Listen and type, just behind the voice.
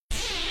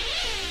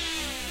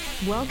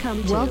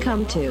Welcome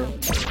to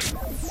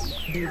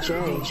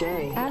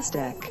DJ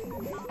Aztec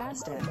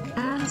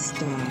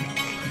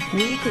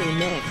Weekly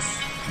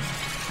Mix.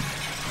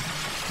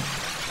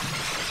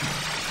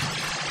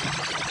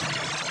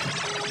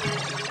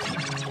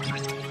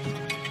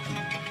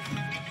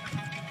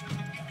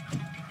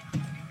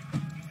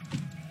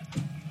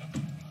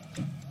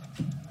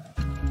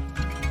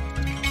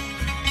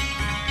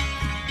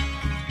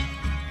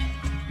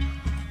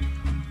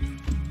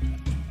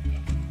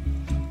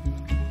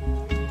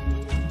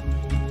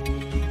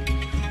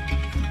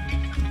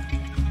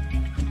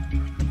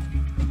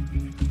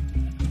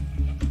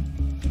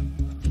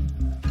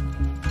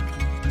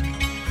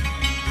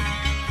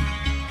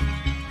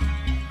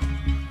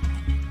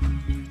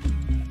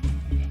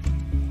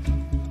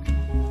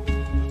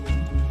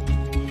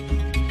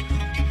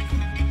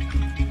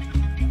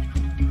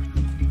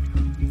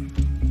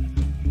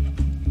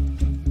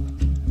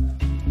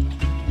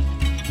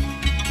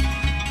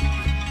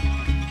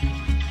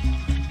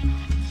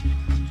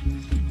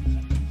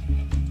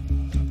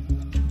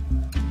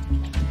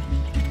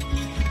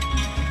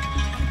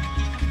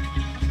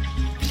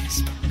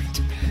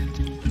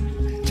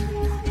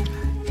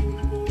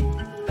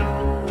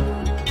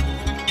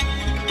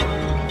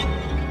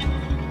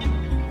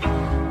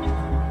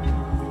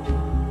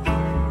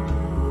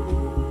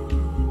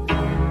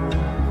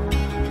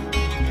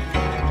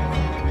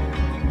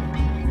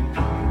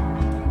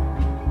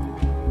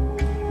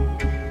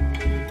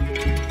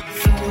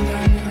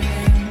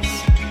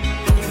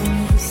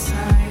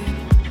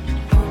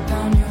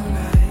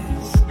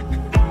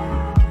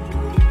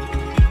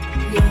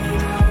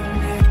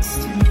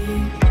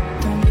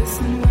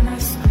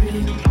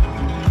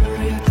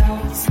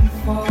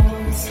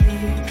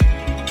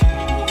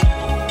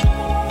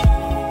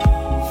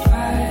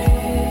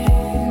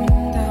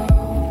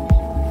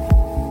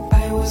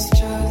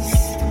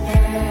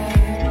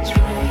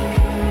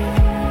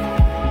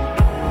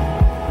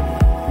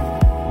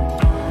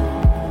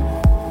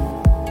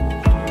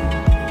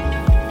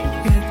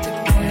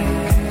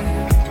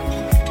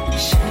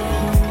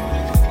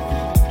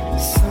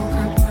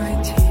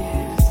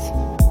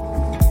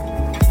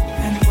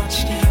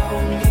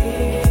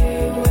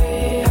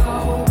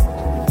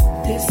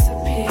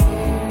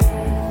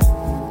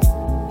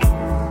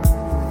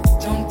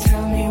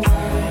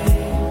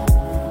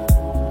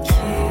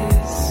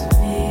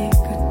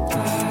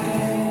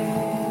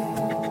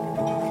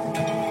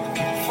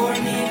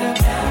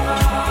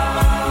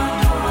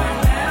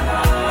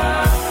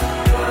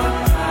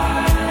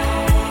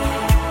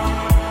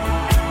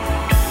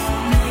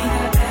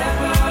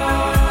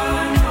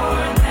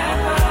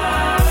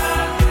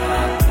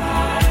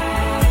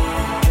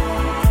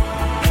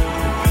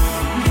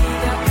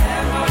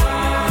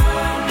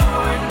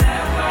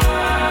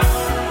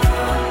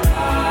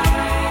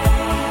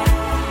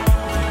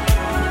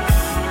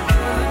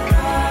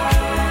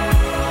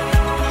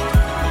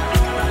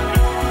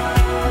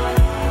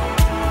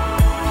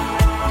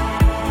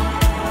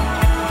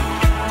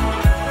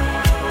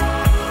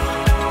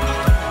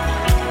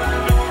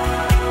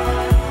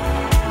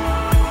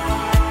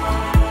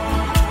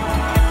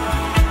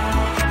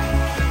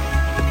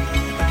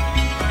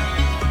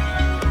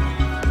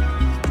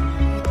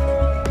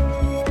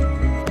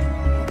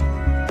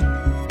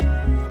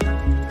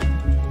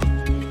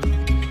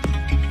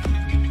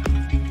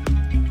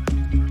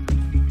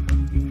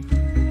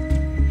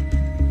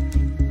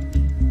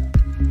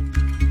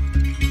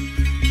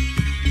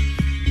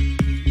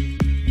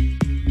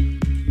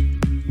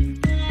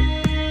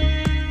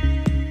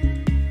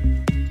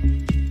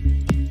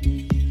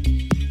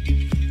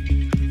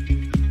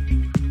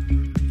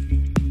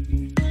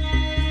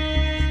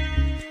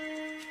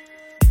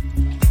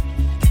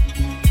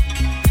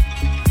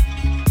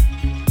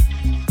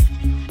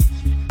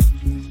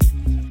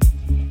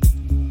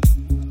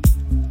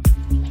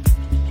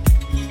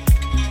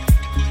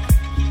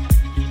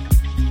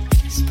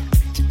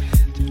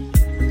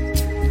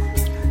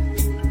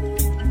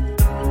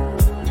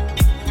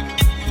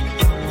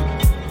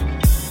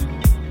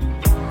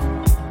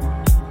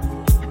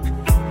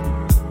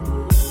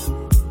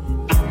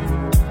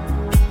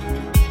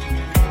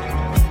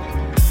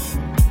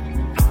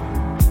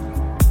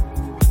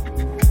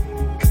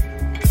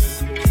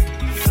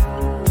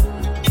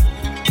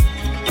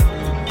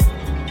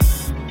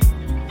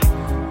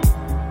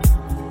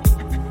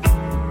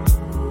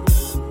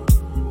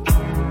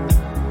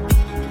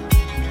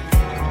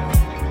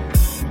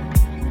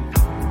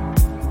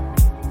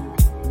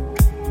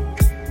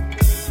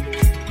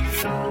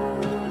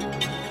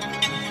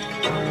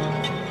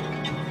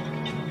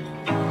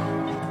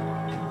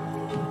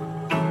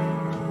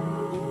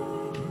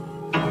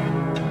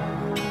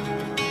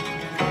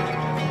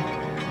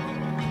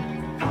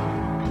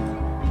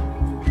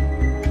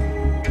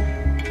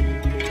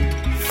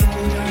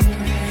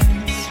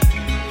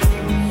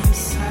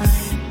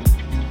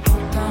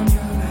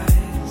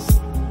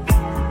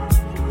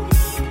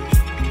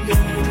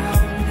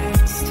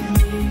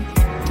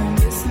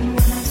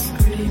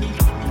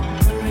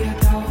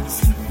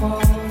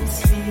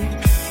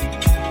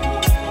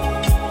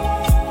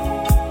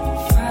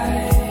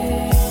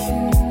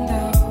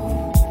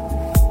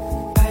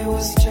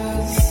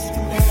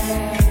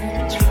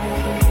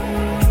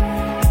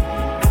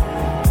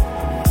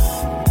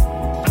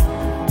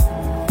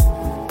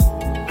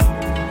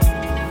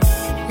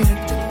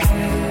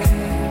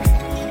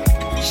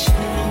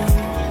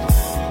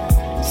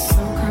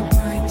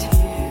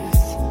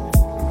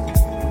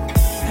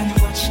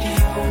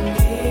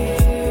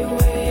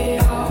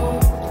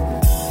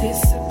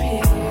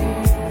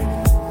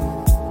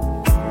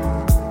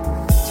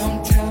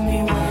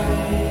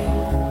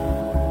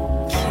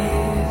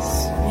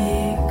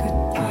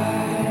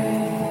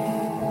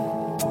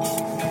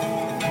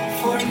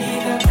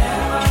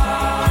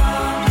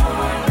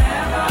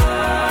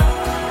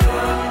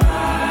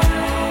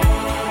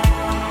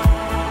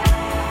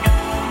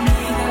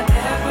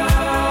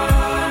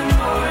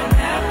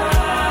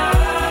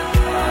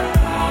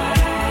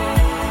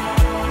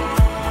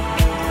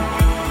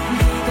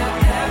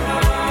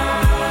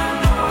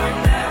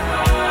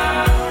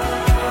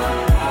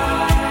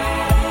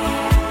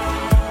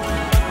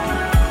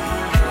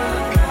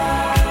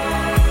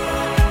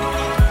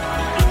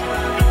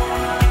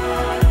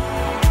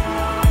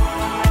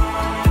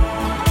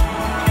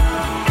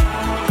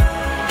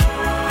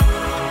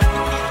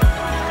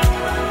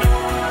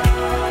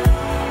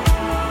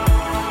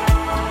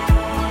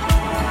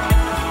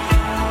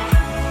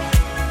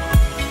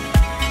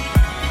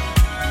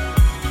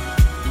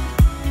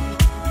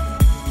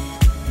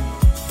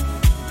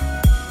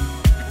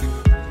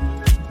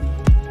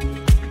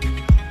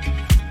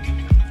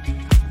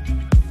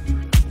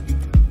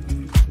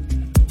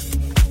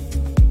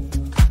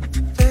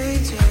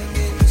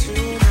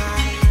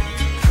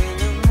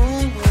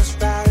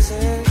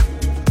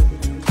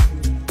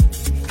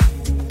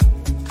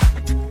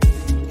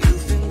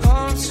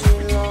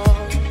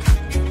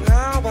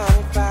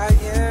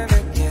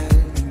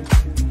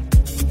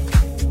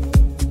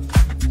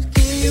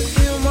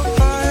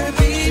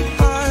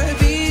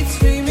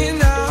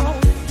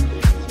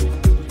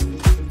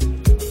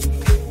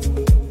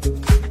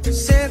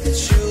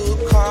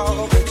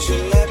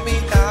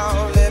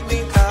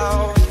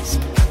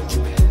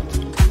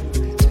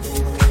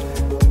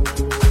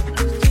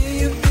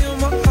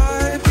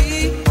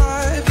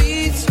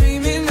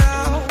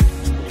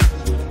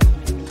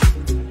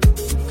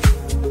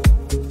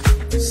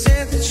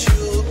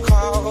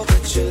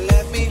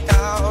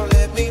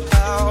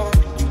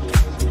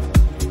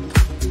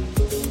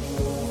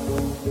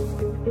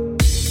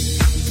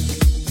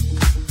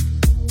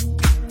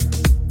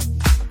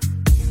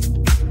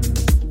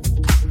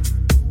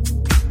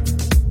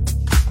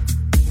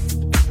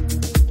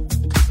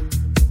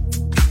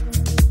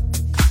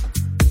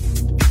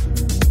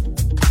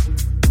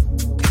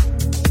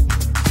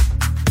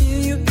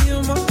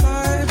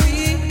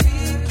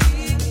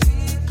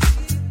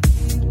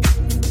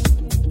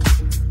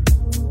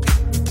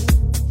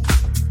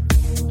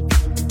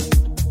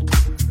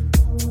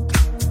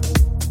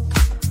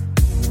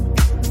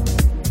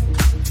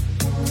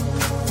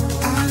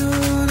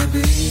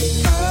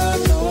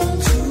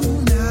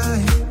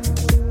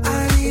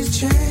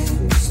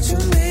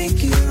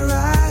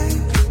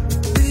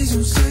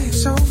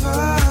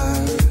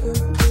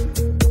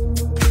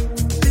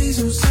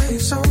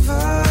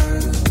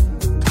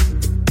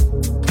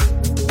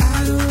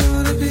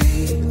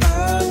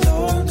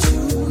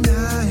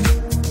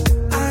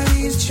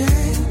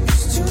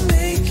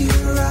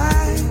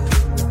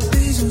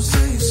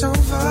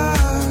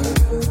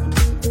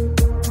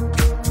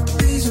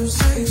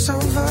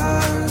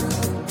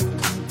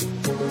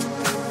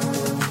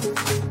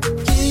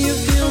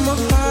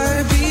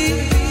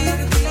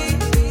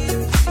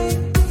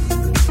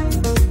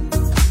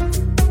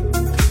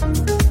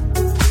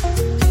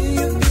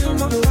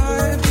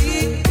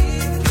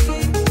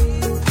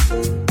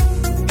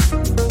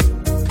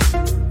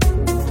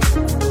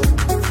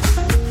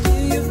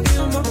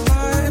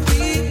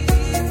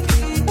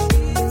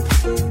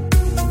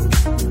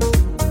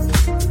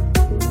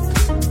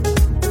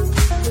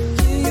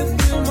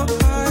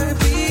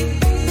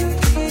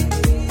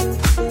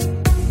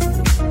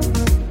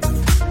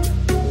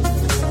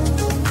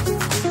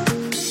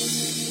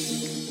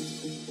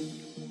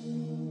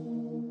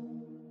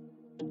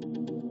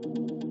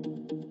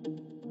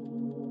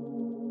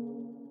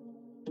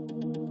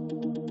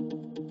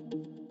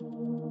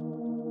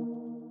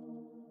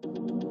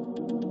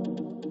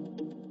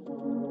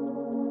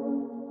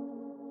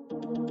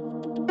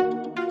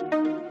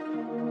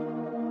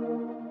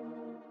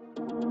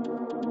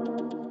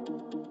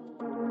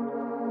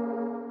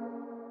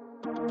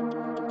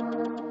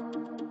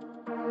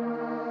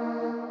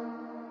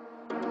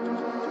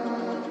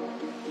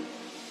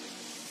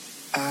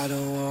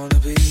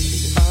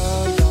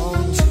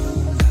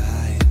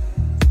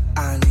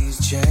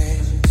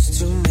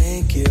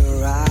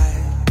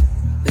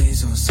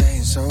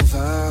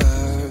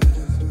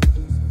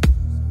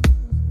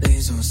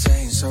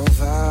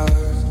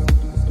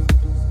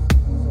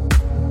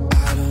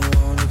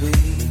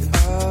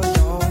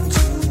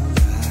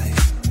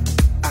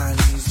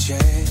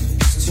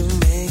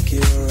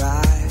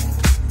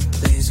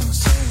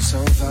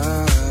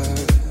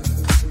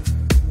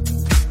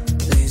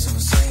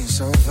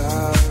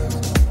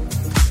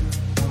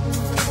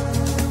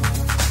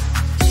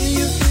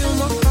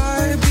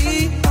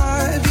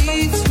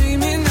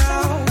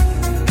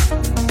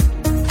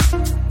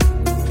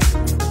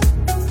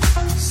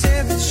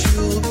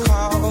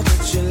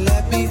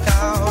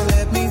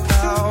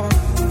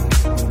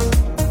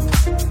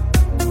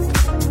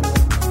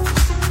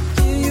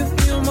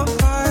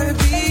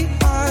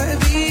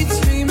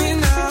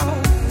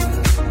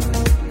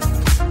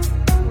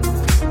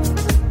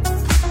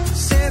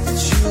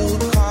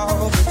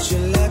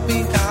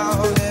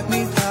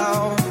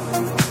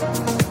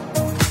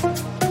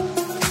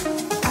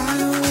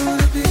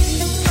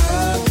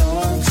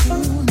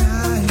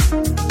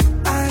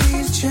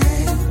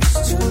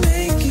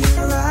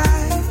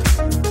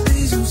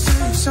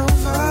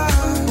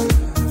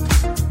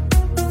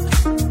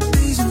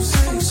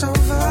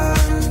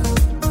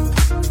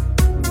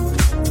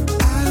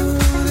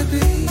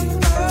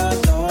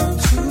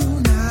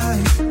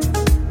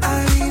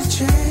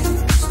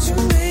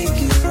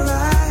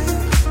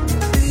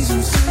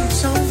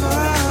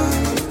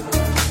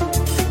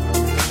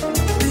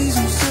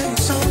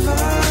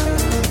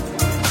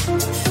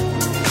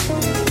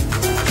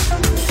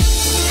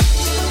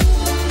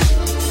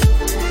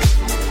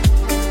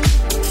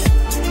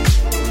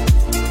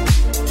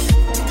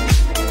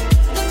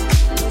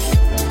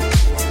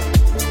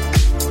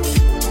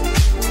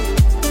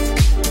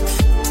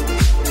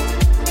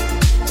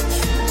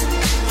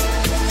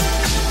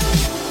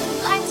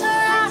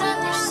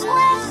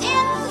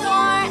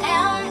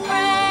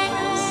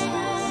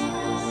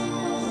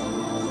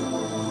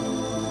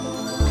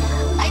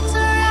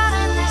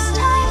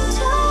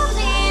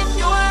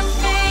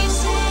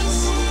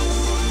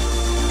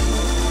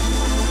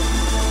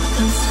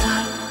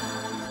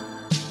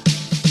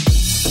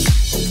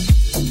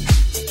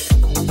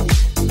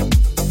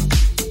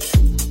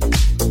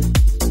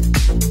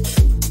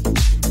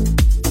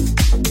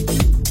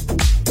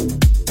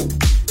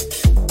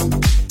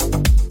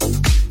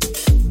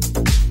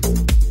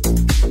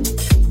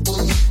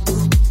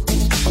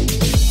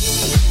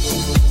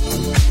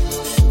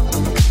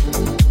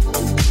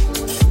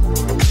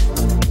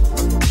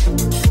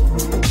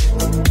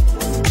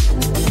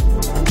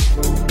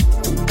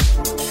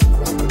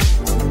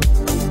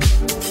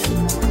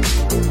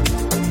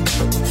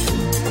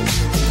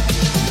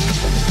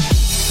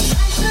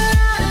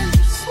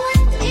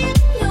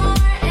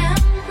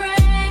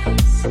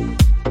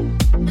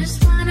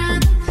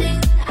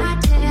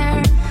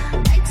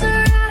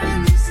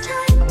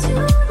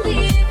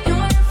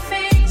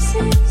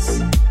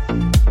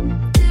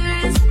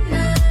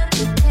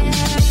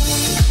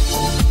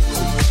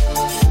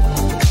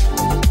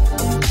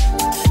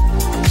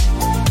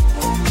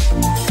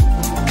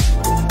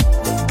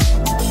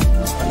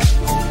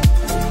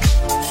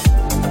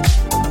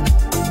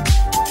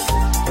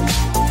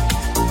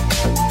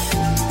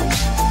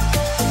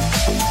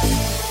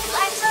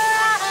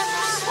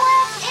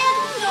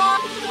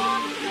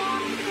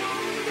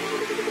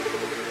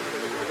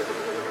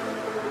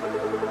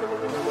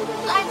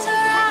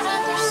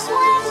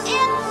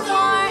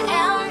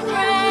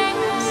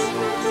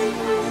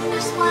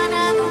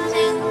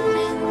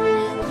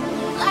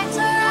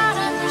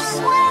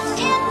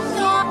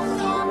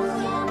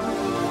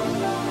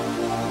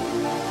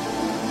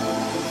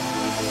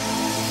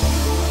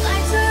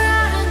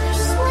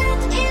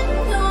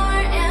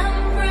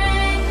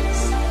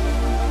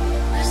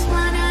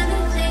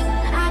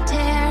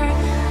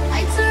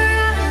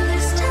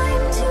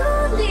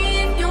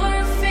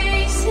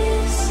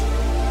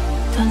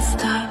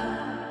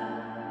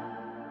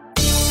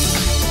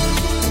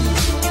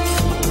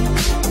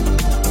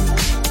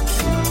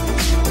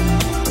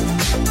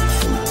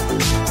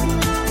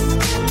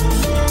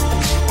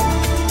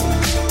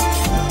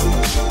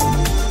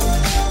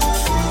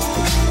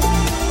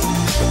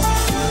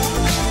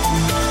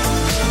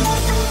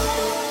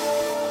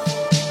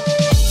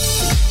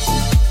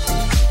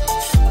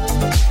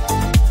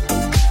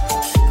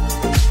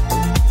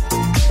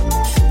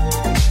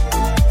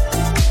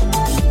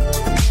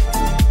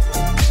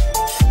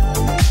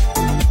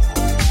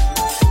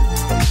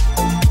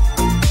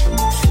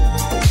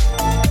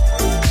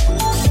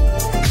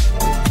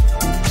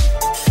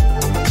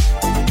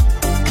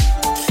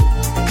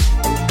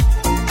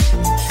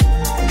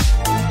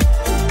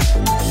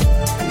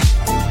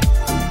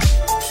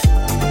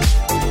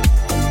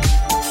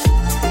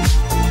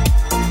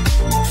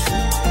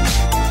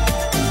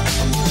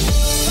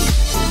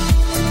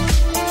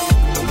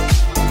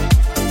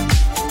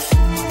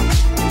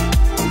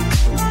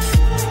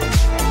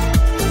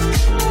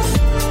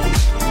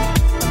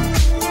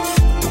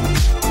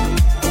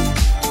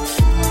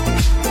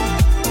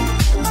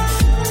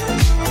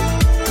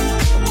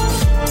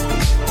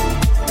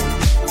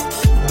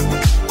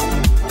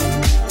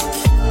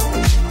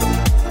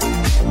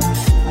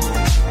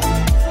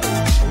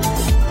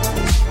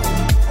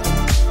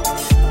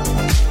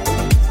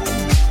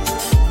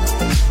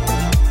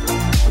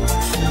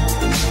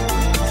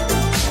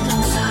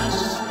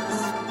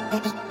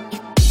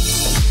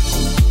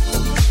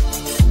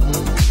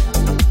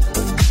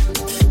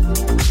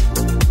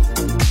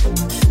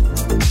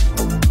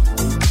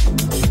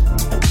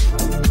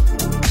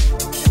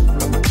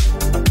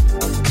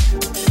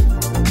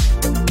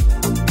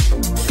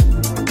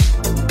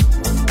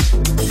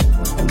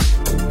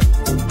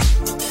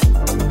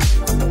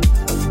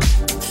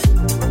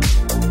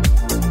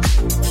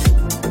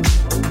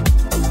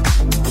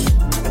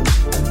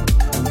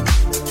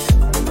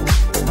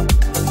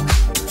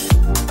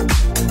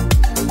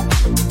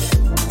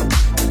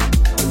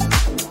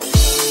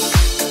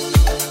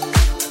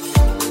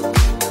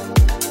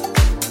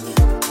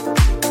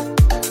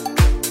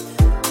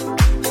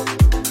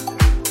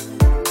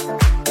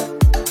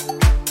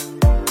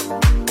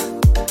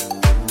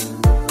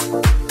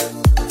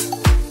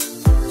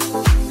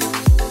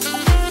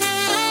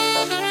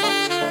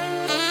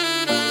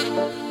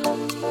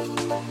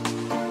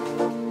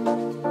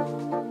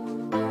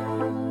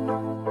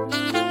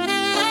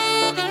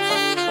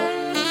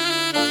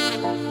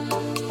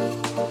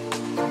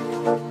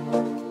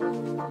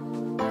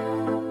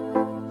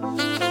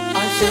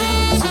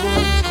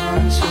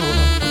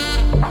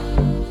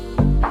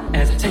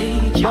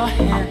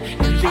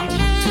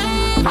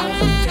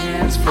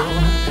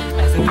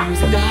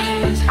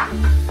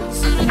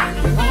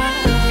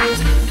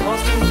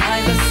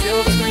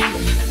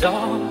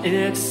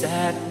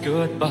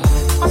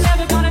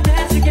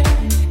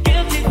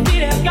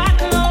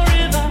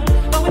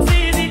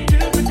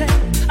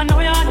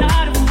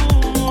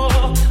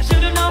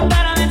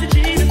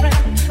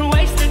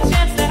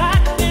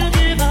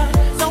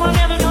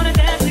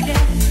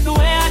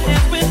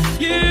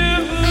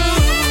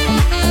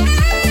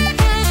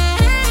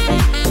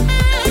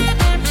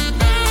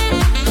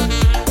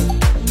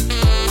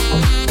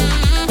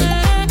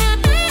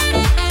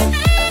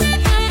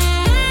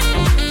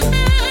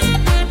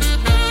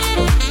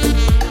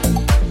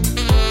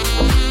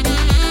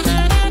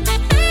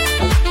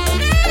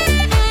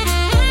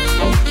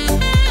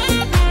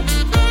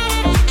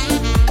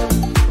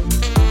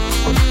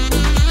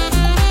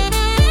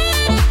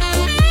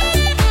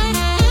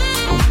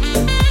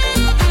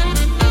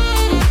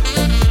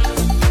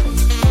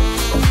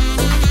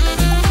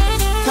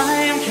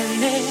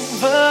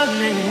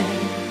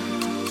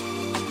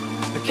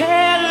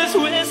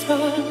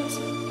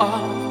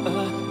 of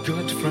a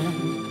good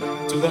friend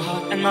to the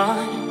heart and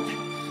mind.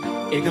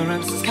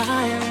 Ignorance is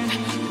kind,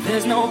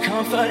 there's no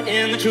comfort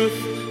in the truth.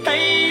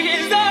 Pain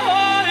is the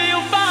whole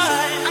you'll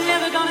find. I'm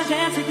never gonna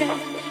dance again.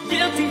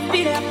 Guilty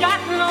feet have got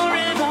no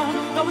rhythm.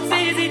 Though it's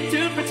easy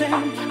to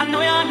pretend, I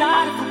know you're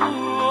not a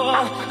fool.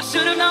 I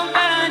should have known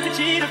better to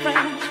cheat a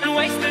friend and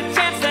waste the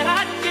chance that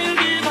I can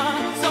give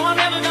up. So I'm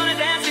never gonna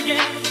dance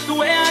again the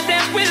way I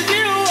dance with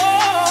you.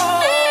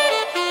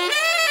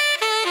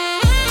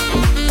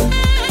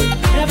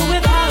 Never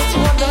without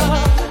your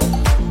love.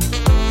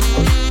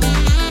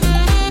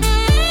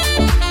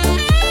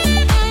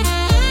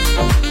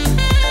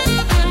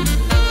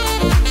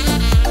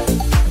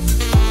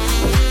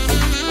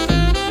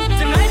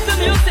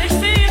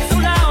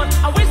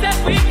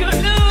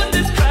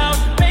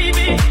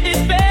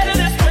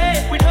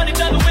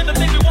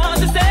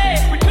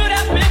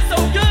 So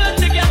good.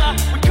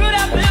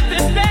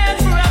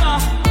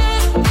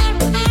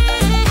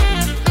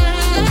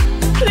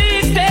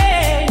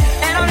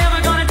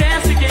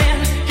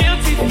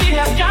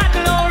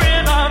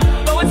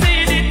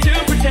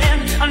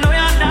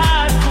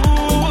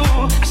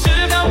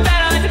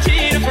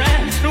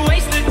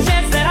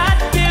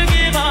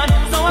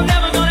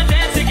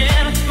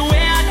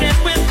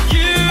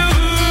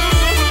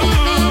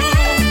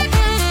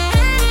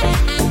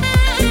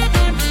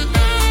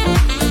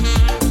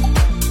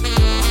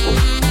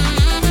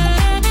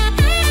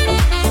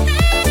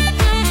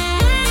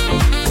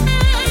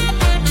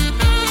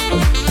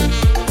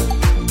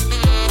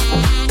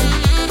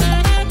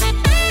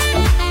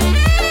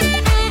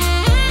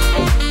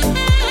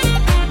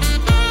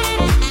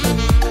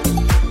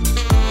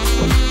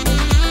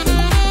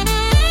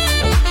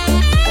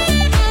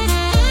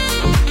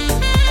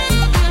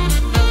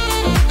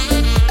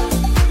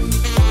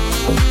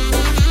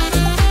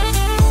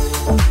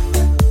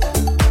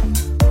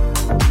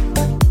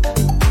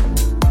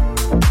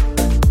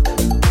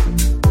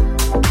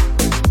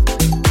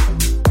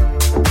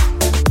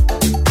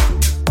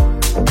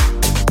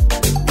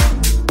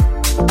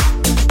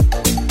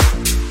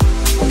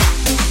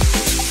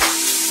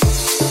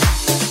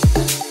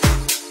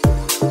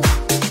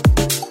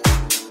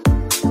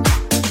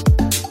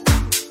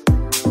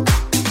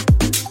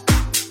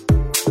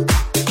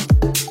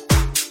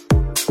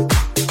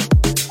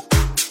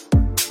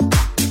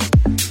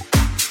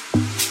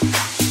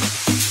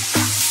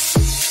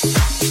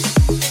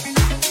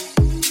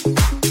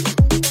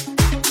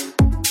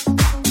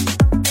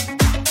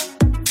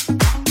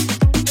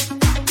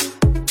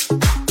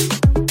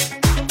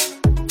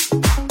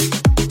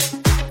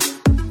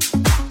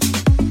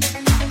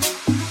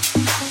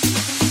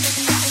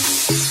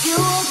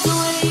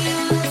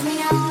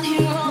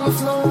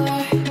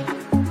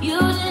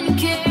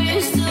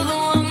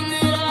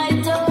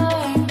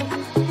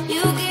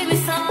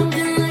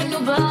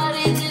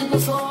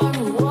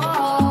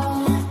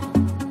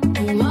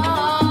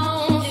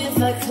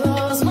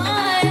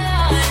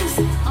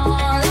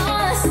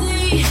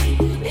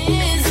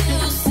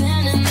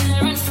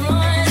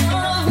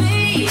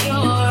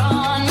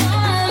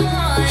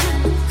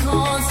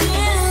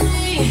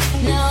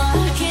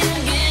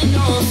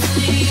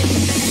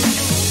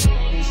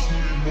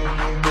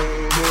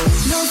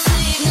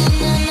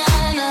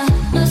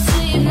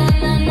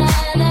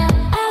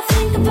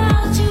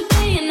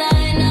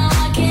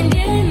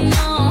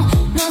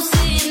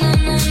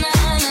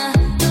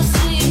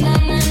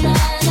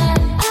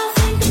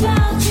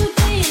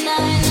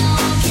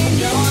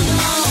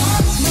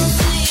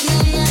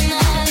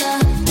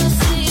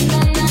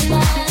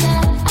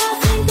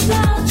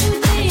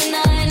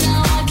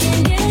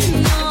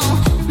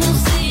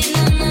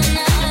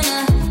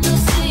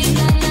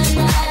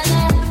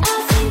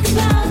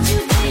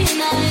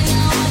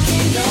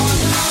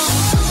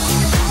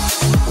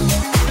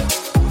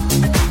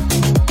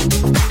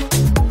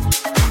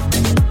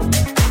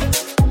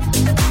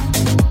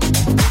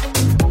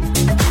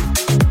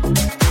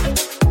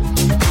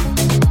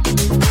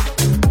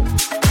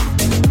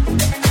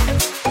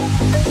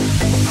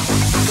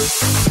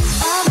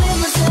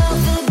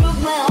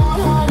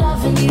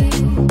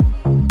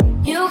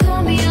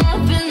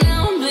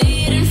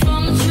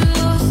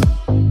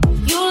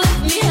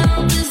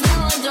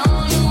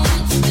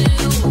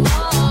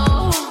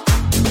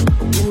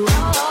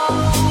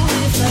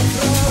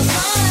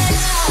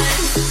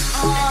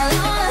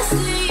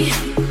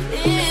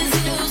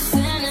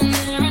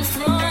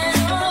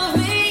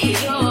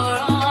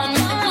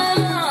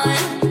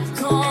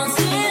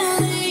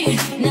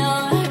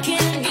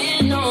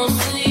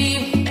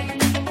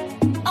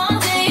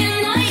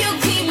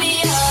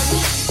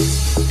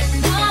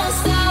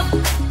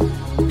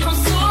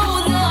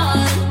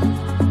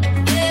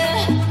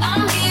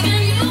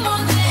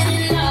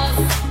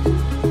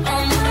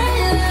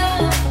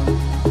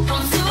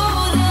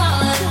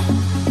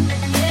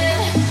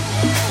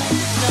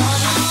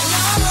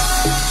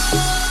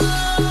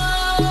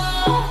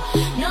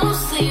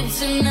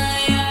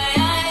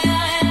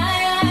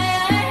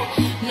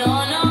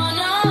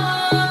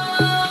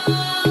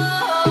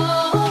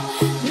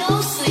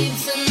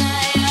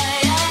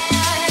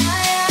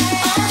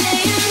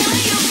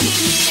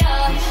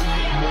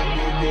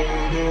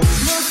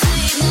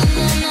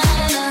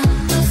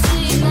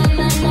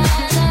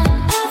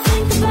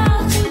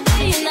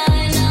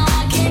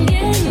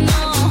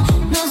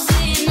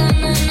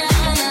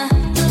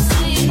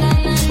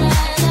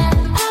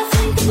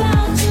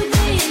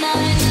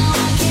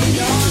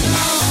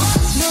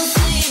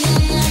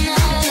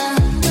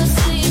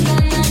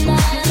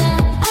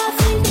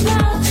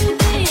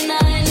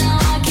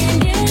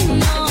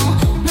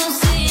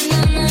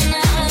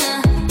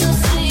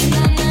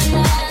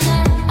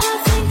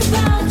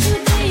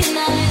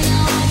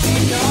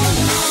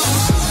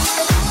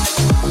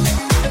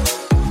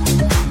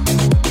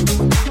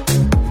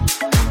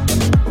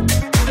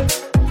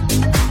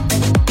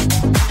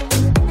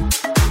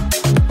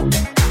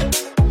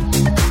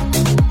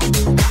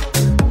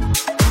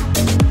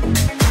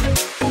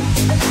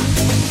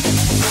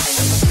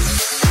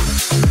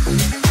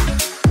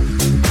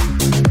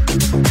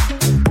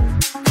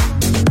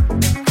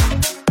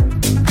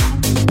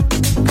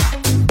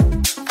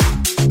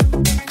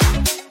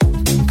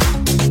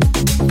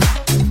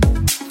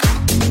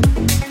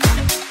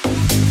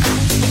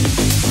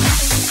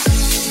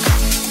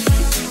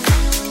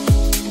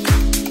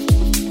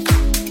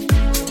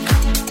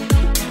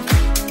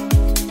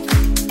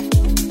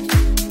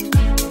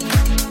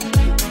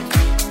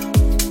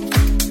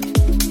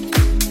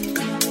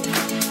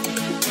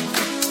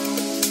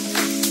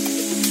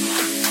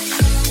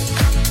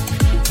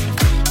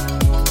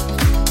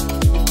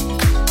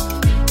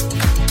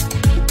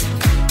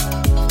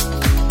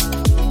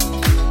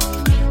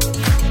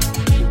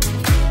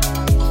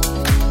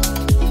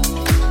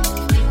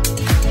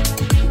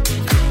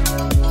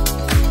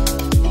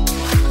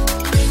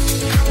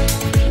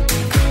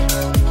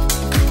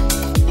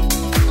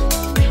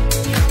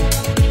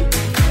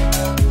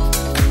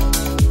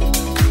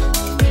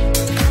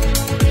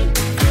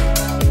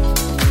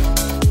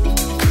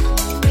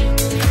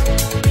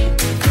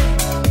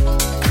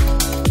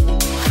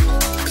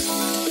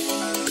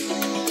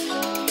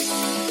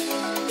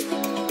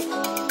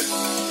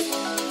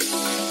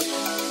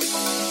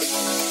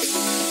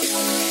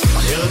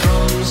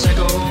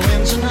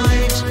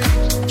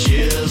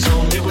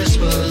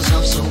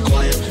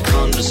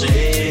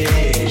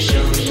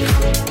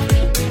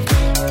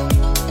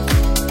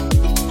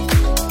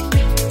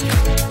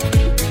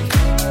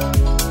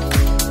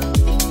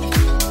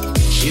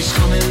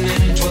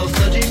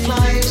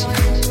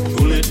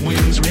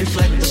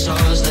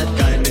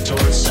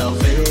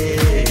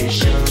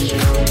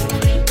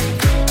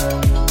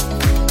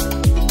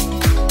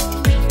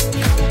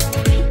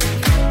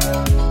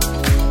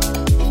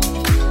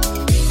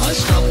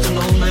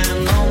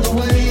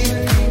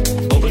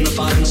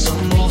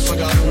 Some more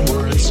forgotten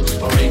words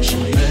or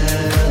ancient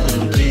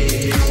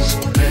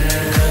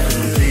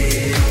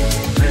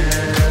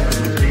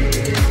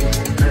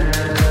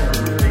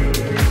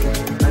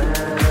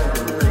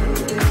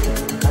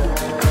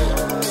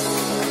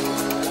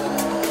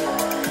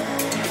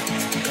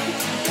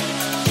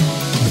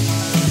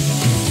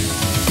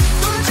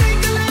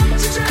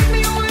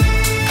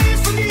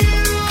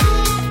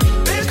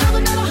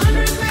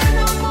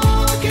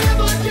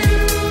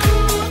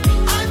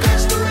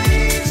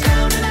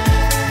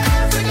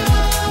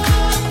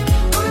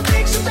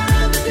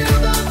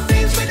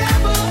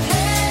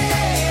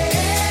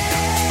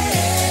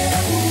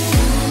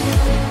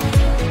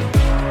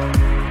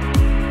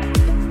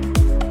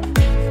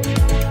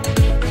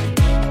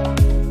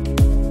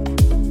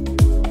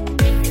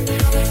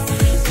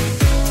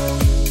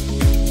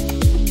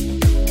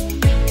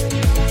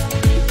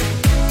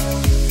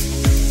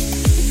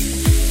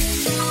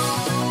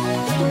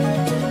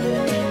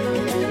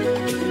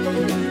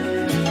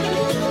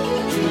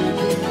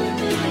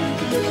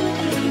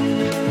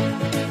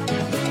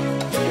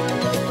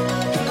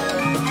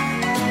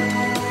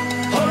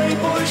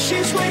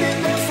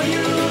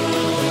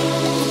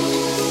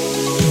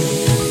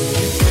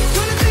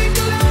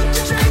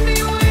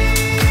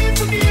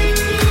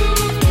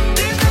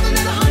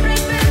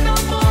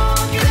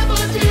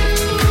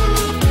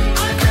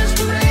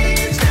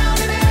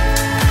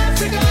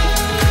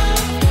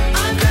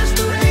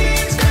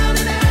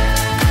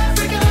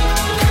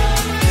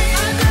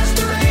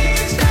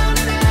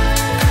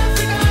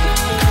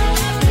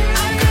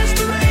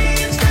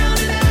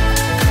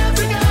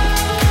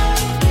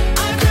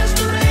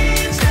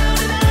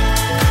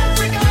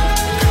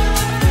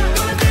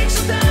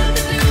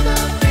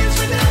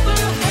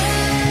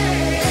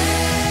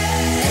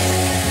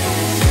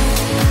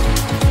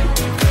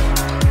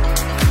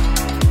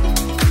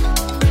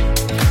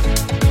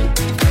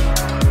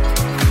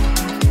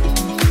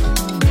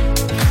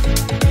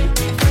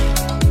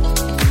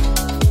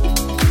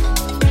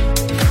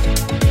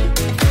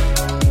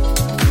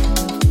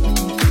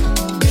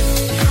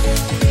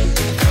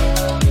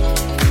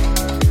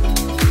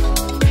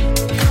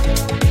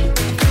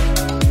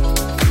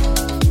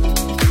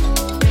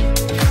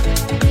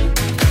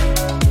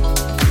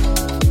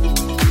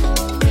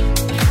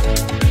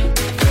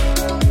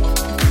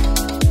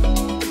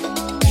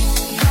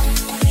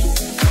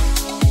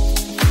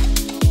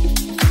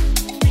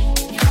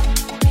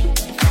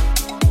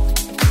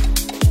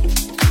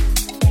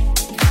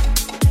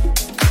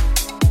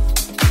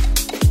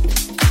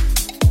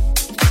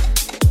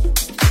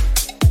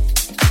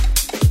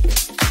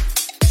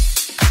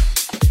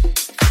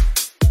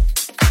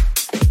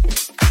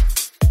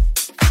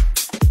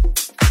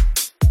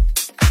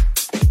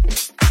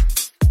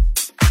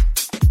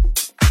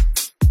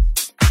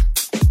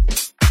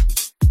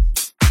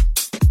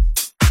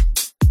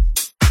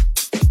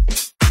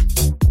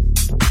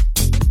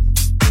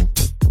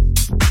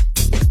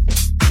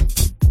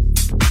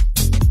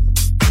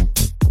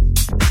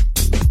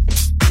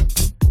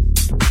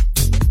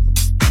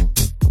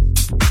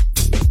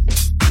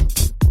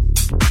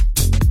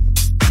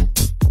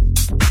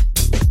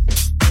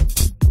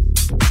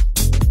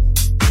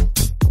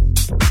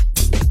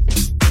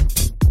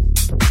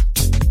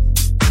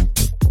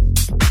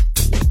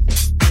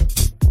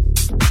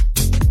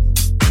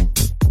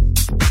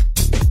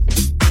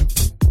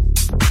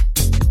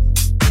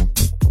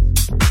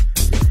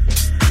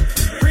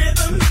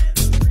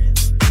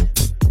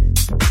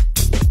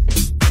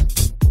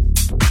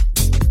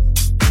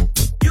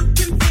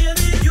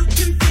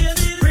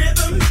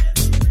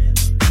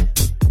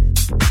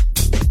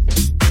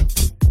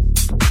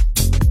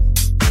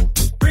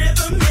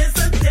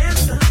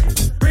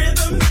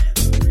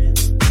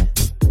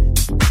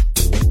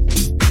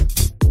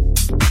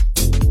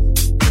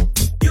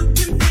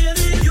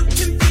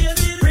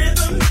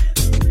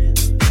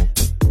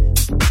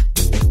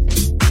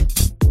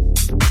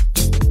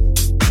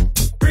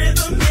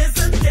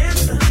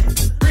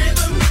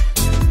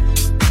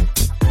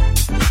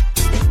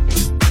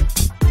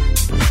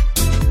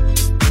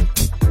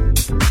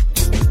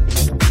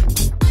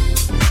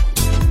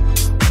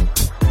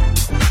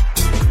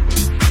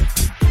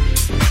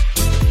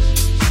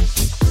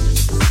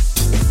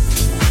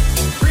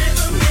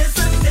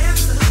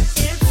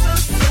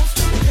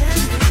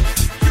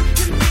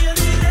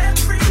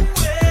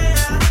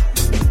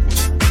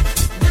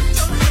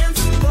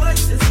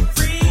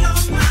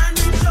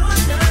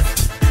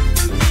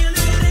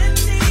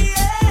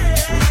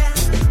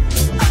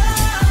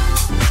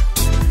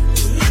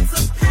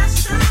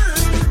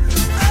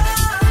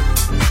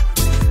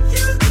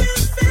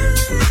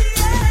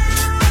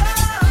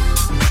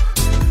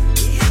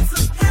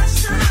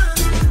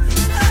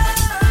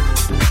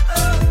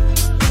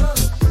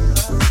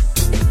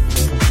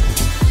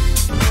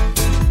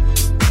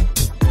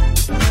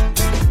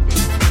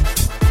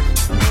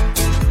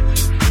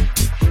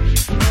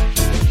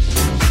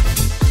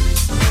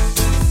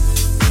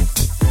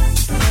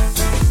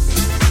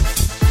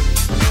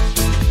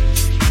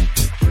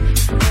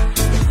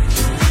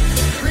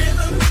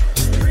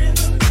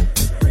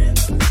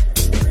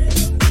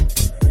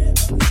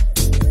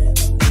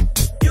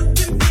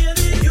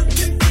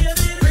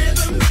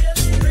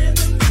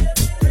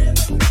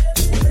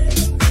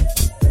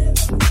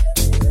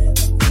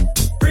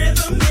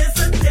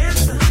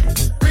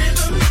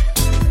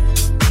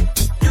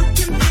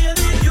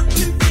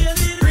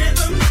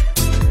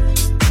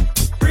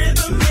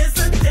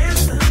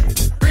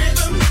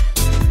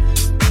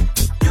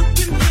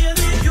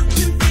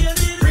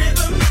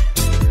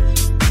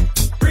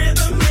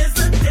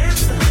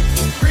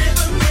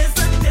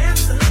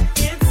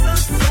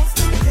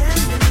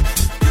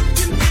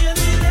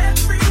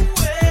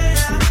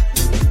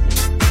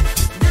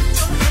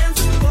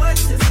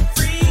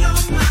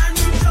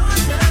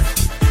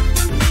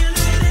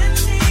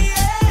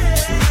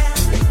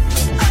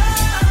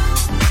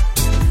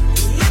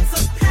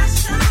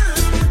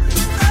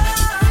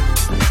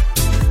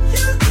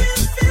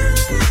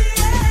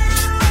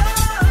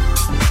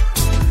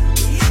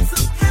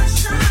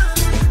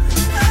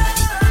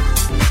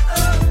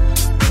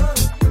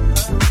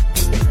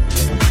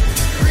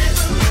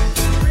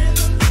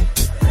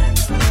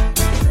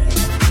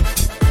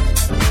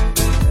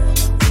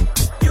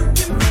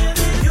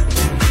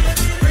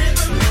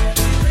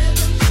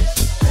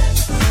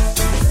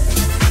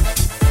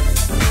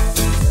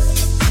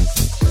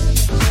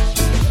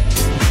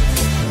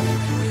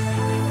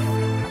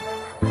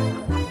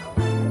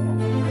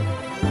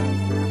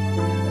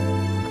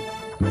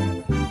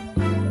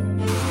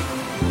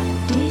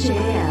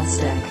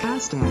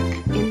Aztec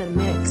in the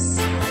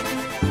mix.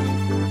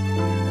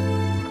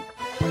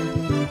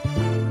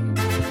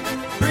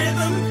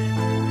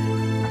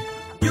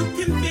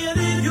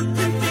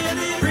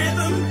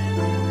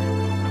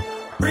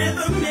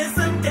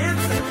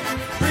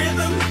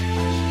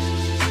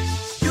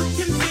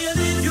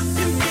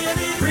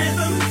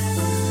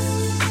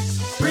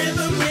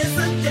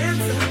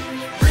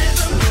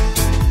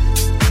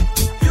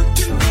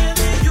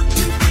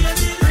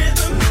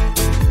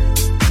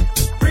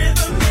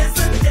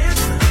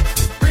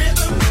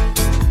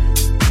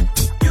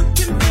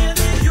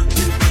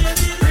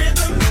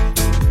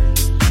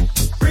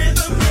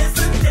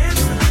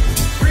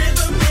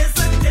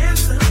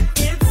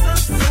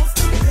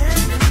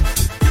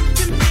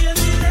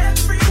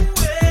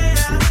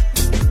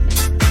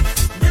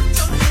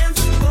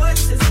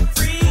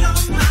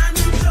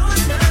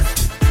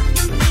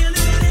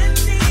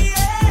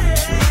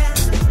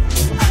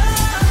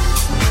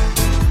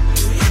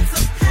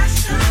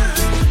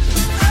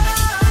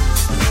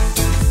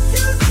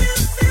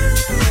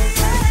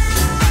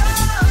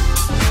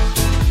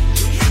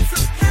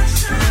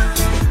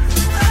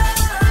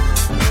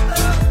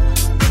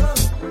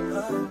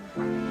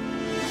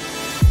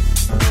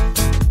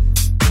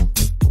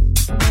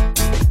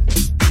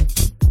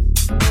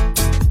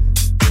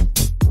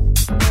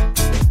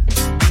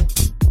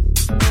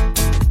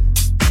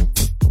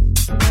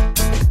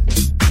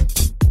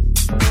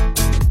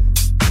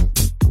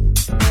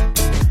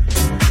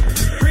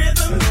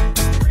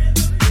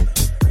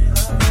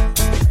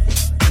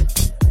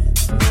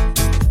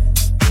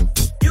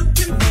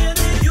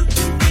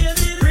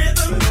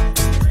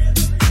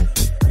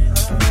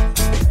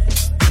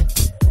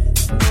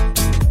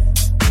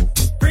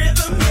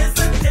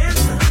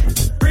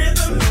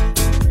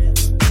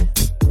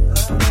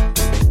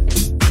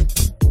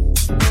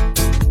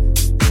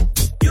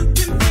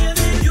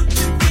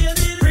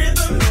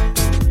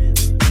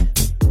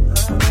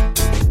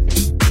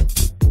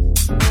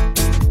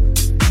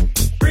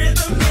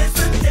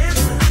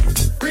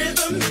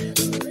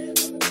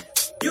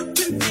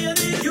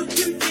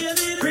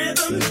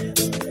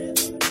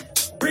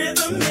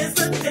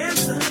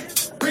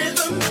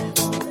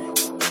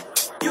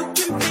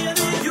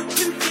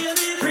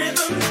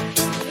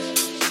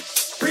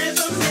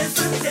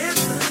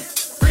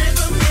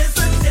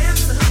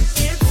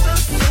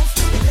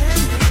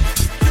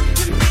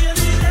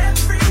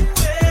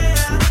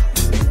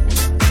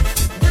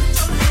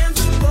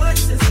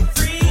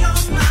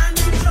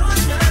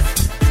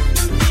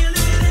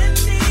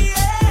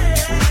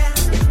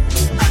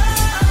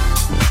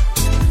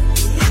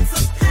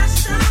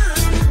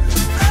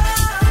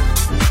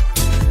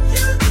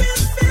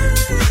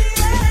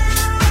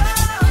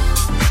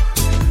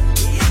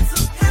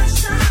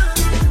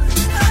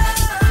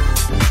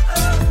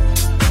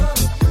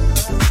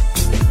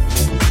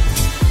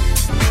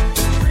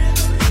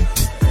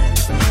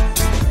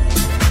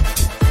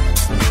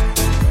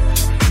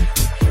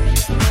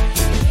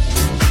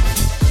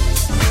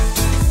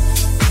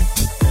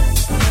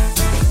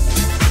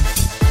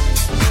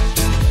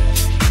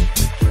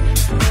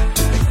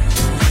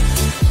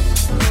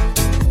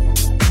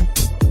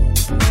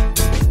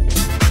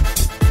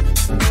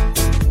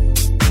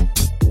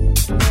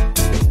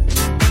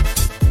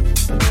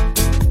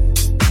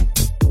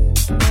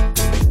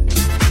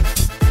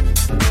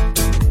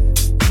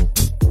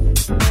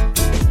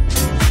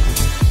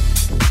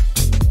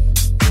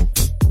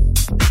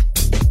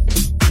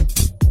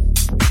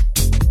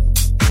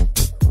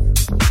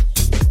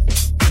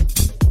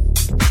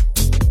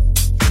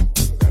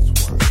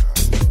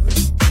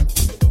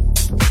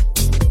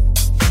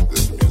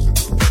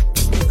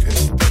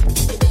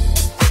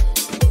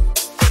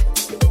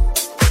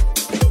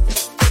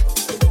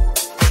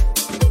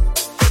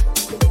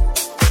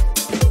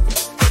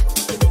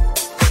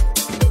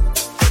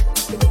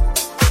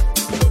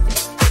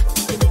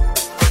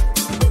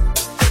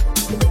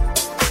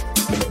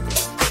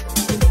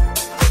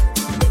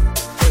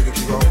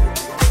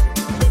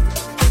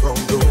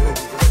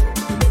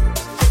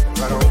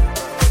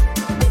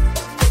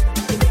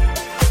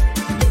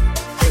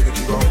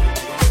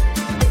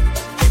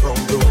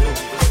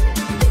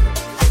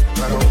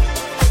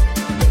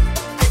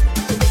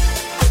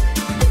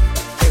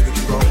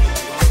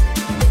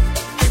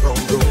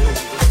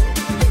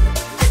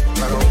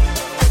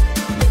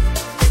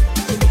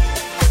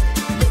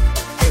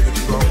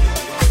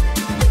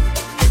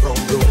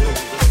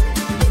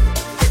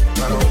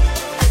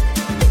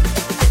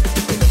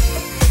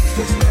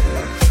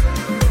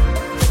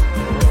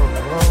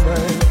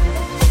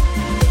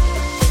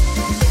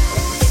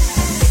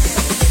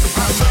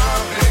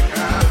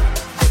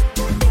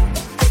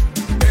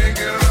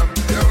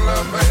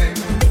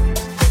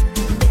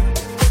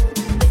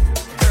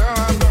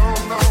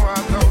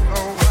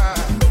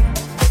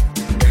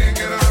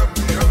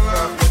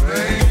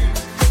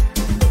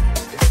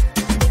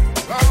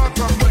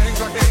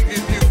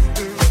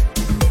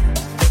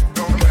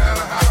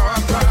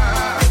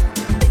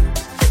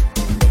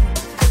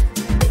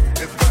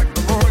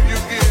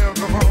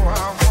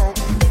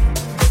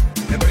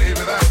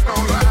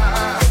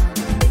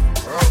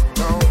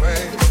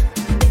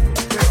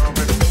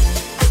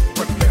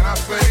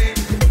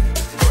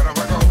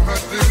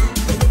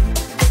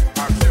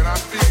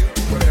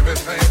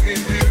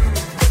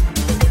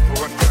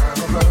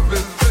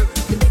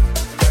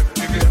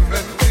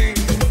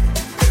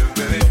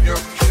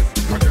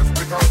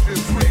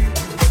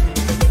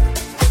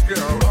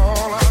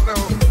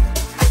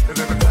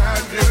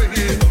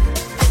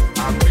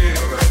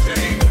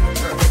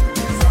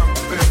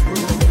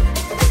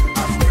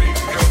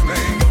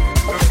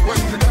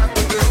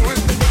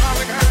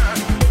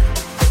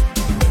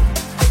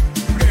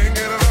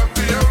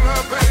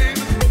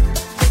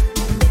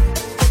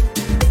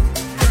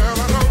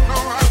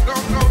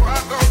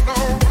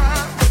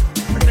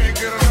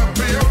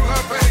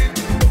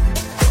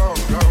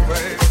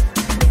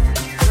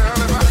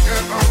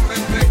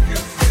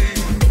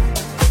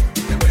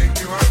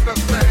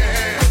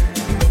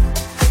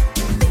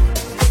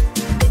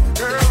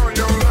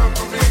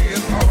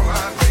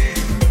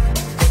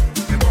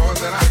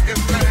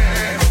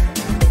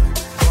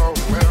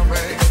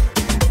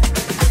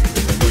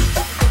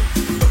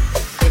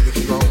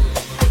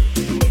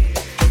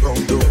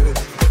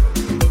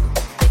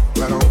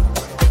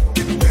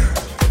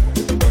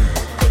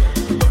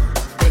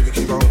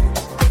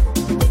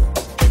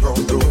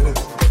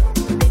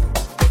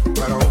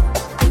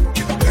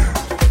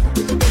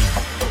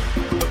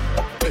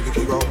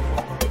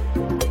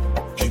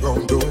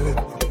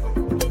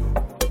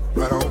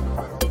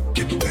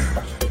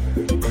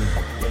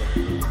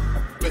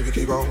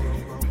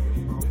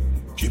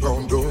 keep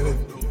on doing it.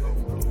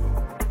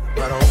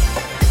 Right on.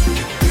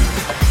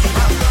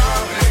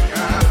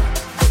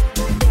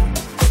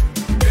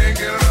 Can't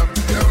get enough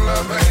of your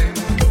love, babe.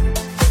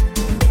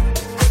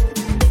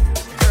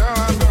 Girl,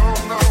 I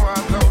don't know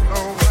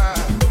why.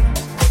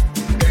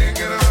 Can't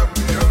get enough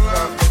of your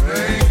love,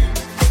 babe.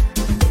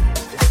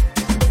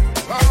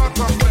 Lord,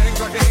 some things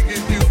I can't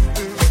get used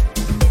to.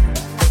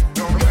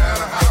 No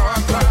matter how I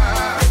try.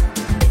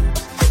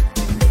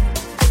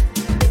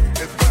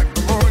 It's like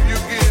the more you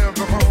give,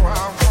 the more I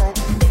want.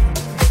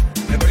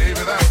 And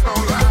baby, that's no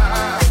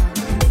lie.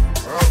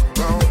 Oh,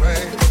 no,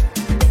 babe.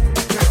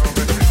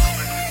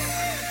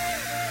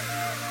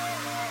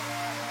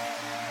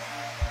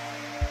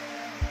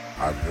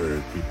 I've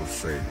heard people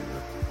say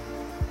that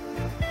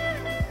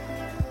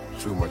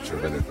too much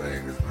of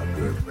anything is not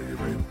good for you,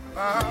 baby.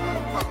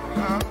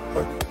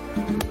 But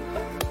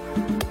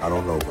I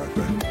don't know about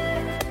that.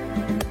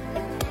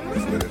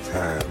 There's many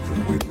times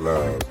that we've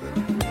loved and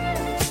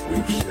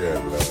we've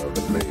shared love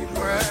and made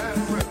love.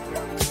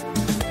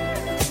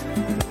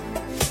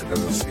 It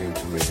doesn't seem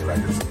to me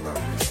like it's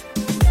enough.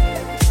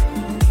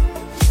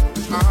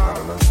 It's just not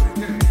enough.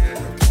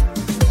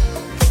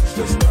 It's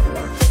just not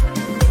enough.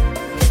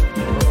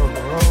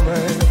 Oh,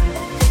 man.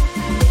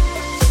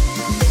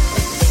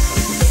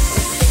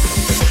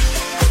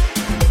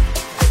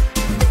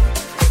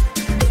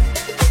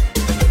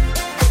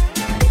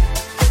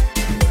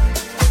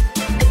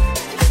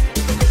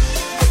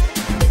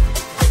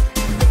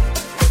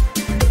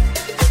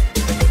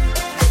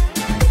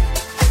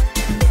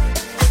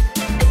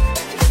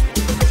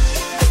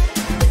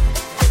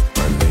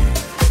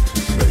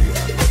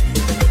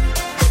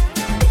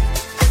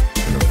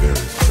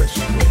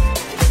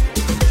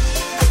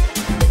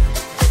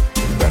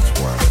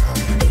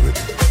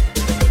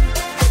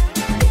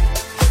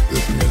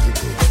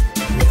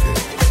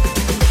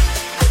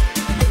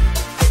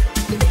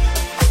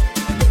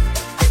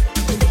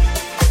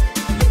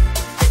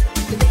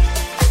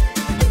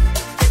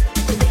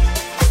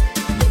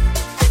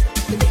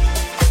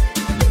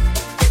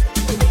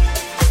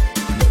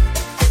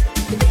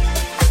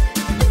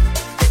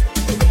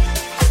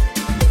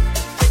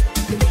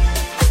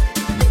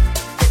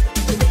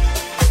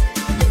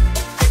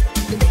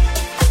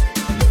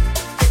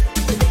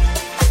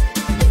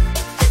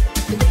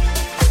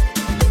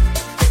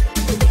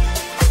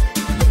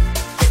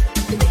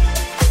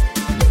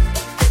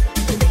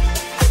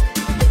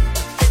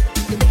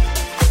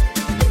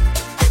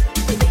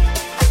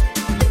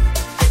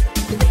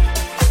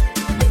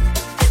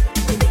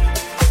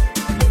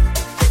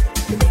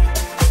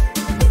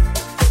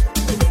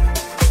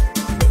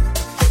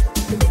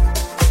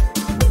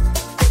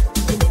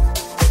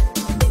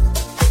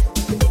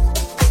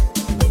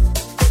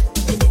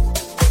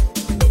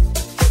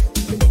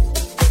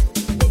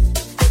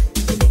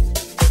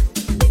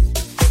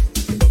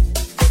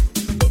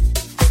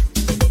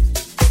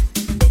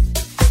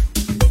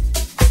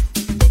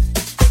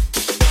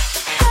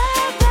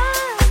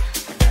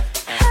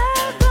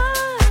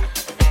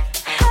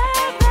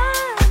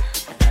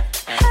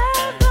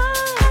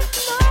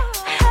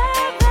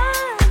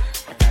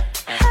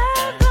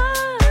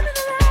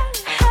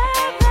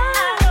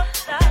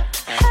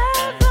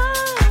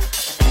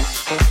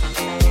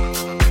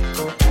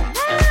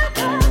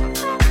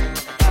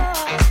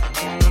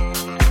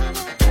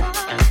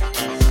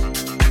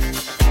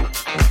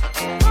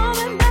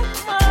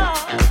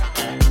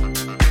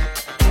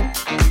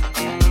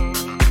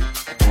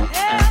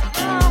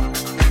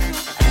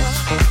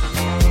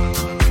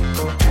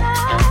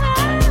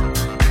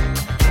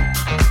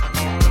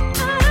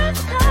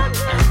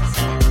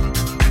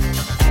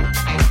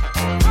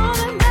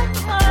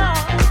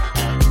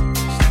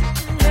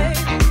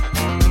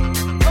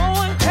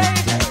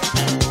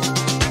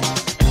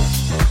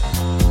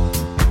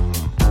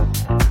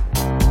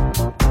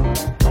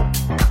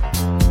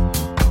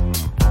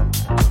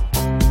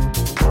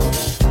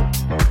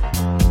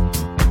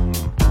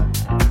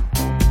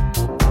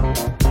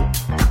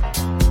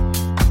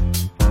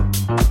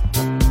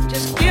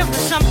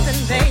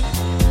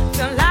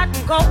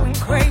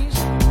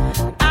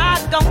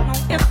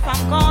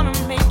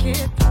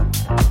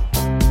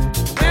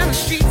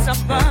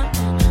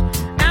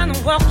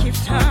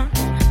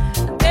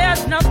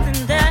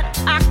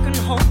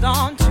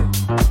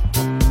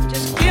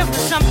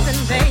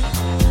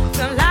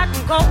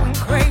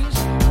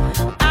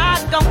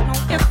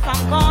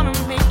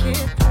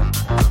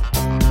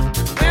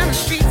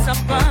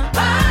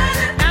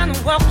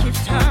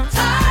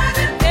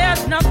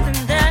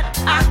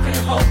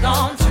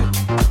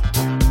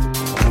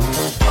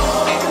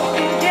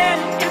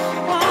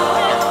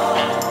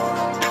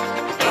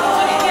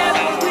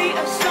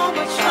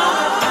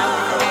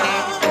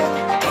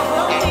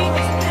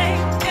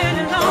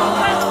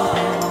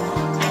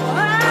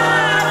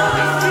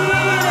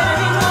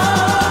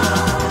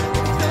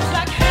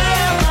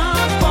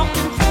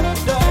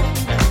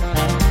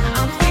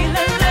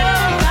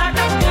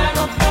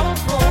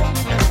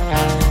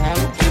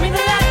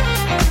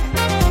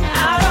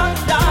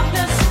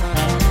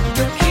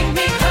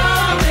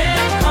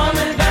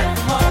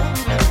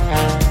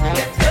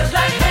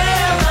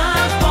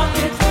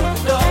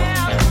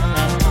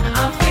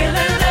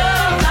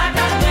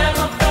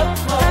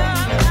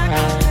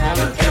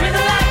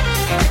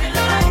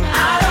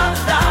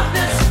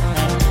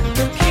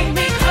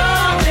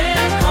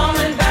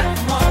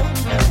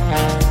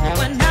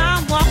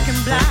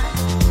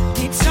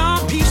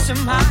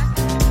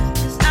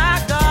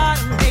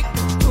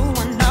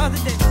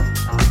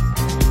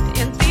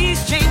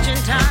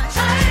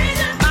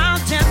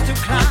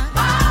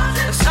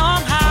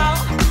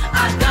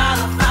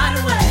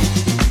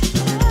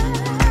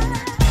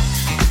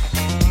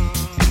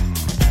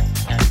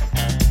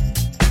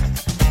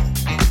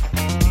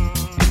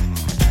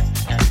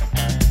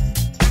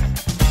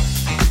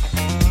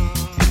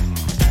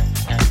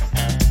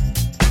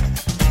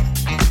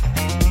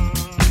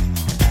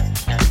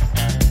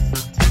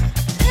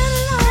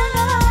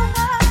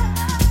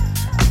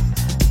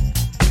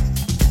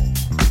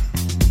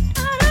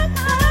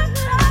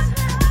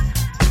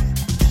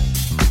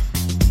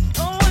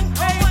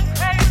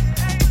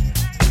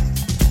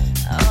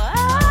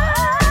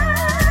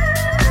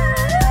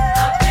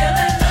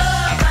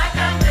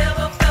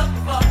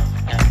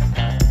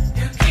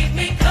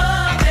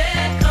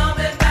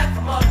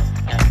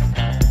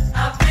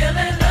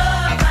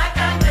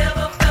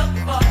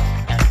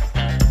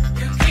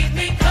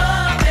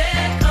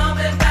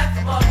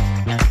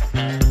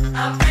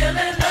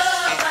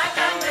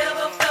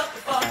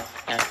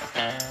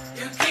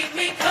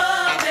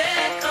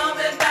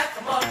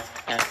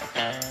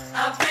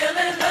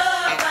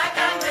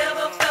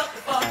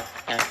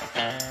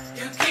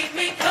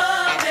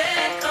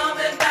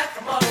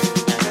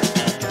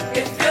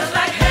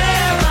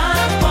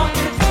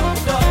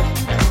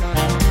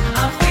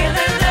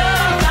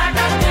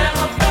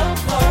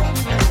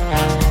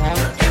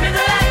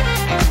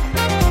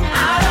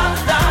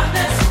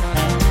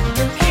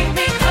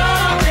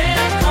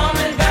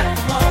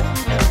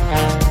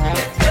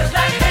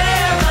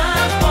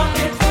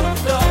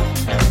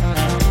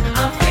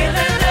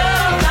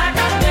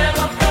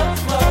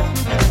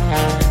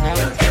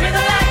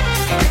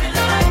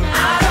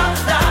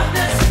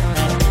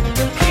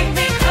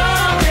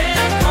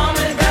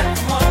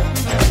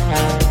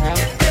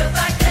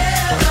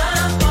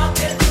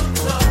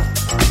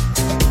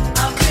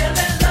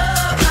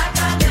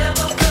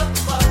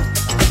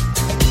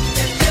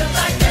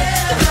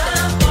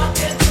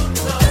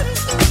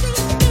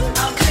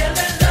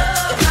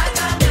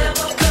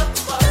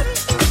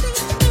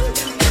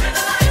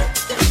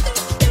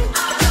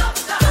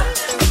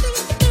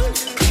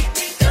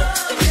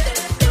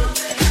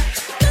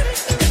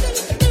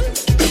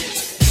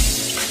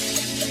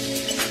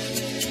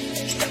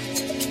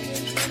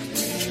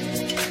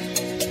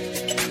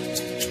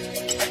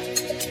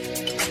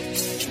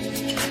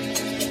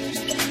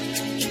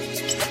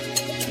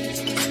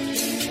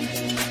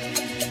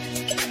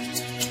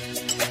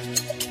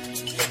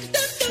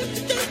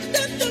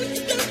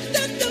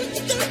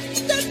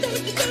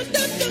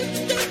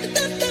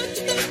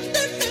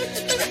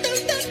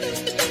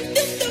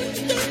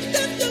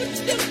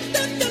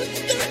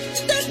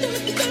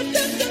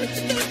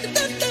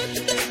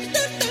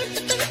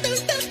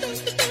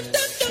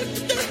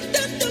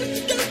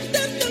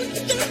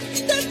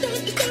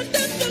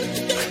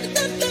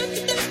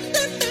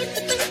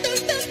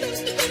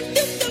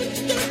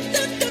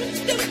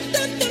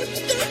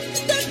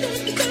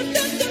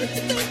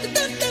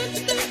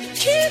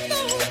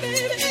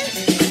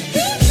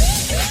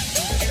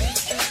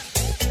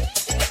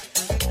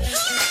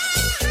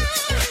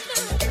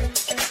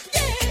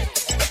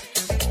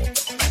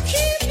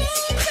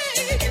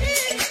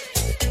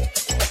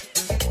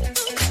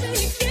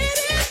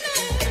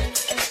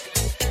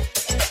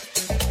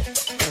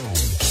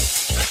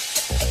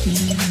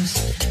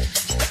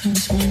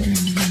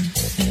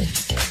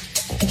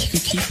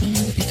 keep on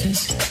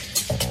because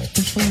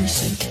the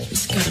force,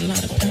 it's got a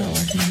lot of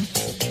power, you know?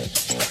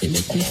 It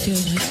makes me feel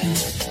like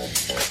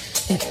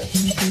it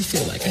makes me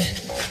feel like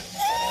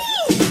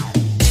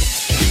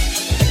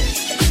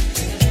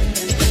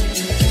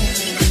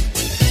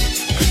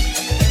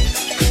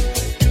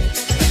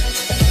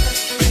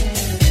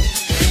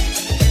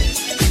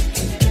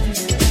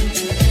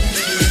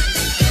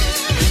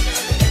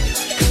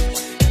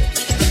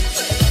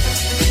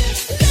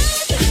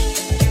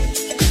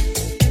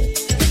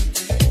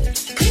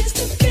It's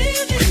the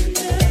feeling.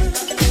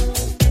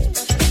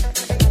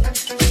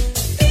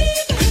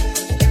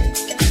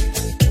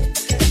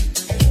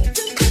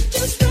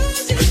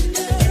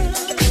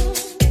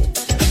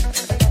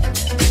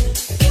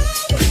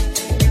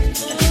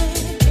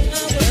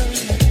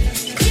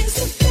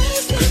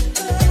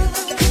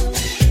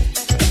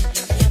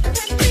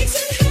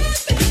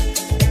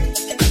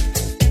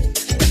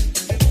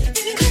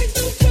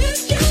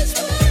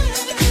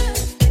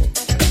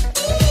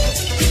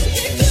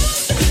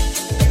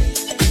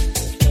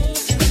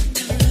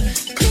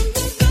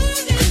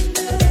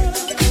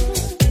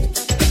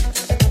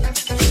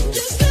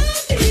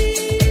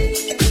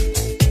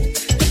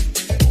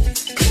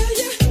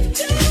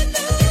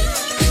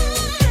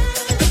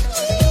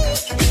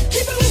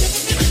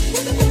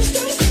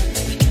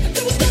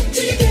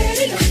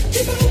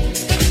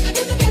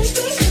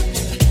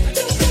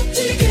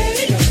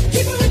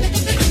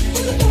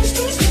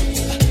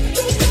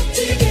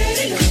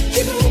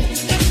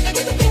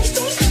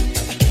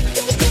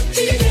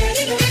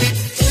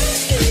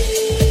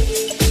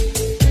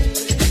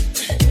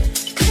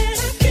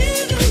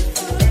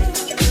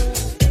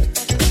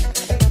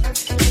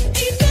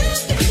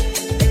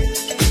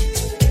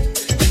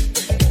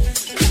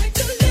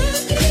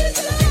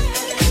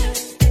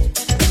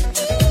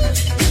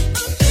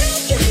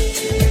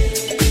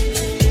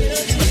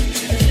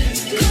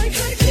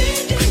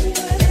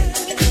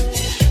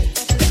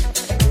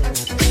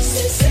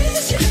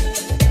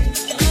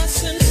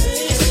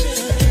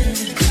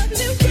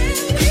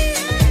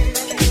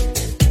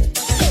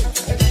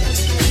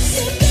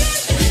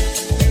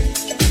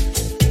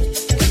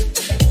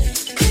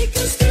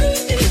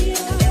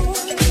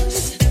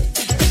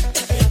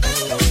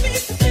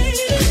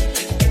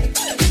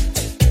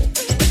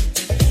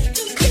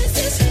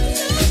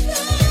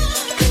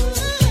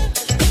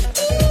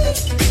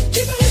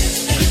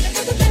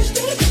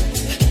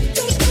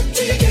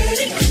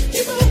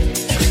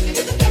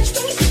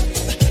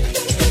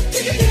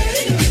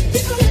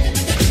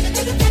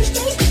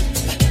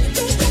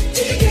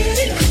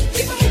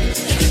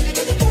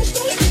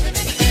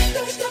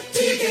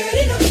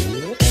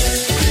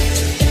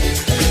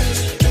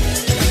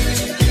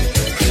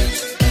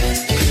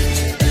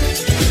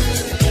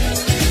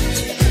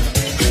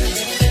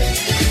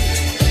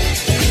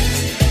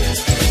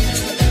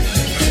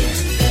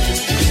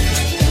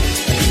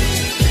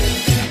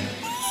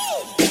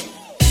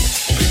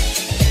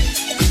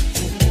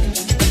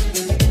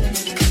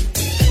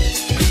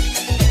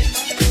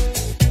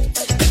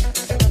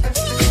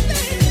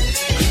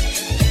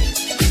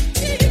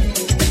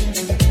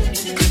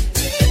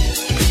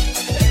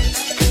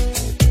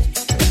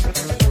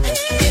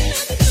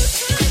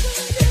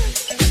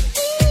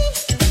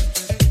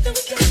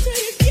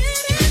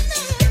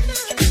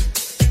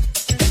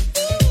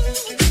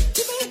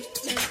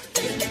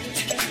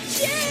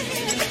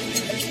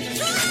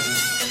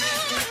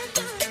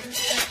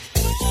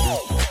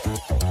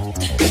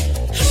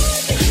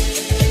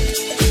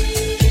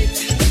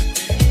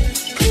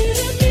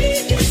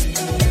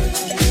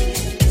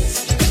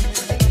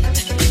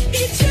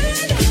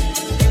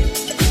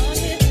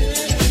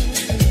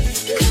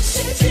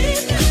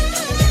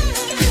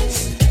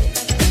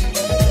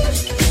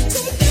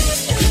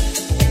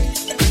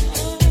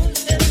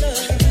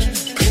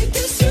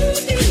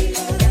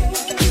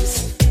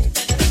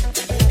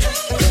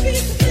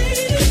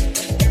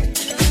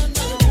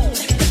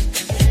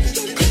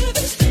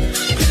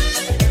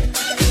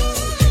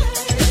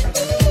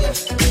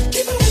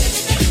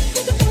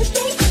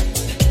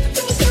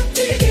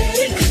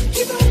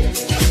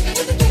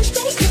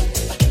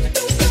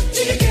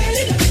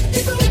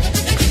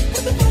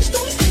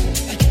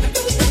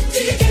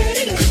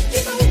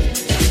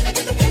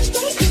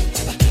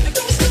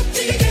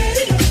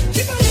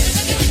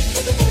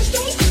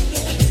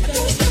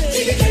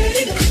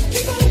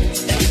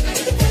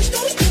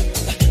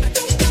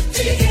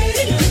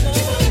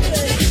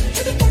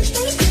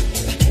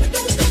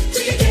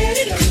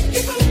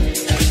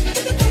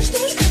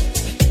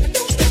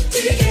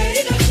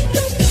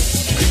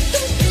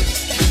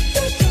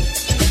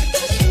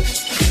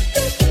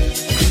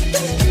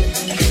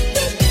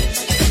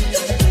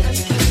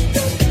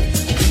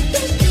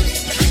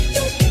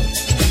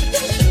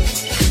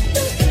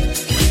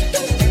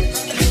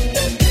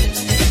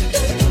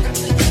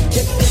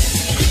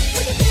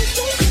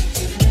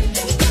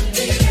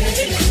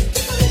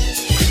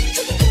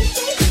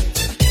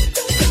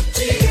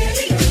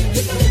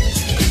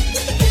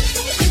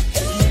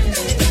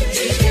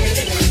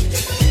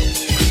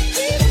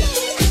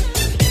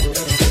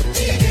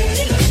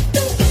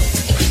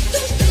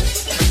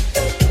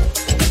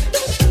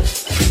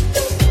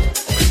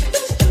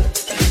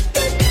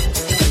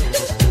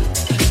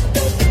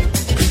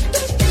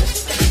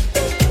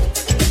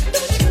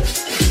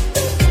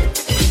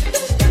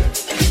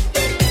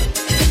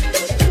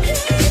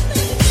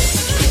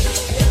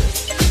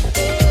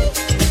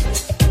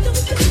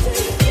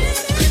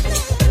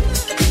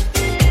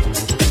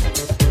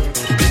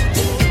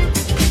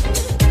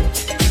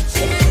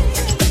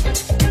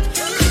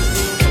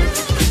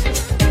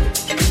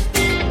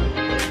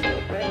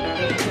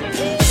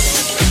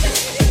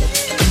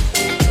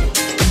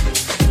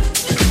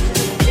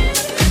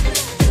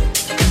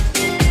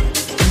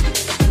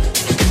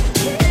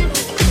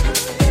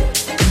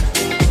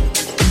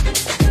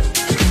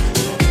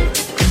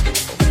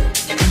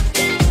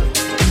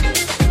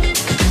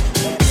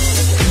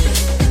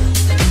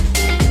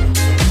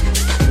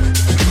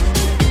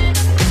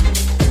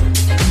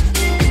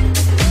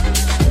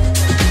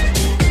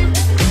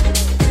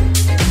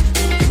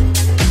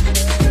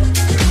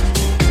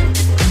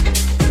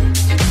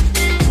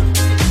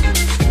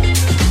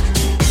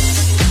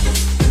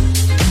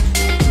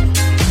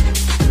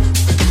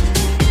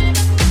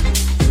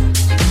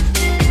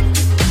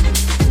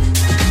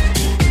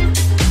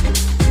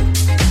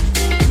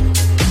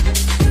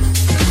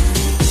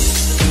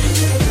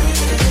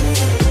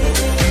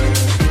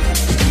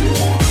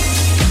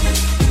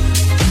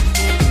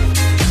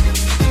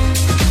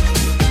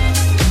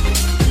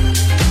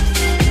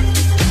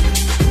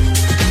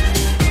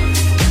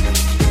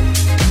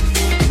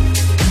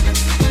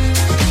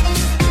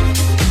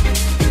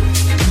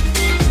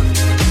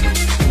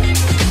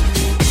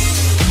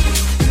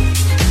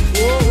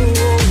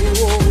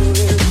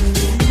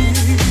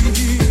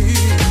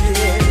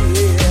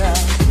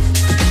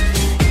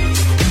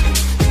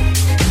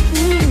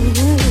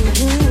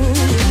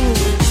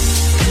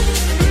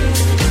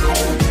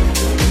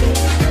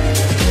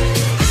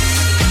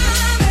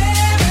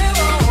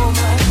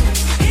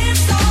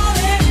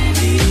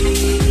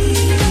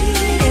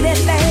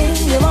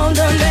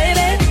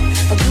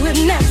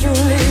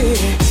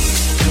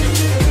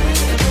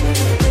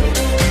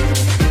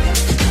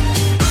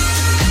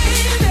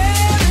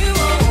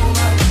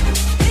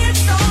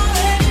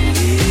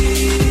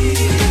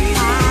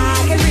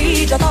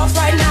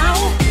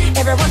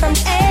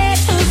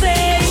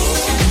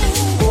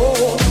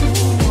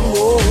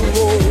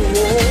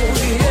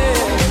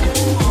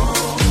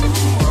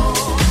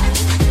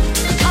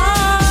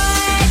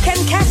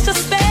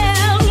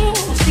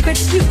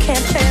 You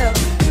can't tell.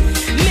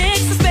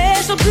 Makes a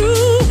special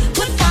groove,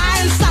 put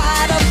fire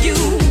inside of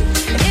you.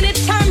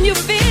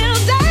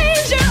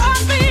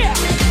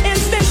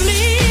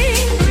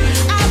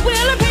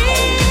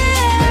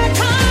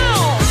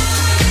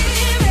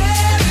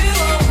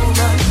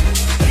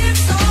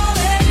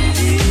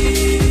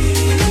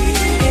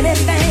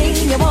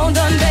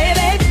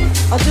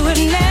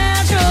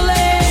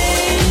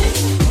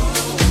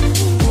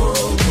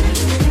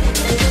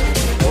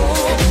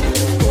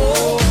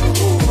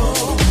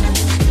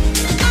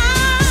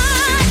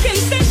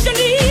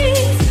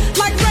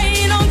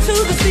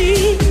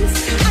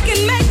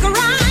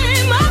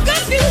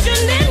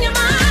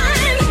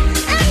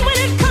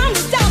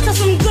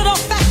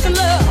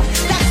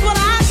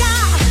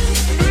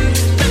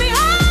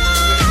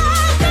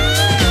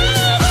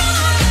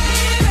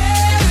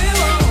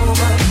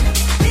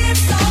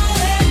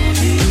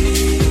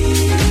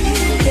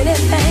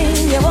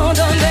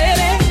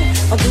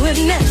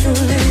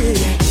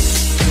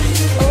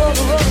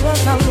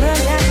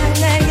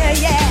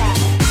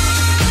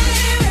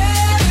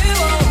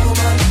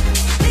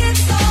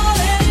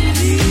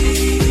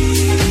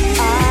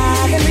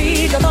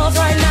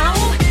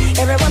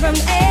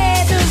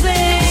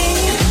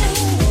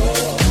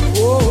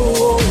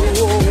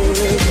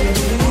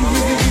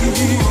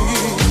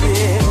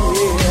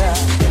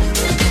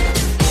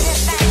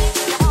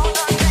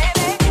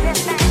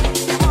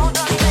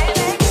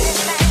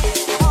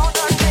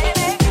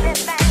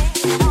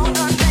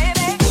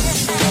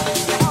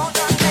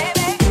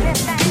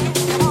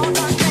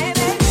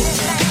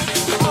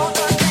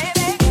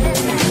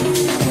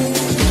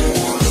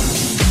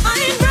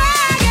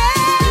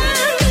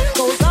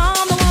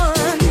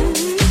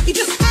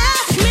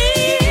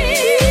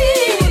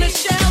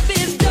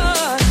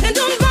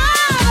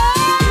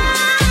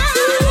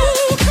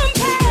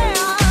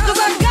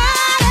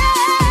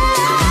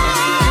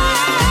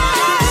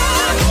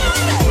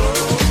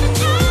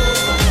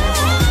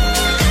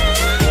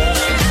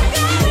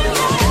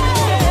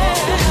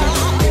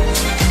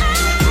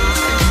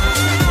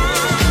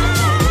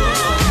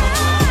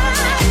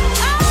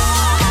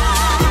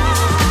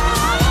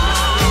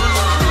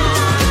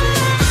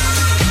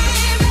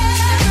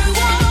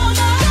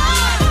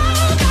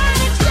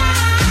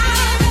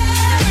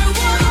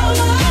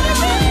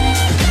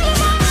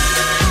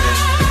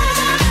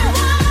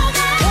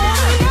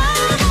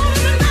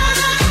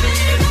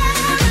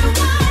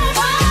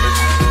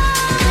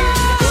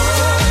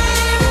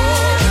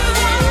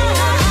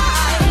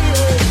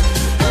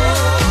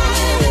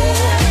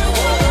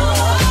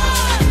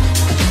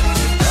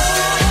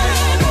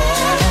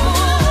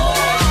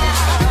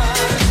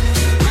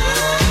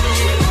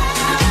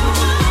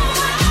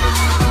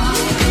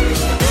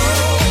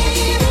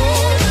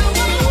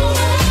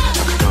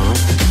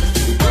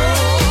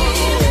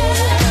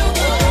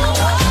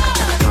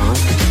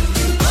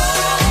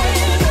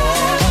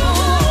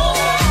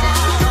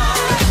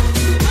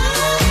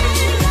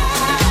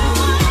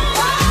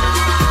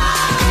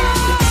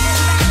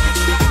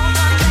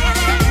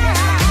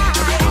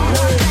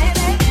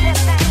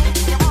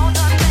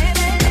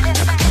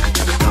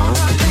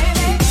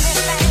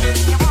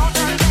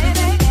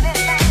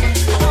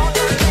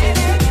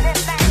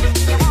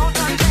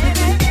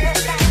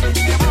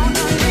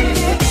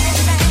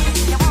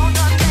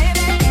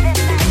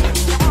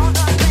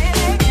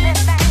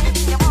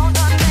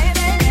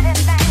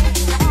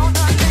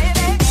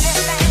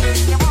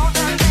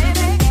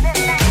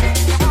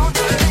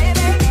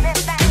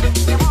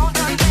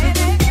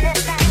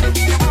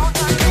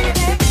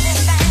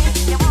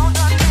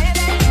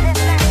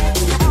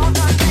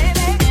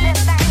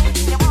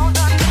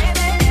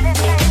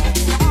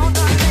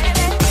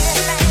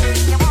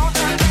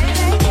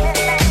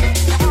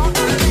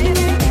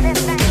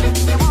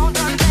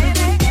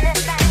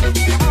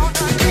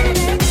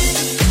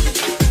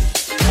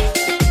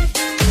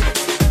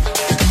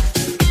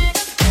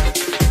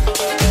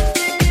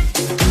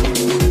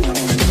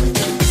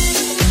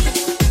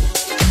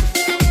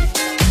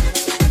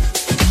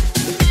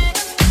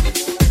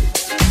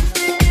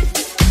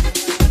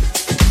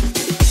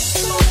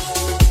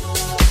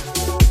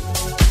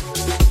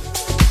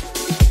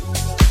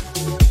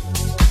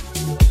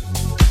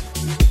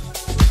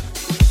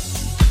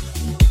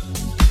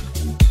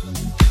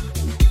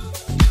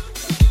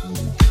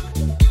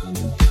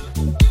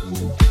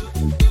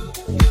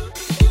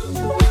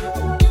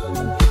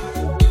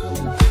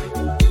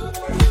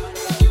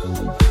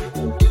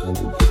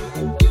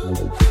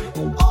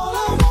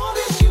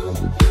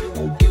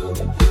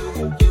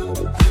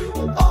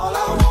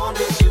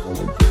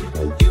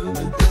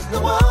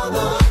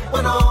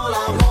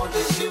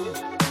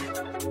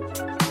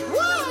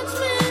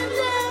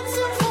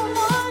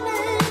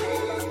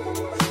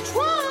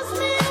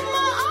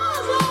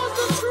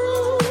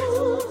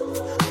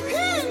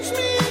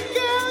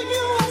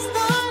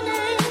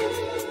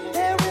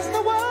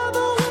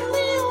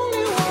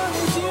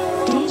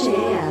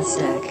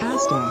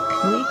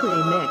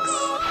 Weekly Mix.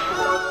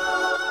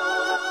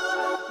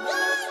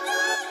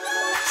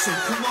 So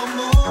come on,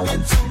 move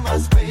into my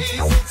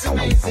space, it's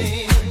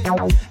amazing.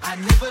 I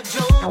never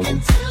joke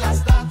until I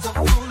start to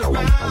fool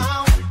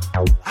around.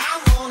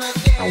 I wanna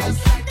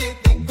dance like they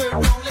think we're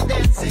only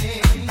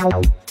dancing.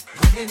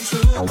 When in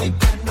truth we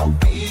got no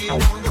feet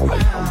on the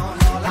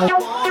ground. All I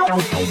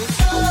want is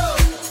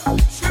you,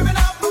 screaming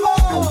out for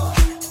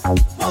more.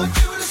 Want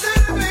you to say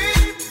to me,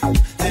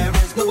 there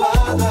is no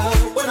other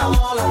when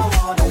all I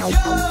want is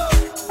you.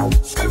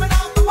 Screaming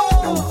out for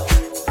more.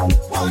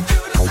 Want you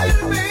to say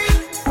to me,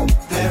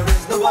 there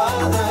is no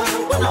other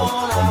when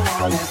all I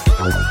want is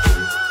you.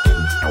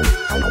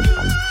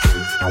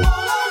 All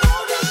I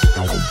want is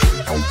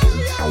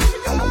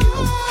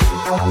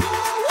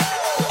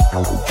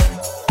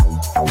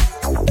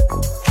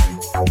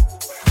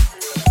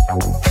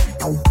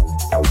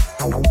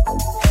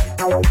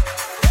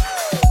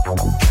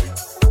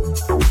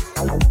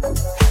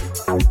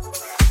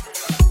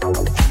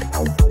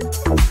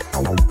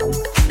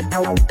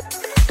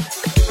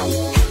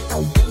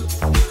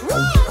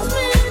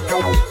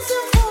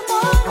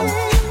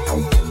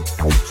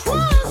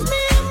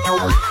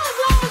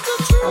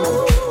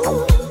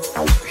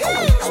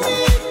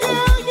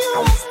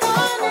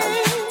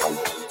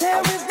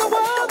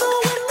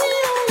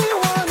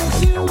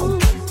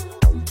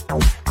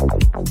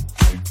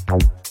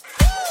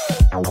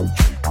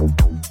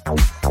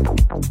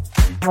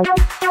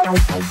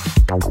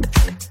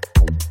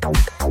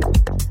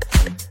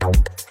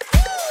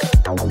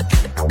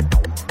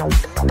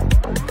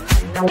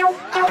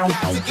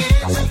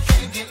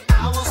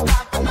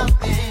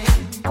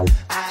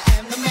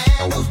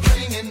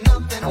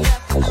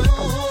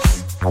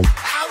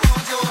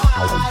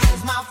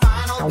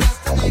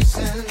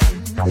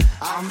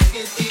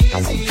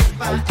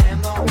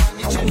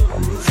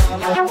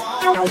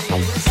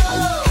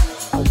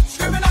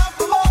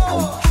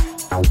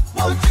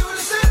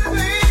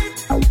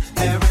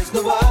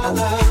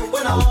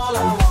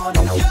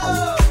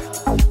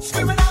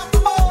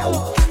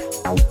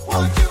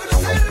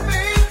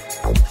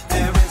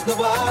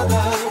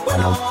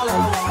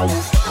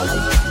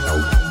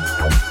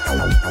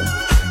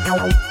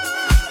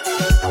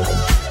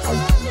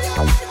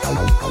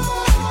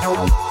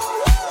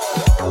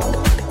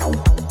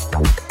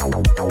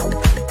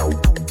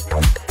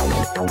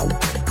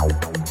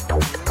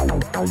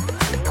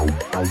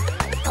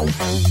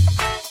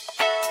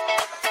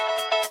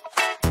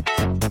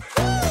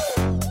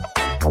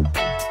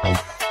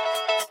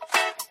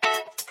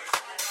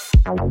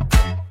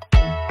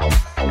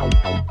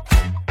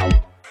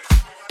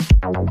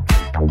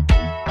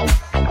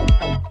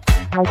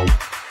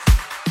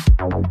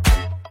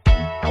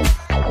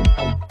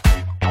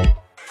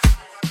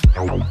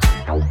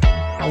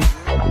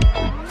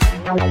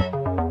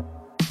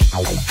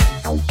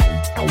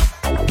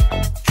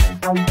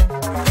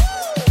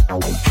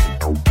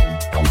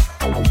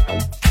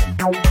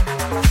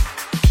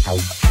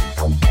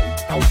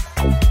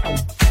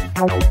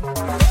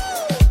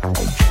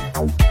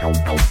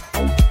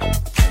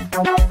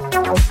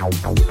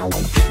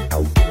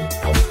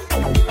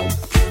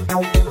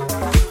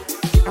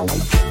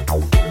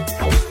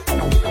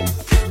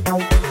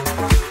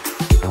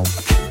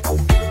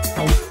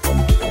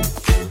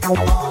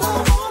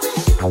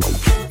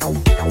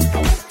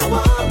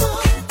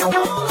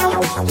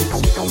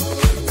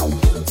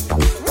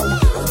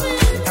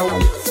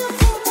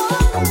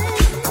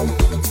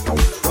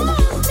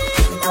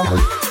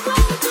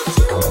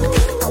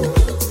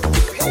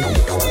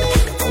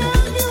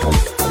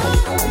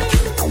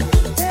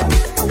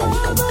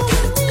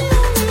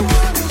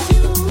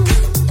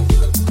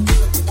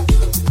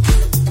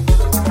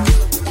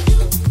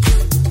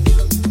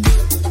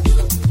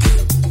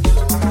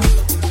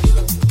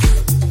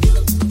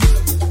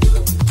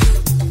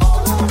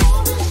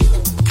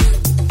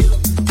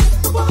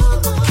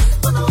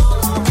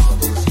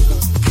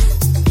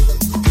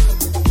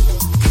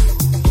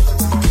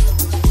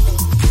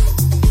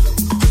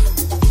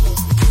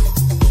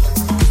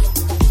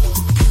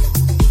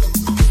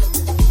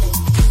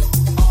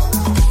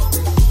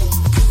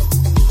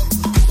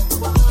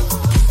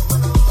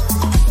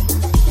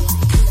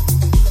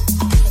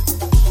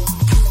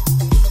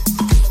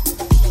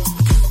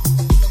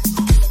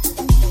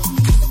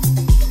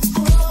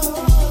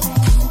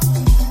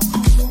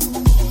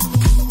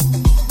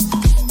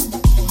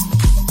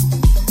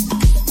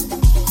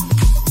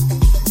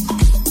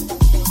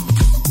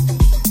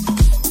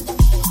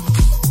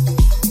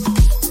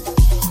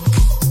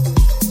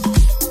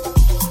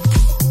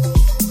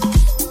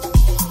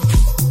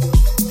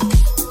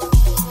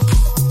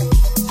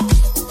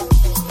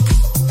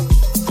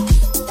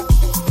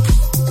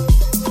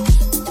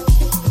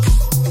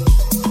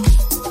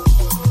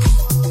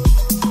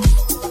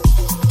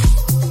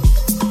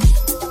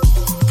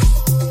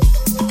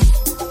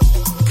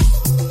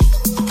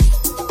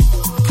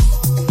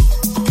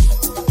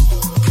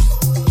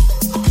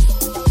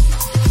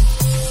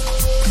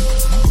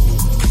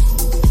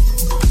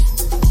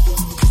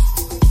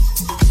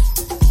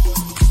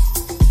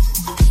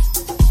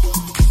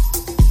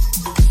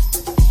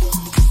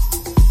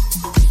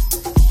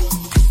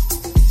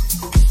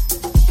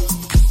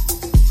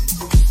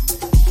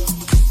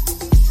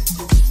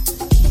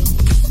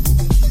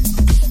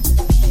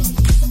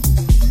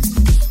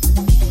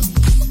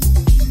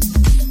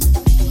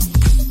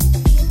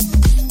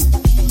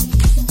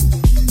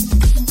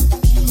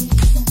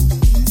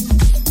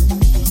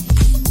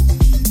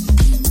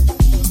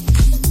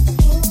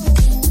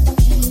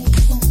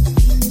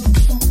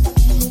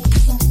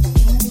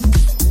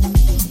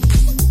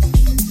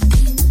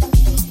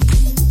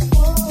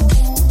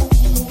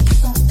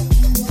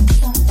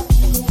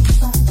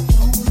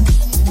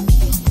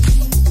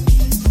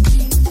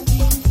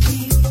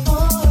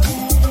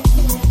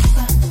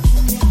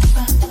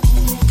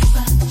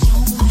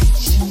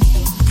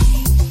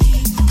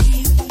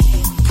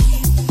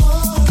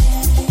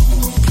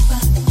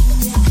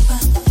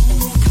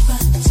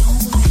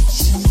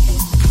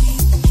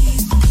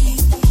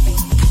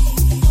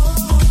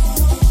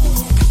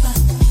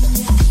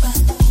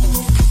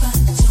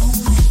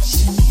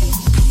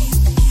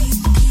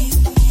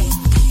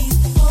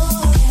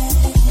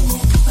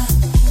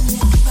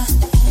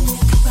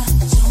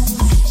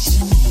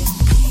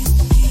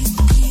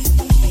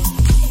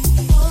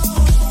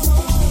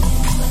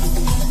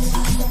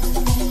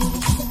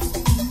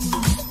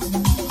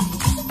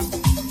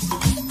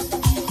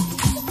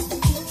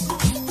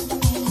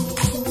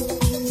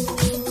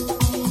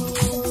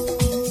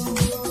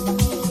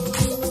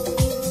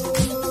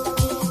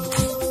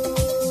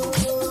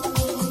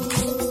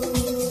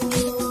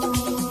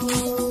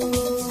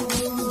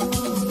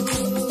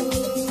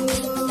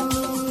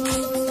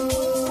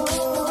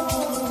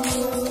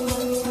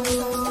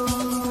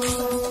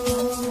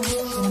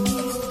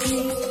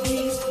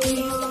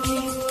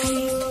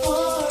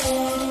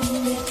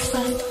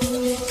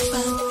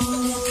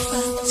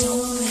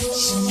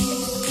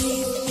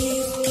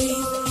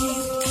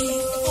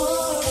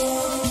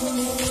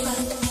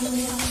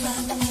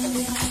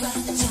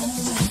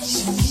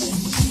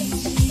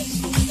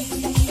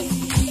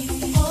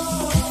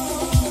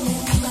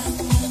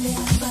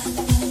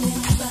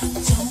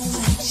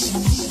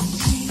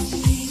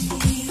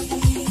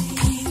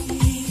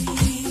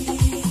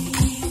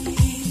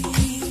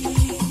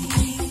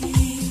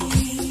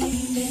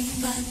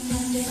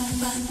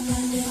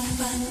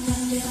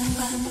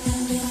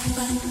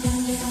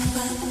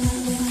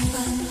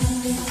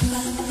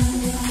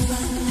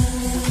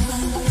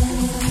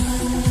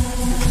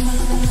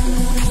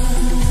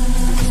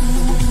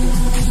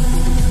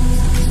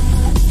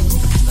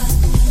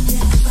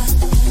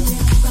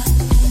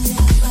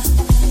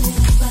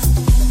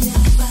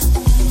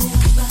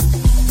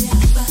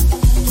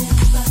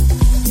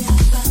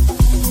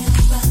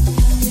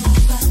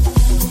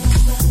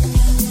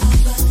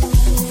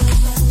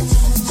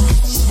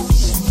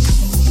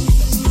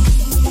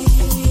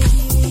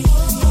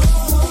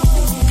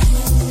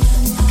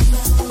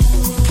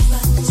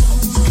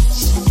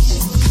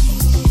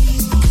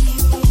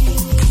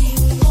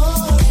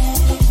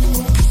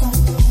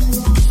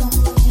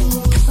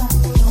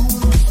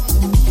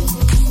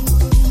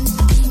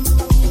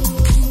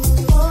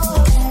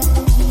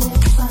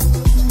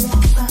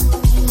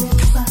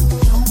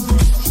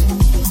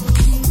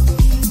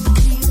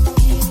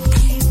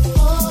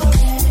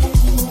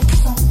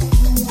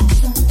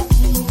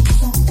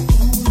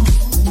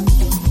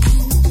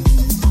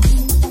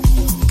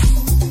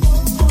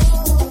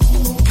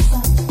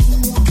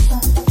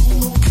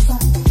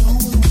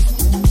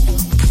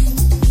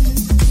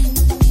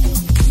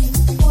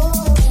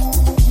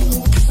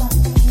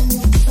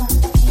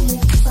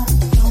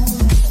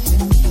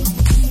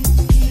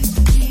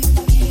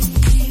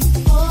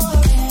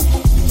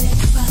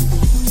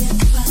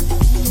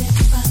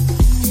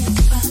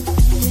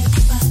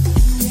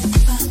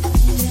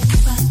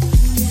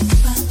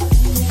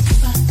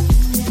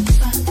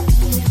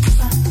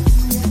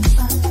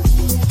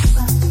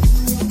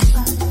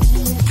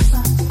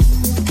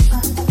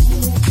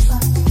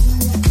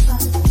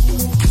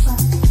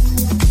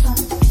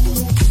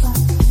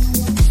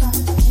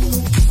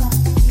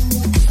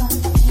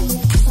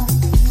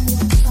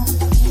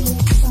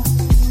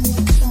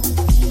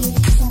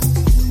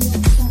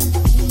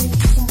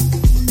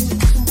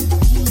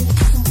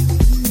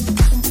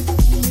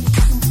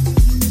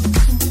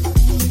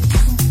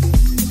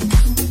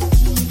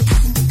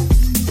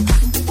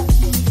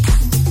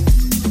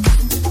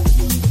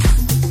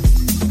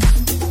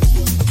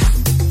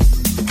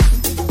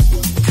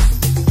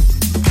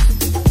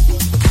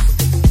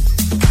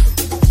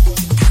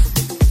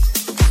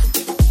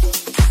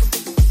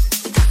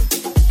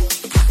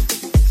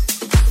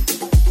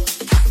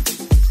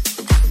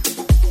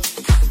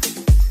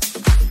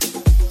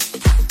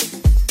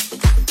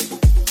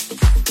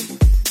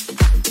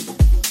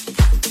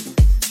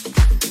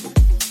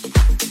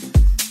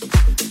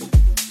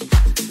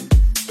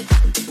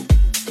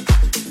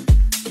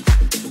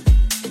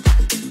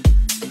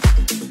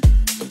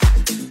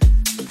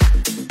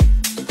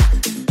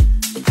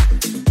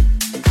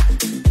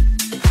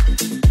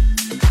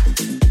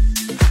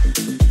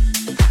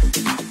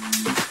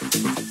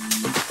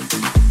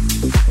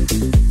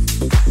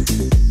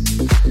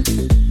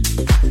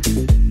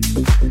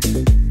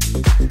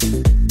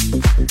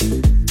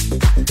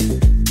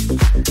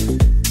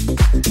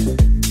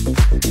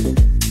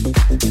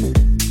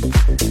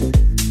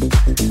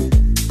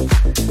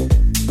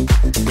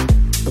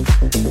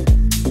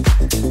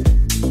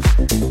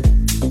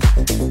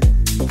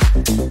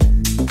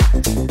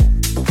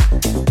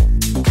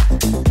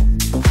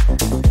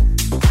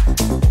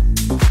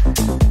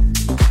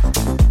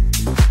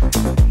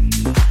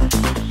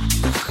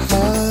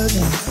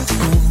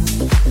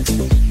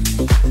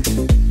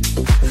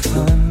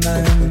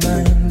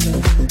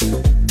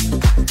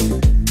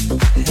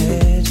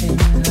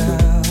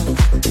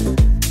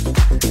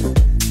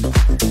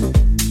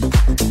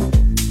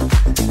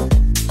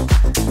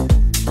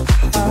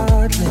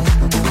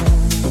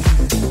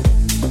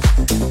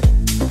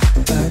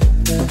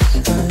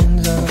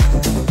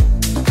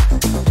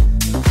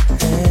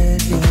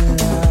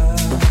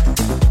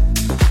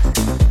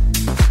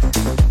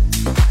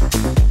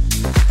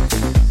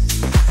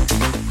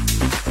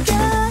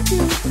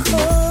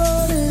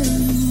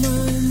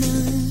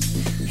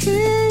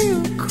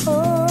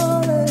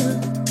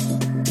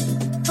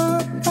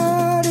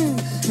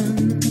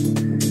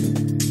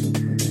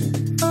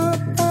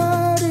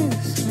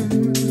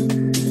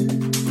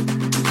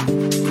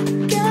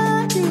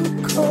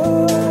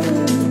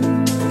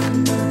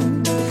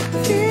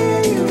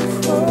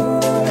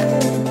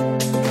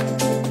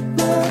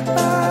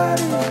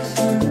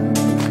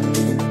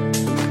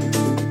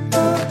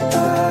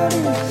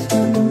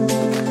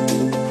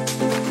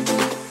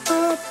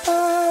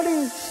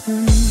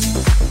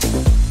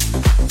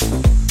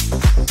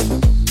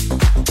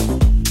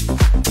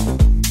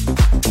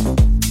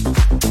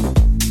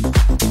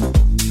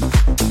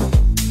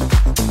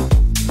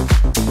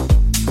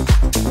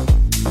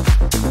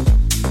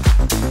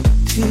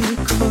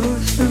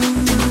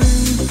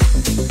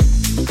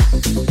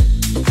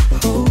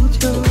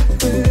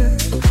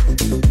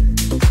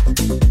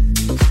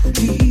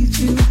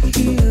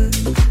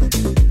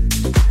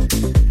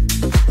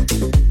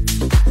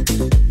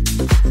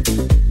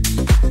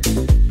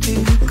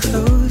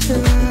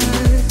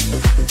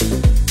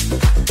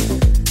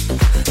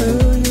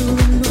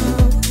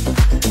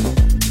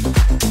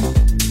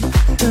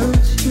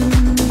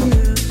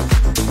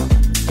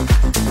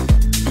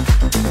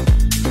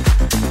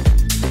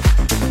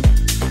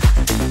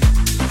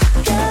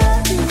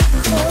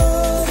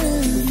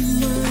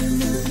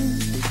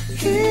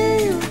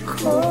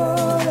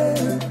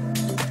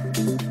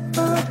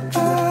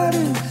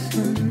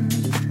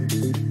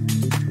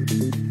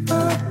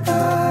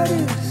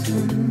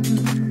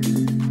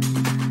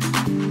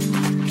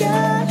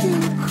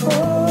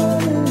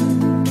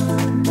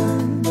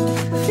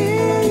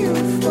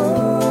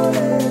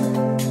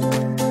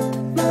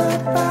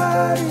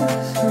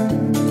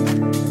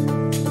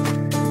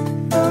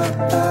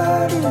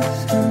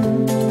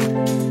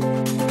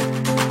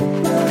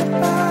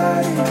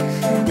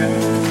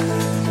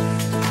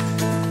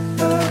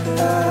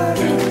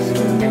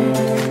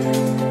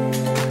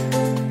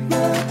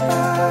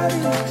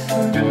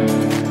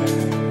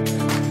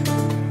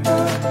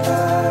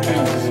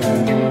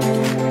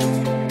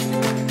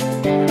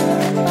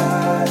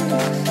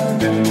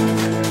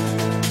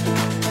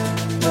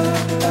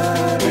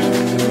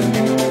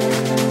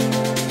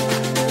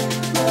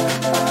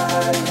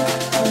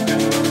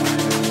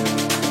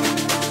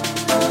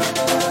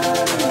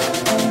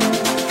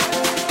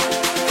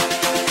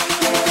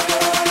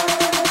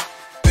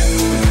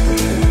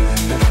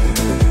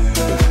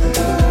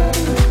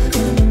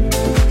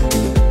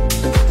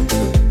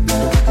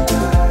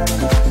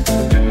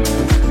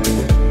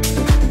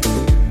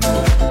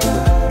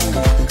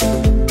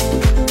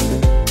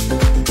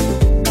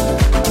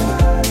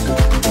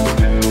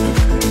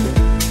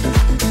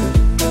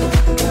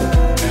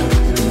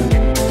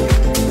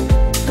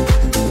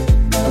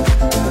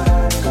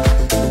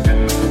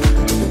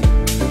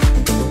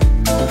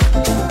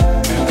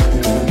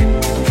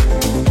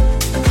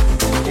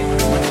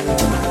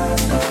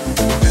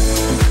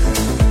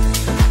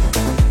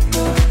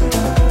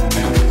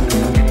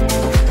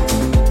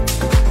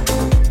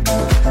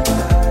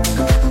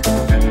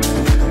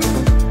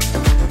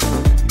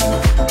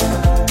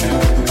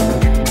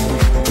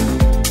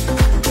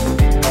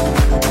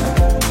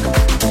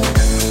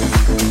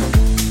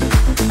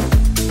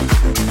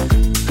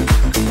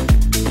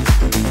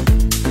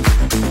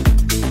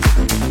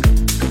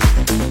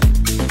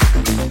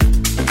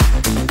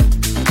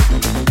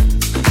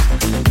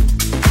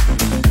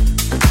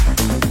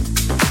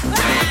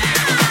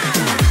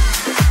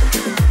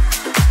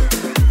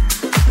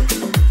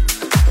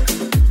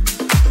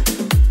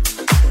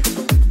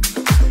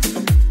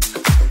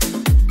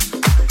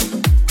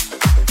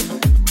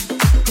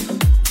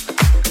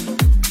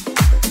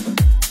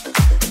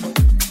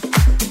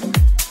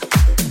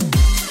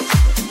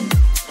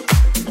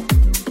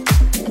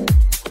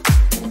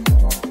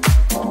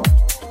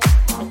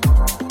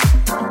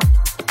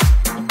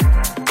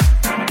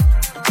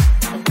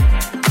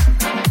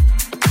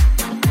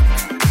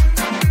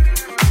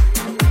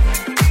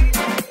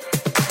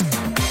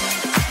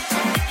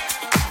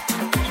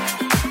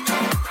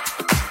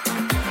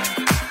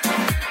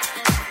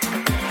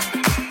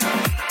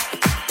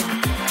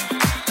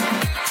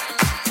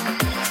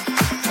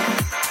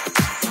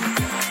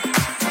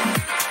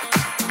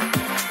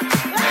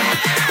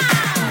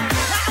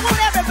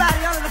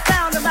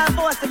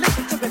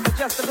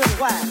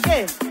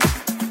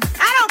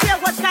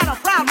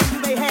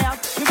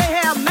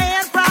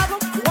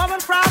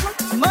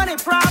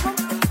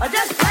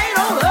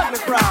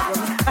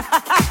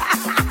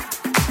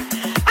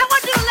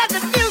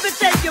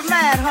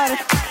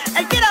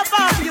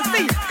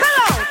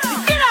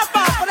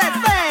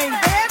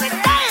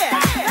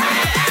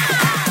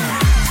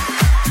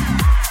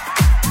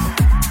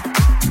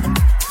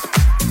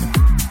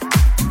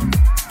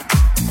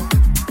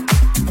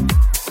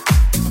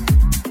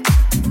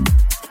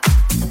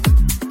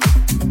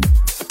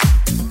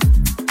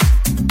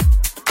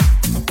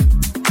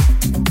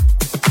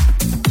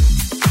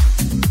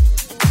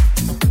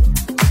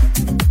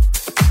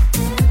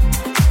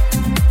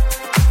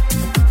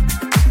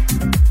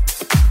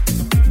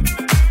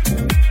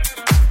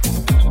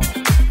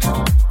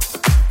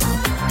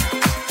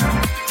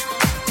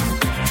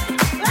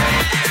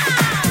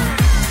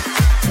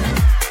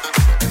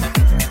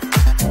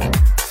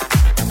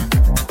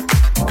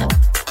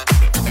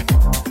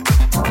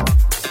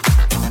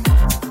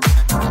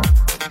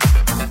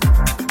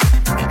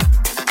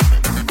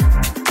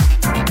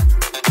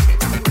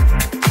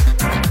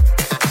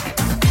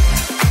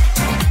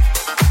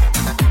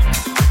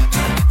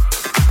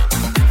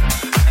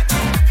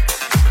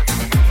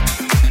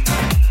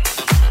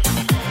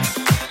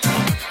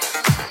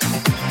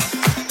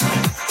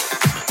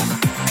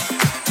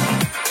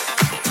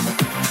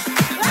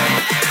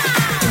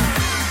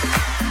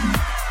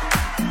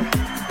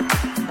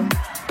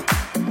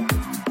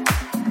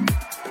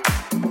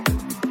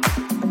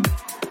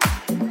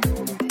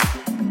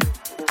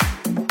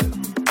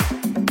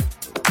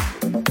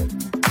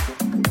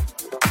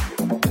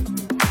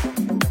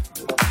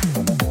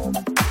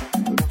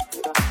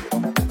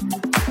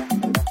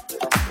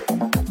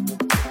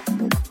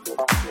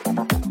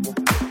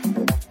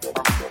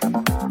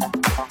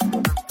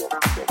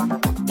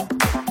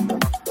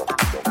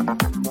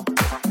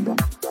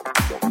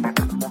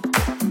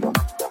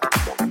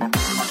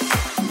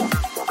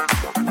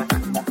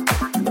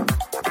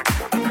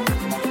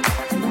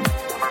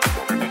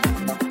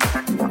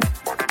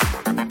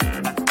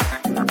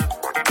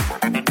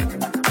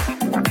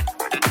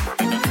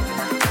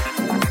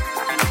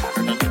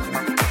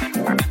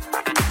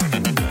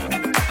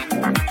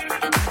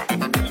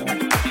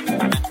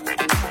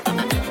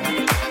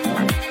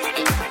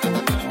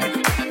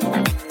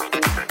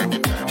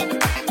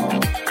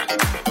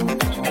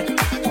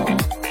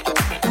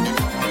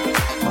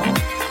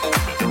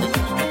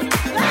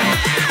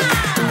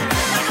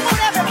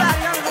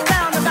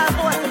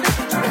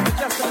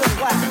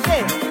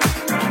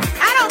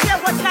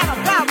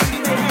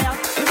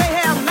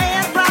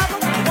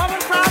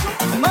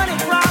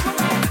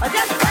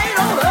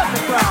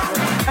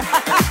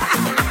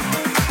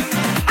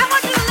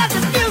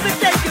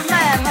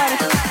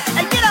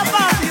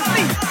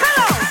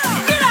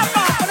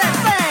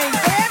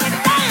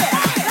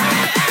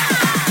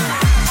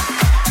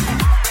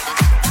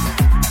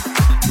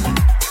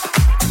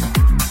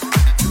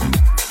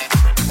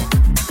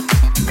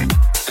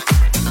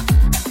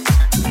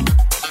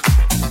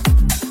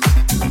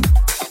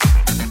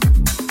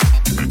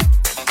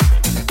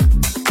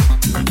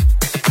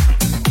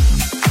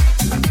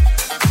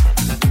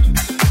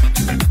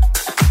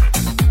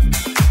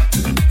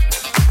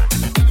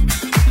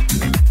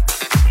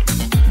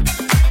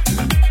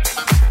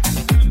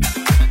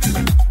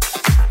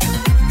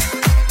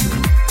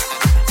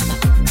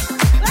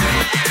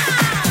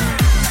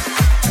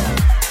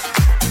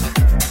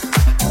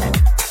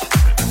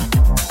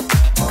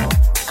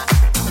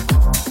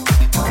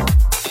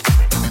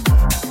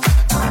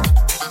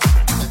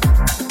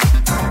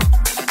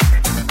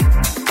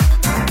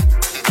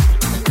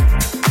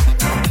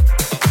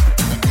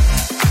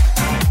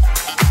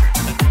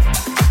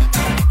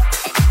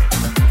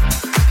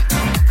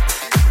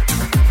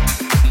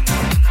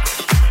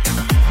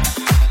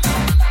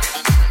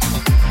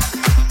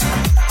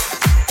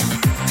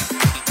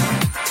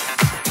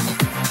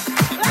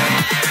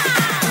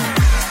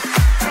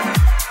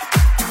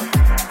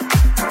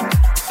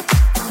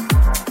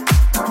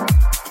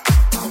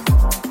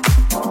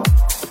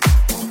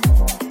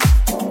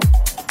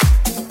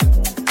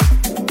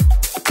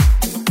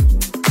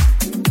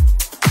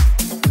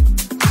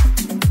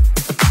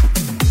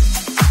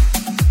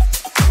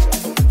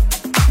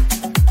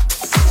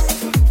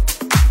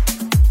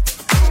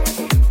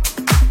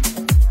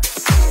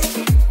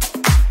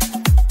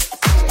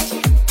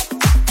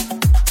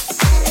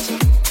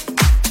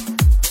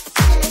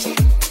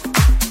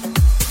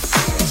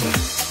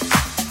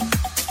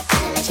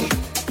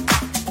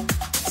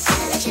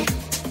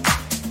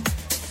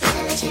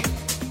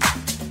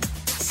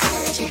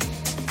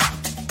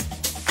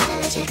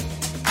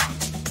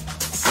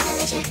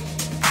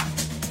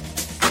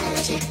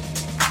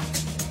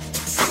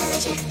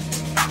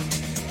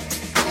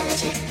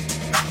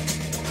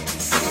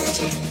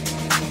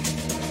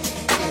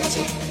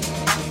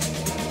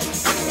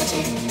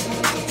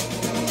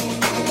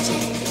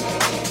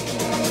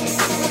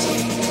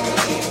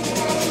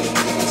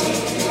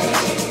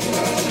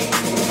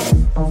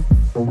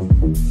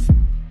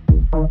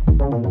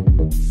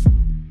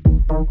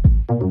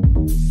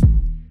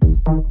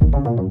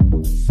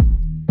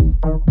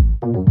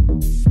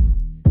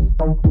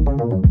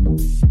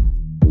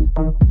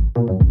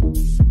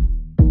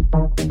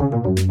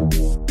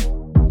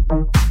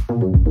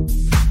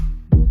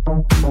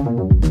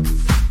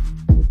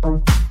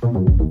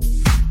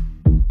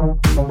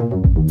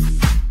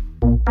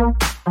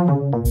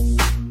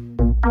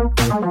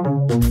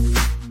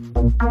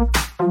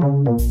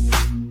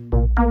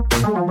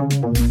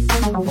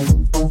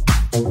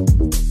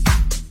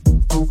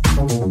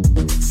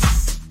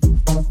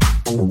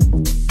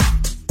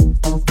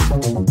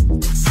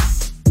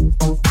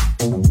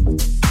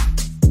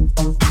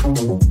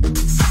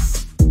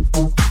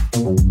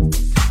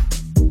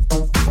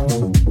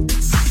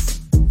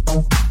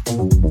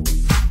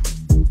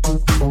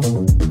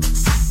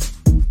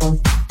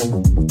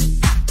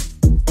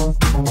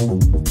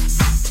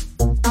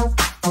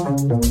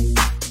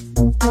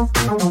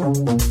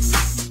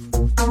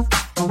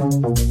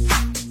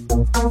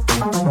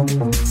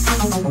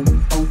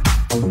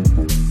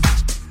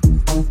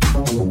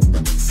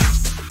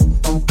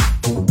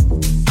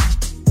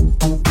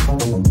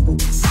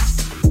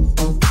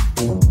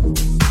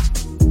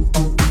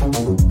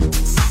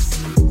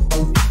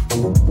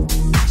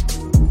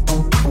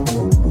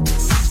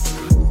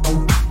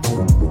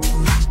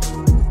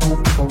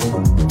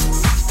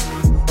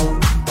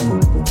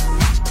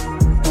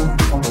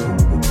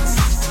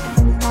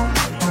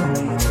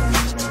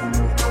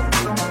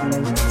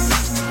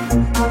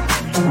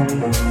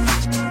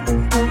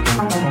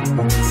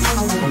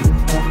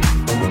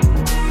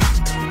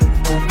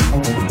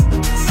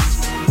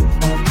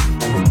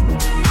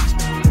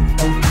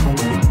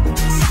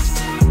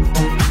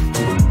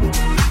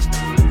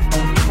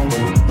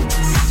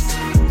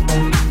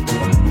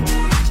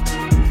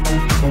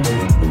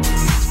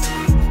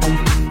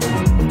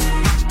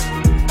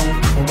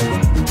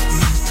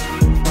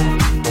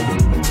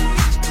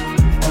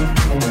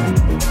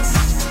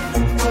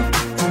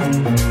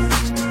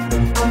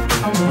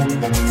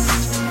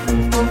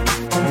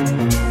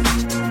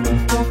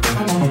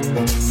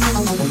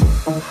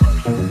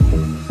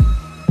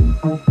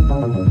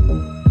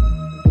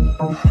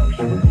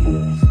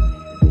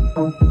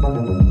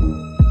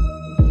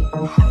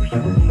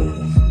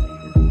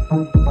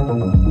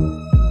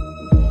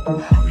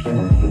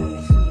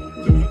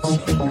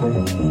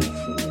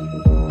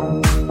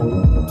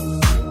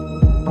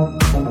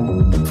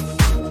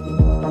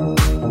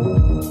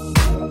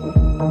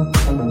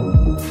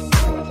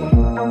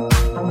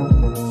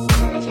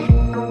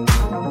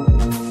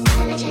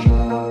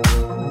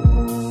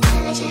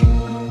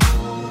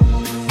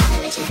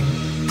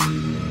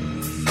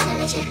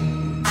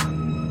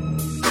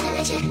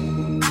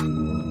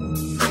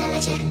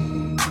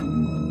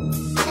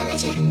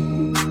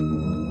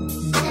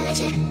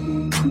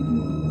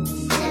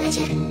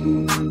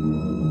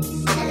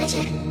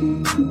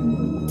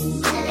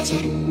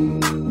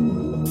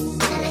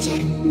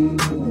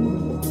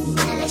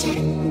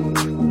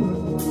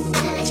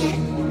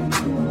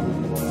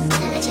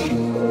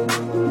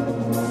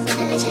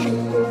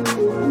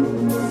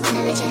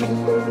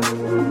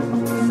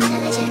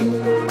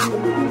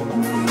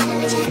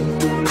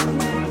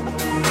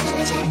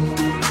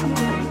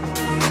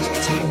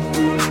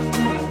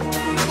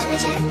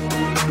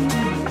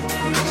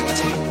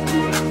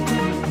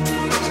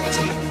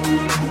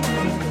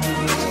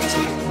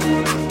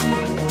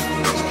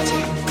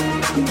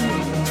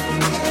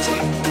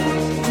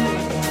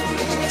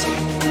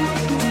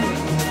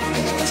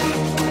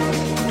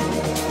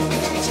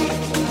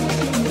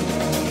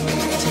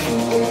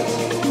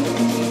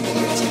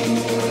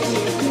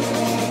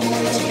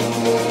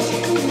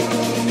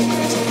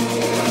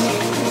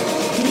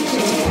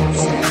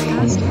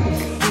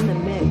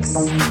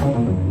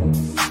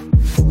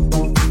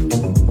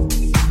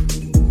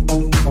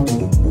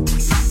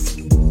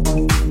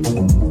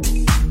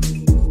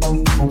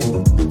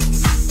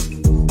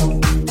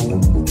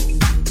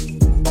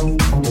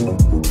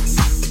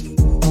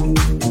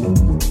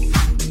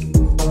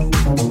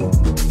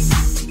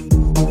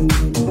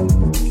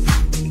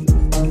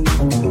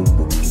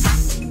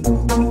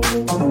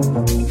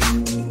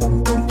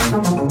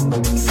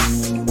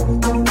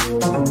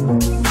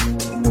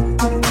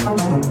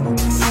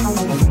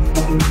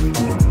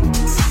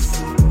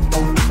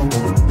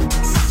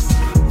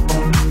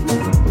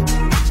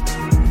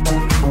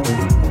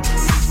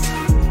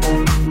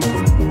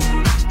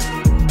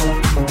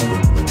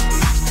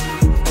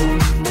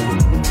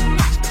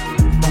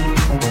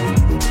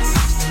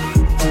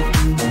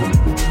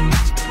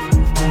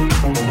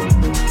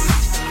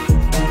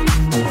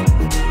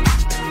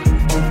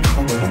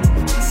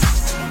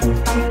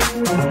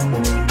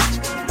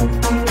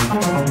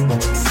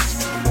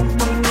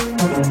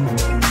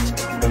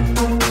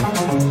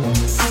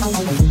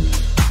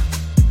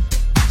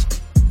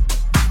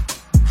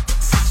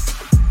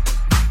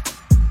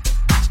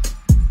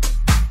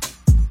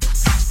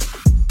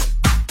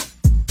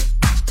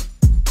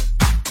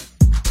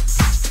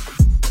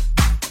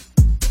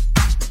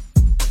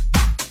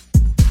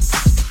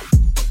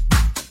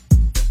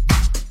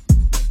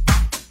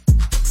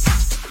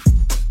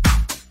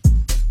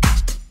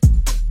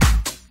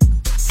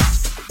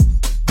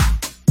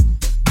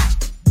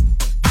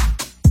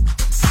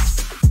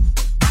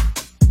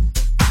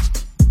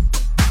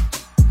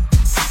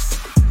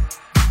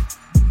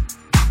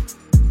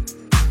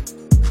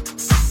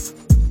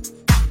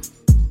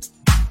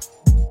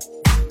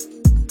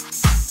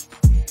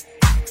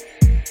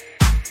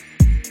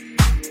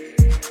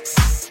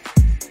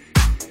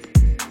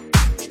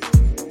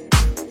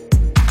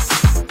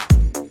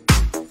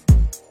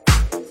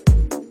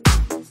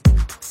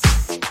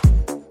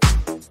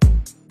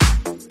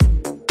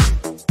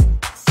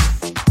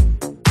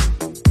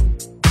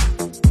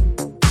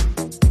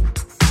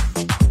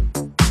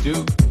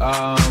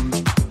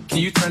Can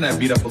you turn that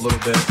beat up a little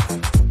bit?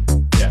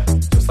 Yeah,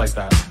 just like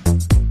that.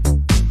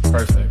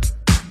 Perfect.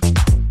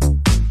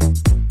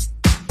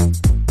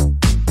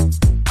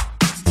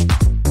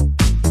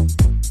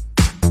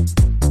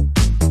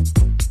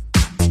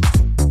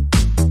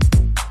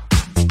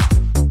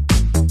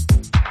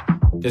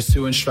 There's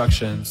 2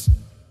 instructions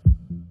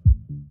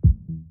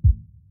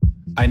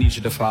I need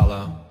you to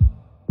follow.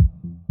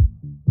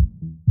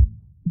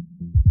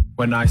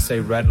 When I say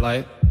red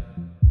light,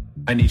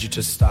 I need you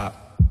to stop.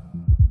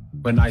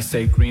 When I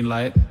say green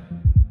light,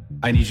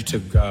 I need you to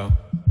go.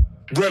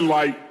 Red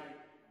light.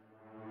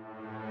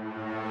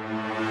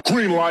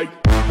 Green light.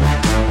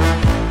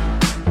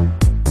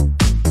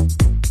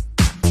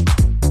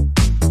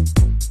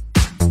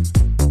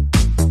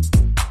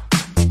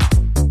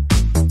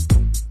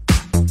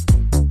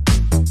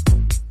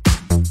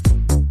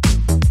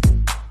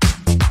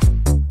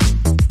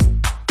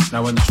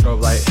 Now when the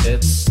strobe light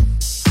hits,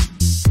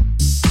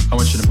 I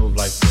want you to move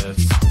like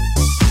this.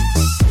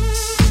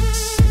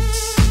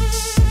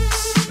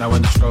 Now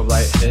when the strobe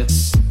light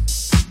hits,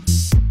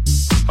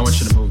 I want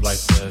you to move like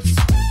this.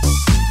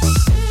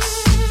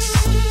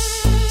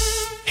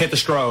 Hit the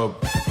strobe.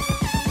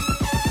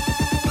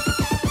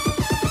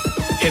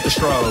 Hit the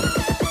strobe.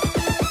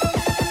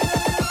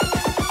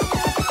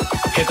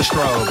 Hit the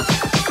strobe.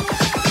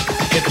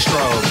 Hit the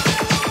strobe.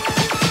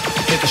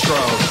 Hit the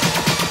strobe.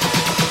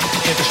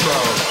 Hit the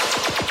strobe.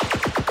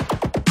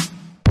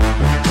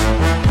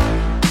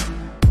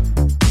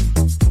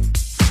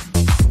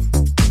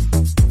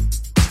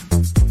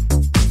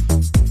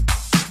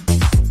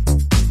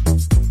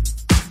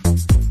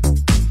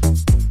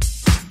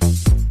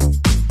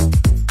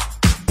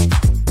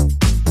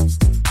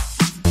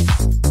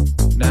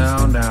 Now.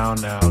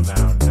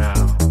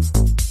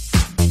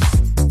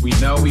 We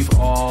know we've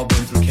all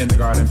been through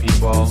kindergarten,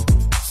 people,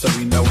 so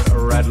we know what a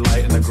red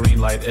light and a green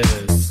light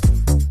is.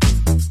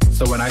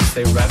 So when I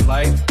say red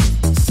light,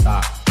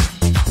 stop.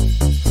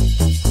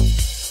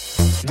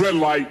 Red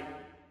light.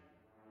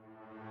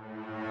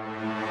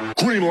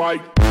 Green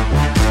light.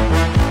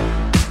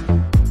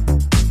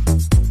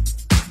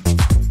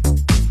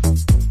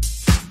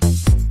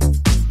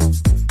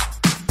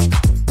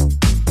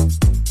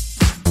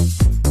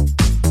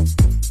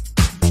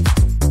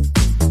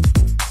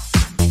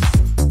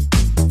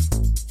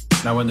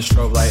 Now when the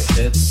strobe light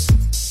hits,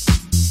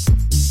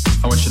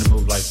 I want you to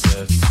move like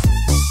this.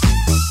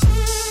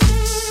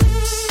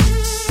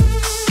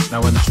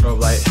 Now when the strobe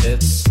light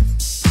hits,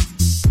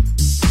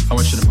 I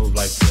want you to move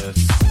like this.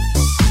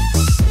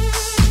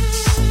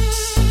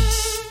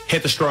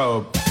 Hit the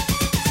strobe.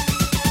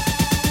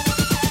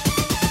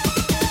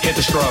 Hit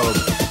the strobe.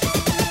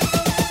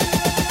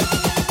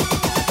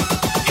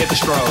 Hit the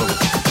strobe.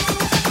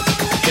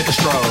 Hit the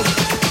strobe.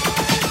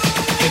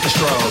 Hit the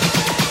strobe.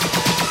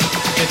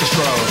 Hit the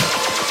strobe.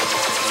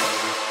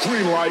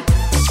 Green light.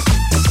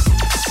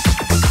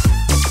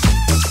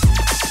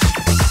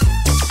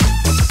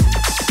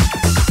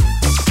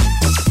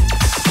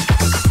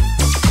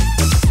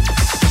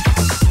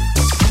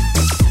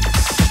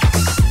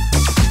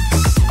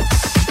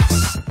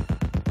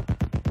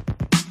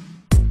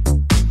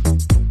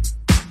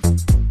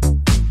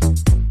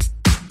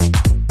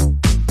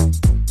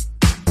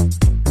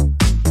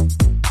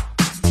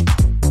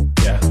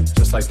 Yeah,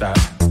 just like that.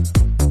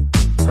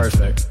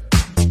 Perfect.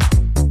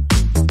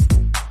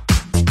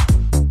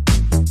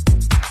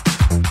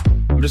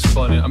 I'm just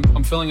pulling it.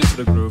 I'm filling into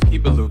the groove.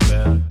 Keep it looped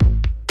there.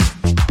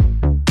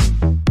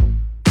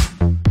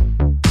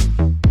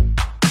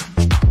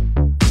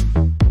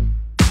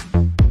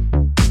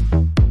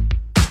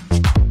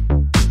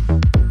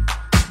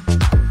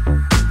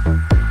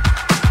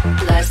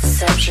 Last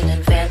deception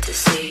and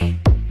fantasy.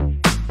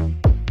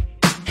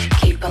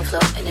 Keep on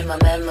floating in my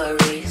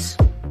memories.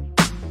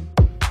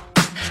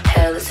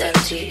 Hell is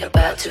empty,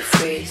 about to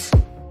freeze.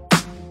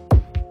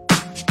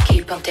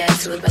 Keep on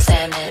dancing with my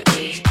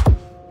sanity.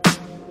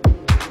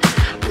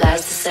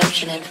 Lies,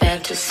 deception, and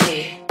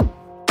fantasy.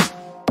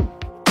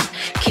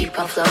 Keep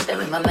on floating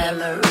with my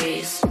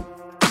memories.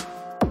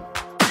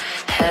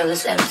 Hell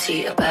is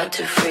empty, about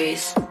to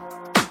freeze.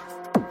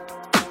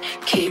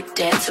 Keep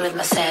dancing with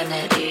my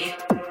sanity.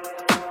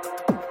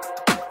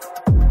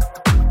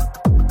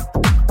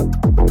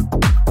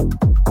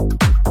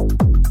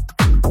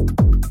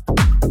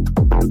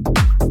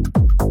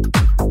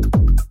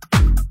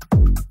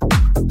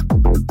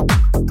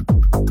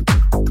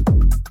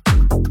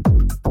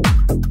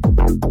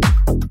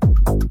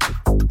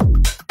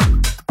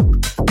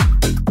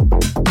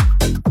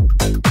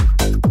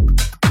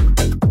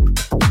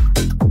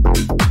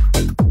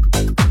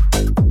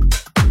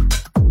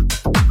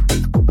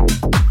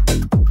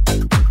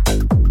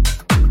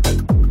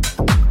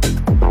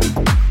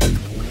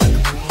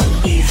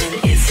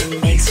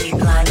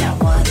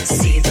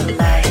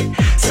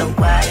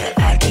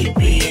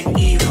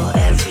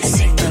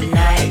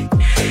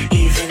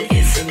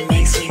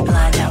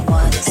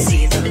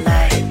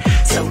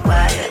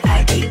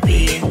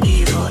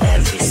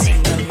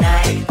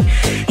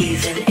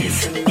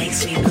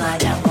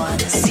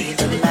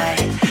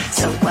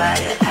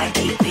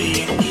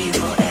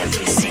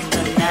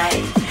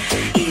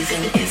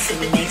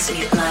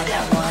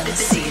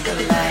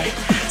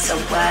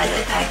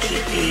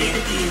 being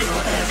evil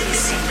every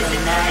single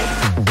night.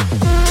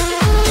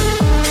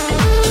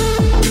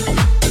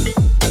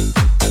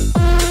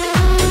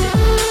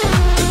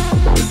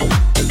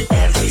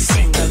 Every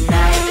single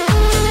night.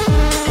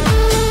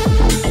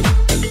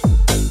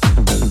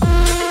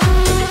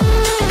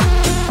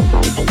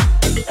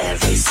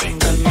 Every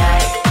single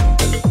night.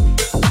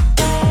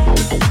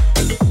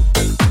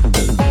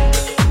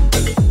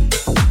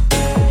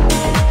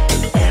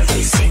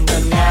 Every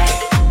single night.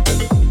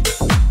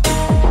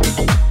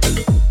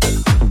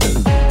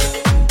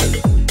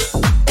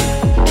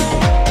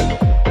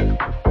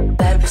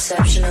 Bad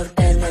perception of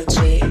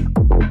energy.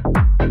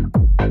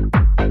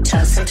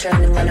 Toss and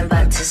turning when I'm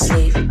about to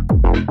sleep.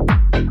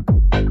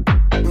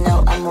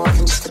 No, I'm more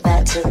than just a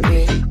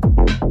battery.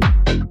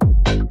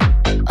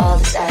 All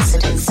this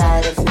acid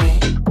inside of me.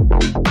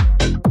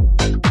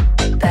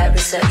 Bad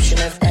reception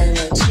of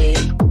energy.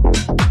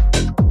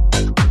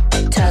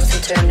 Toss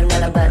and turning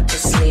when I'm about to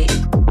sleep.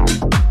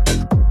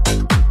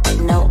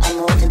 No, I'm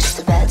more than just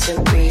a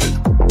battery.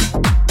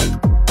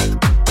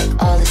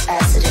 All this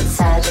acid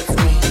inside of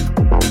me.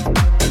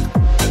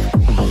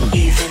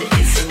 Even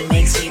if it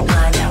makes me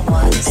blind, I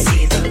wanna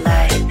see the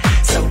light.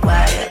 So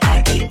why do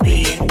I keep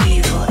being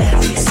evil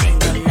every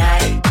single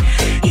night?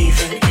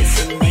 Even if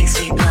it makes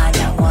me blind,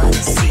 I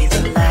wanna see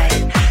the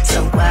light. So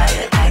why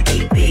do I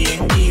keep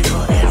being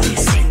evil every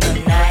single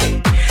night?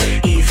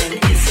 Even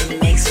if it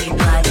makes me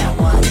blind, I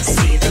wanna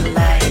see the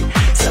light.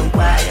 So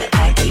why do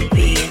I keep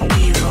being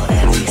evil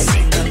every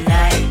single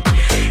night?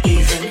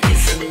 Even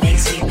if it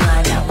makes me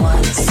blind, I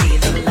wanna see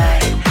the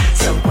light.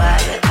 So why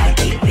do I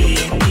keep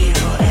being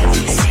evil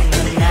every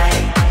single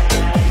night?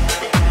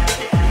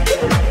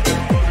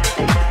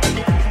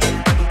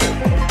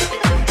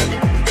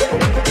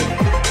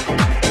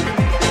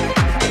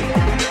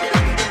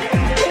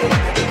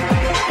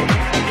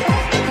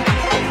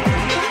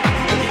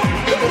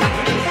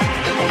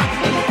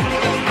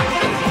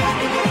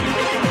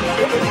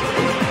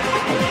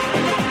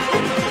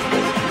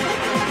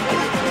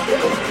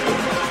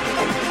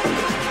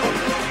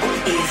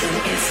 Even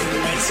if it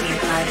makes me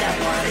blind, I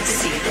wanna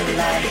see the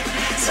light.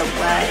 So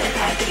why do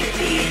I keep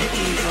being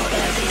evil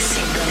every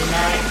single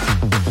night?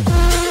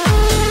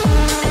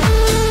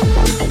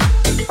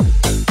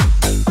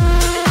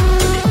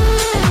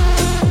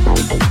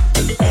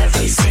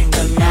 Every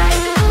single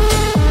night.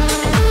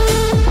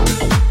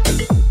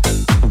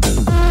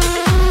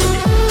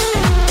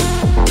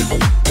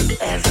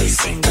 Every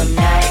single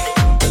night.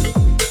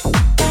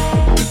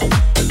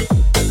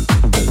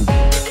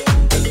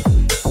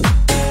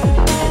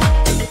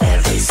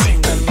 Every single night. Every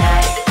single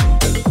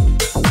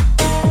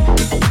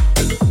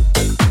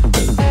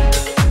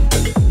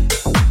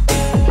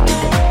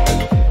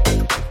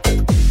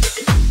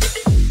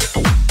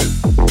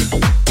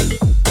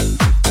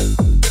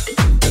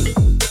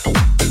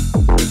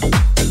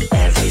night.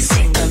 Every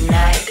single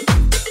night.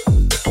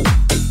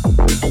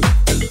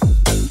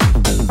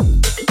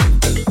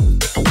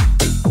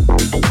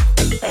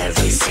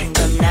 Every single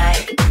night. Every single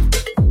night.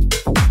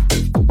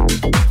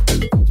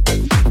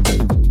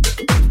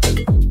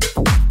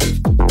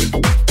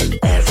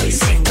 Every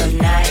single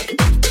night.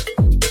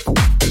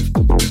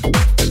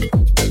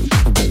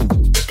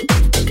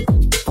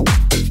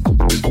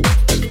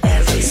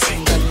 Every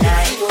single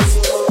night.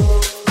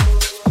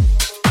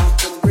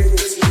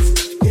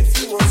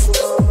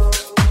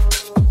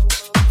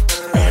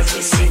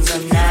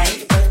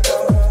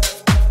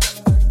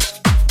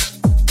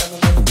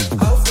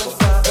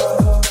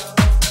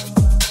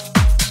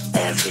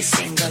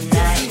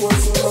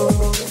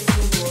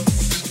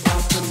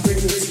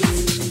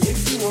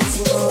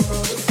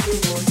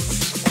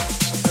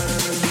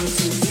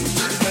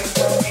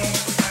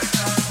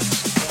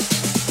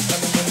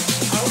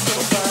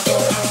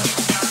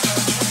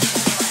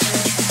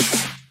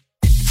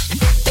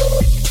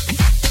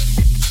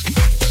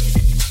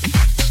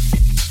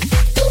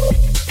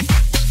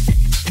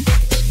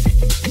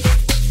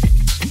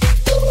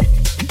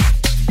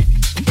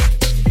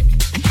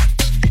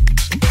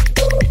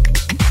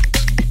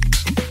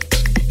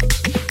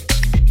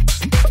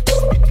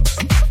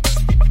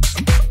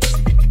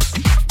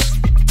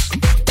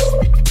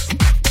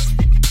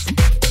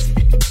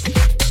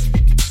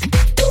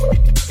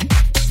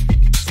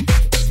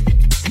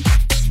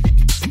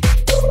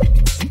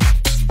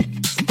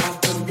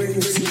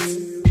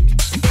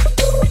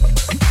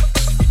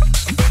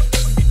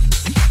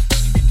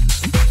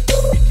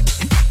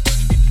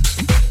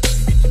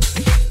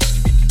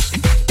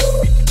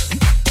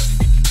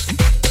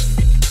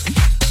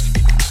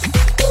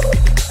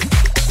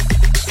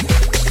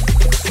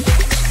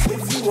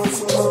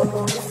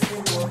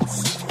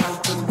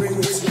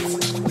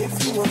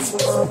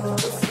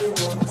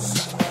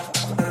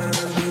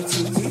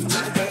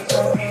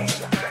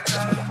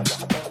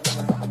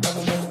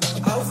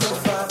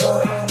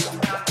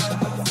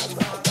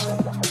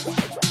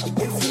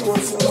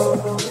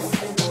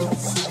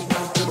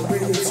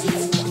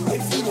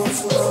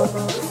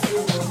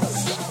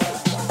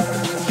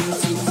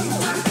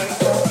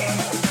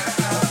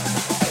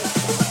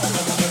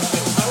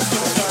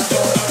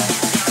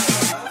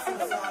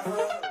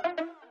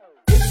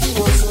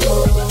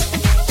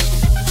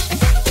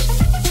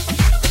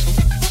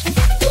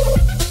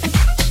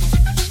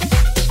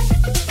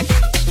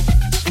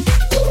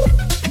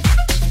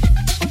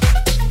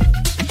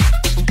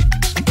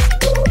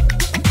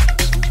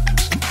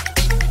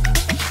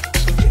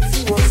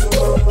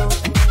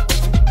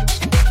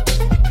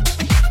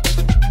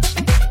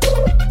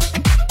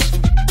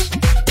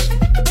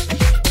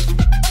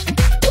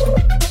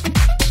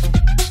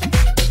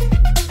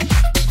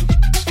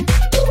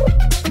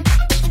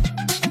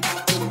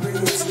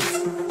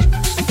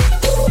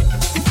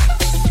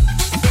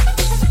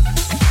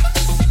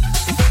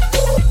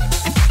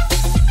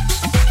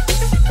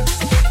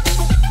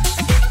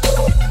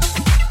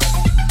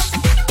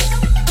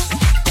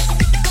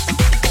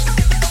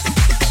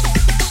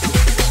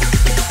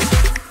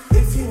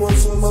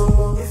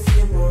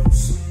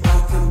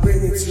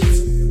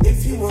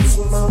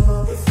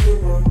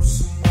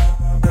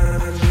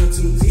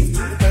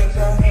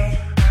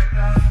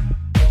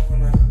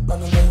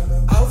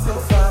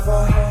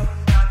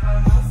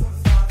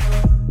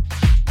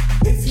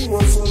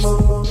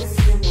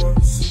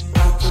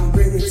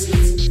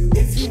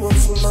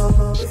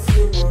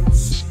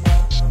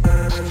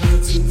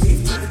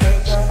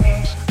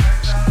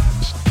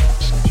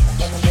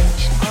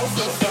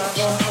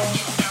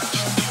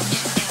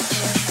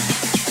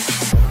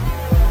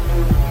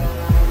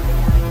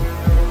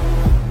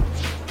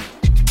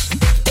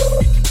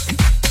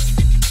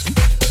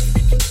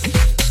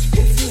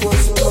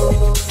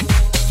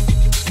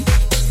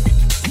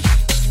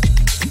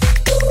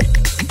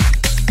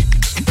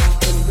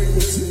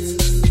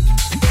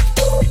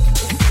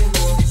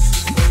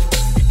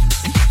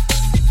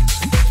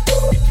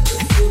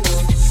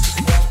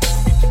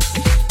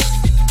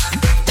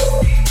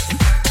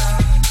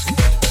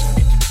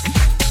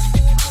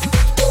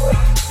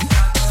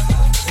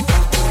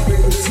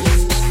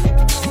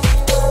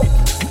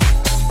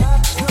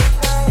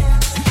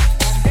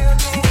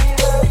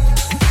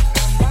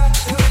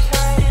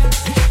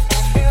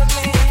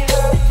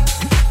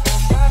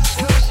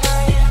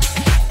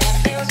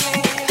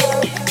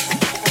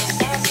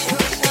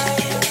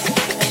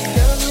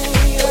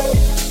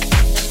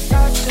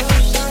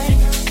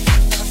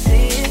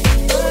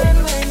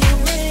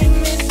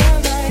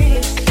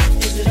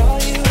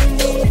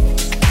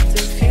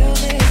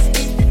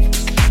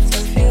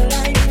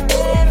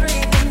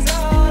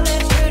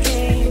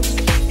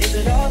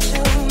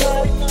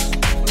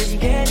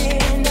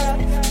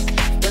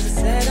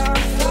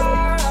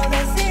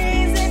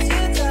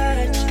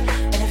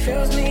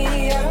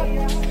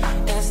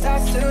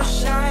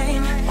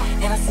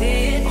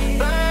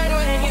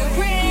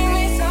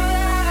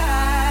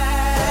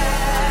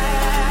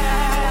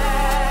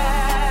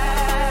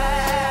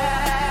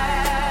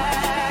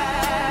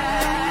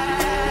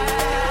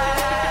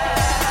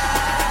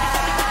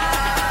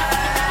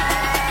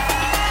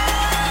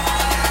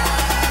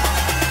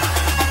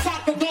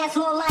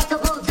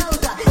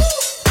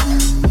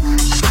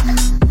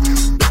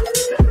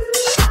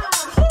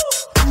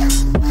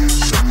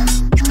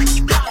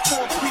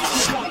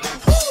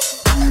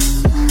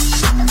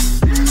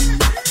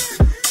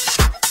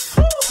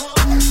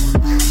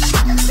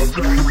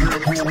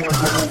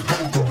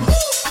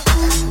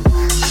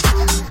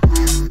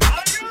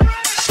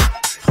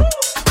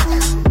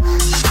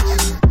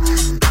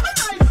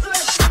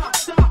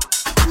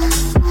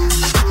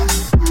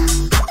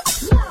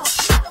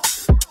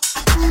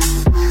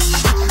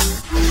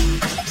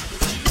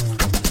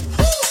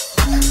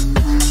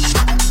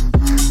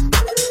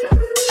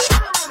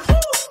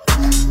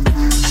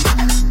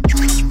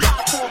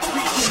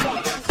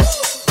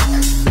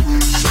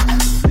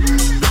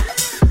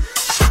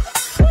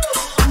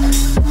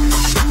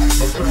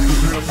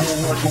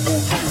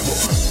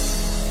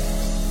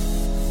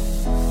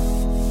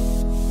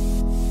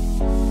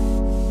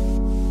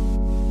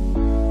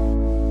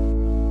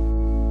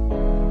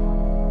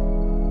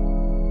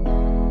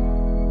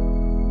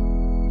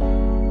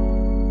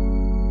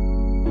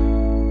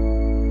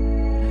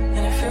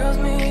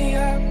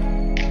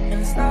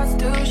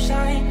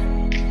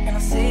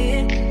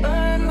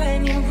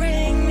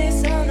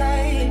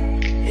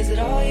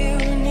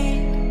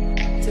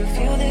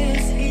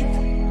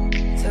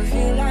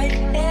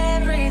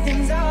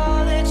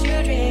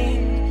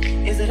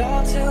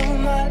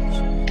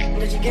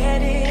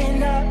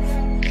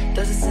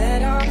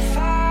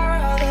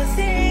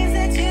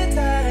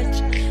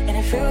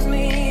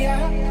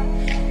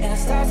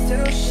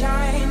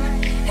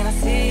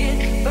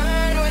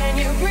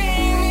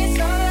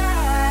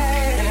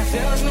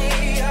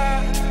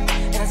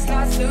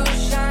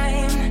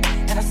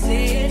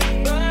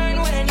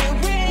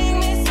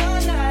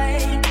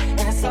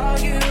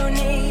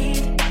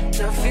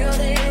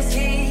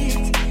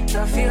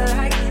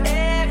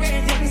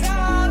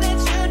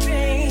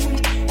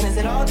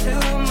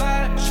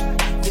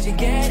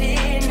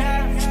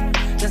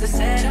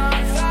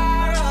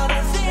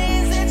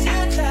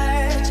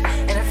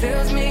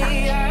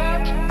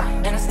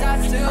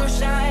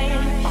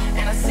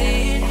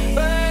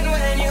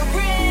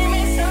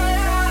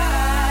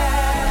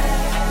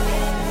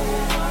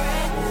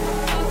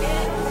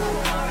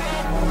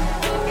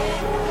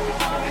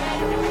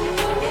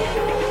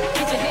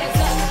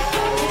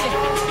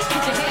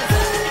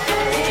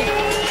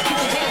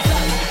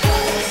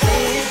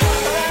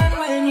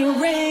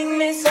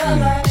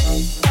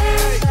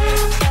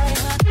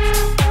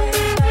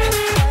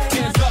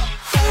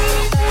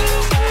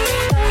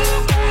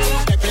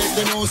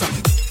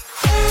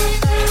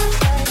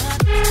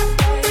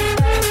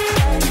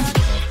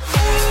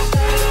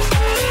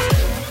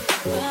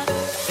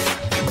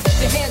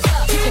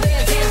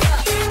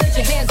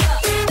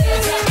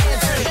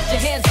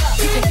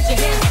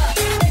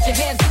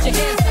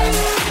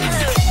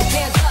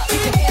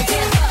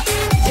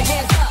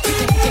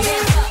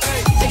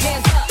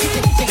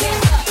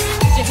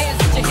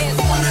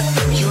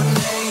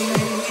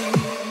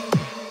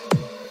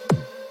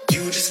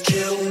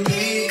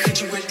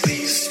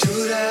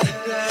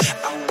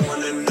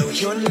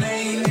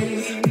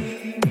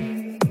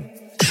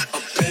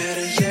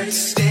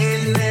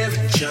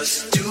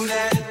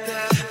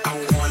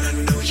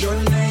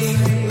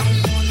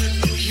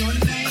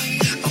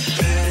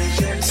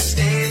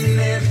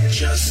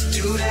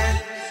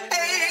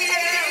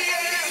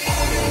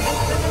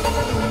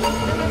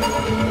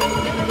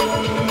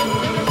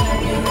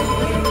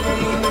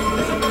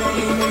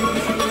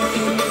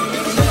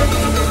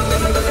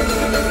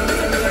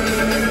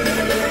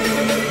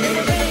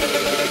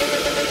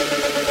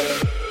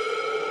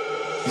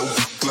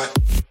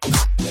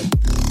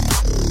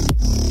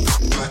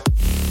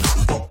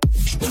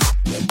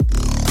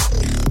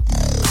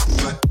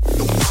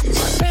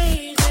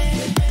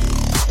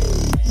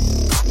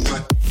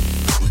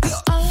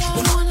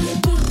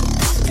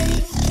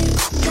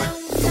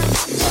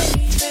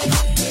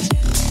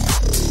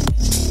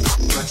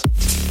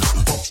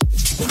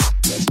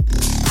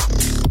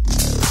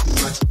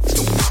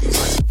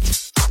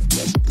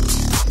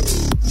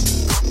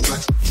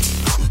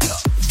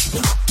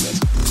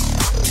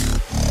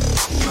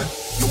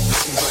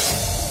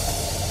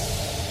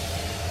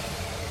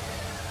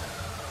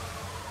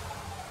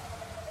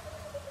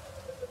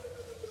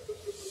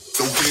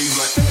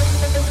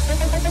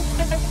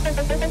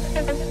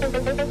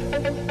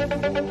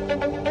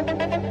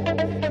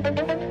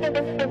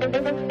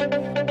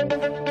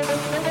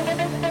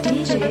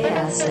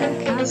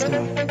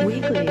 Aztec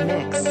Weekly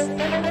Mix.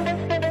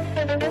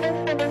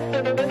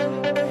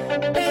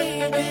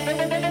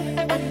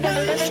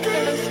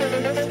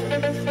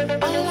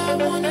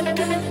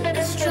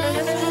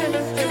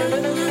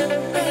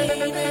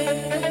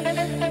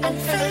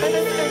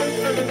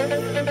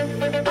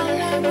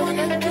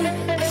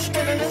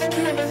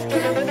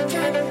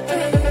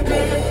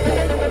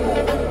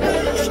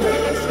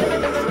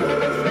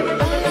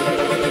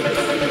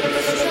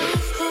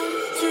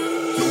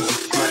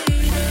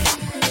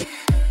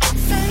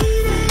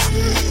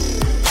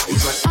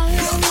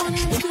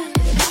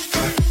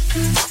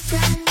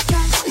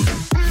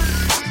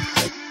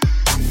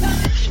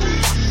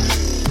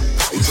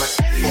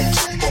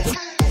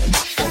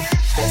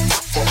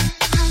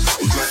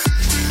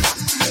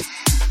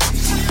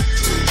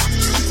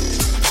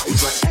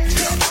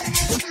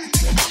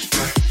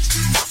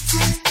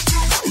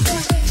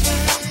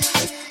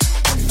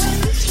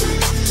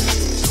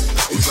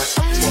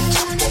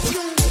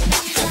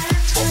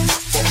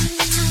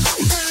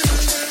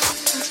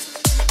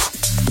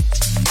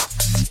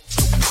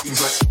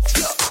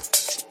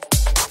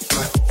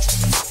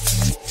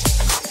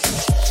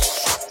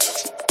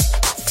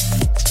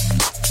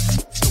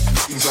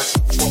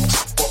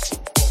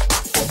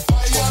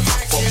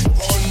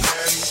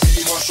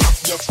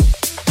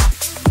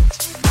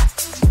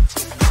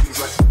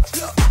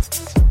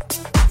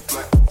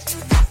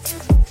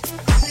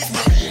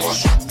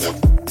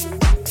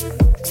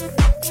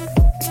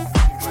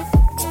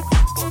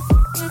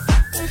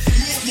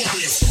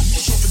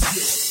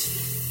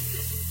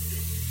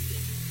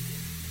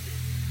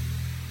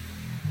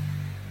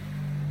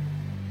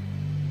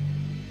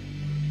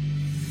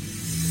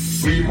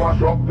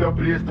 Mash up the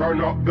place,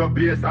 turn up the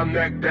bass and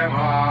make them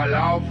all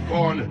have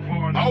fun.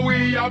 How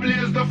we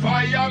ablaze the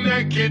fire,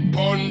 make it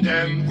pun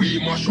them. We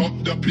mash up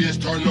the place,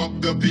 turn up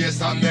the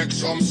bass and make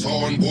some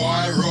sound,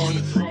 boy run.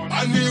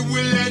 And we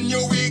will end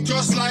your week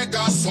just like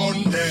a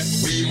Sunday.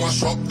 We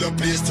mash up the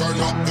place, turn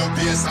up the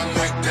bass and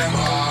make them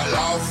all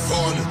have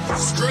fun.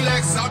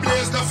 Skrillex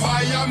ablaze the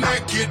fire,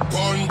 make it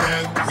pun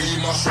them. We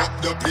mash up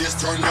the place,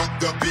 turn up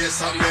the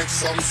bass and make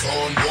some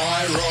sound,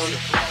 boy run.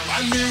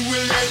 And we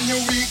will end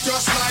your week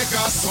just like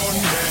a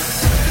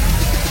Sunday.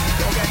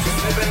 Don't get you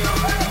slipping up.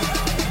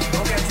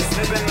 Don't get you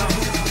slipping up.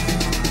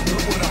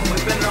 Look what I'm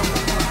whipping up.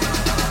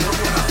 Look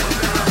what I'm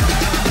whipping up.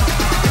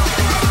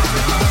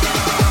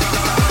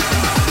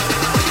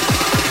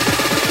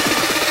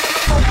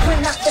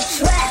 Open up the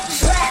trap.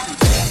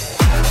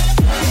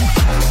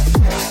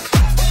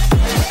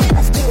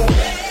 Let's do it.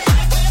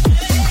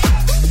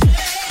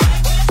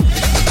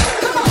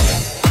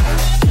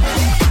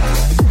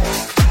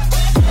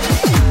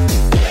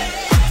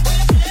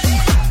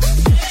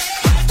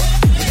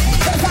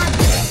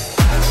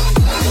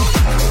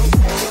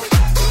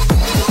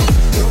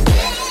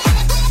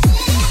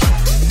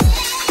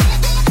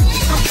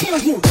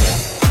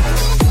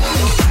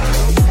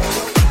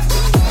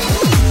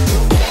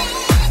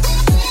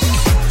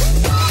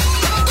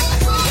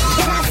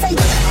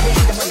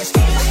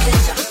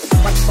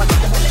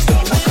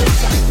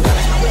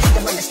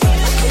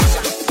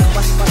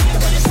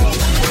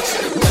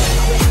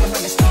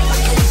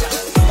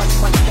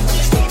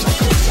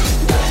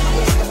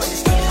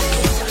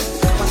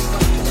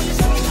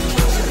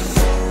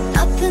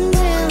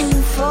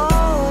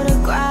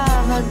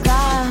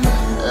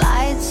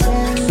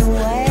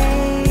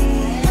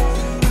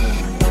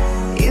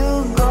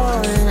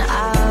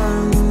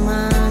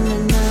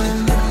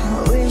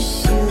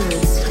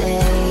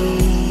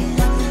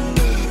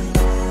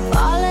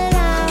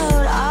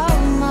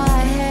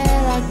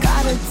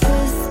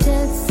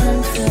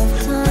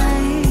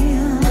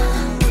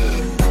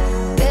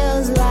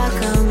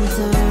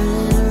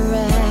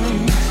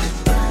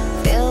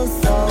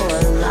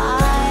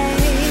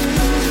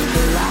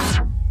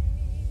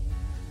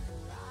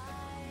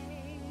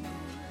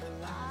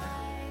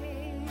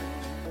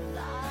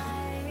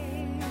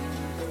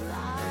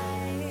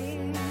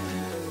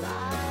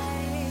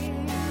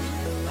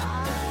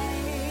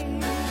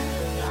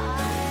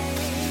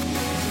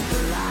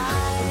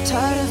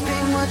 Tired of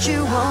being what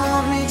you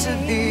want me to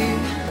be,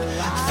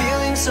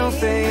 feeling so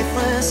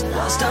faithless,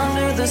 lost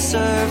under the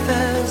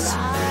surface.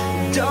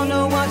 Don't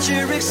know what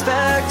you're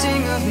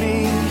expecting of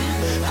me,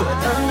 put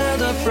under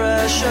the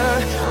pressure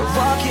of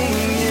walking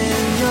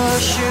in your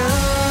shoes.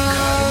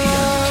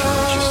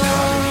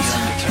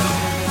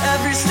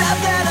 Every step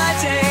that I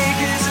take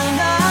is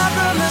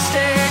another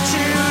mistake to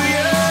you,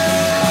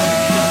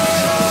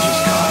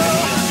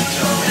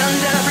 and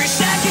every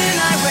second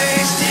I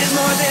waste is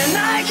more than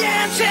I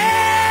can take.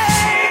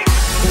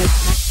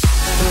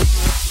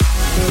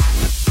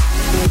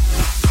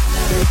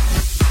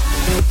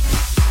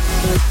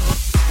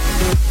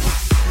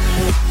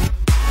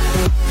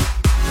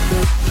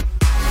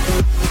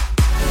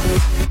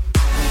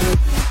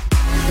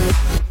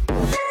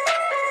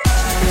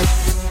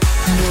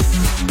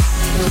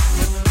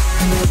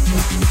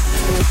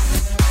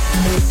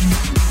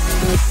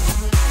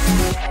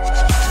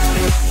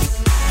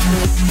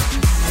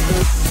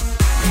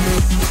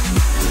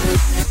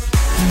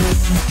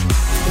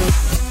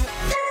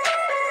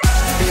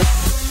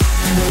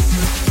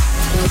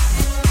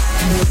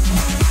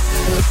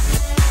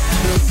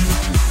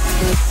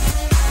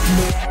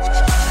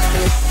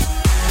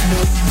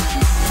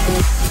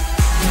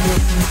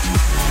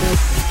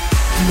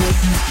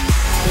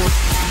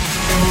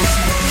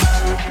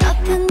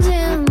 Nothing's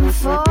in the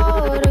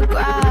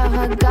photograph.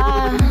 I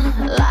got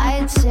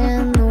lights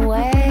in the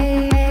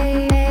way.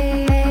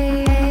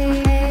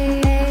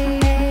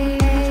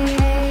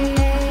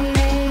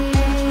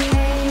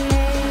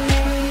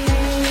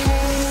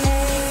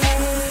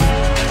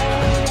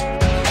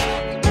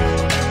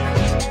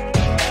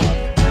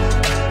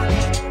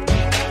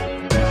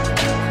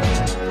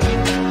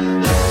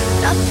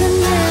 Nothing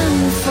in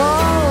the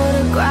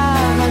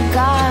photograph. I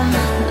got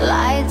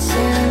lights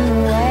in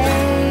the way.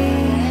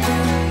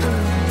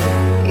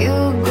 You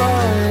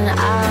going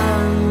out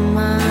of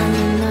my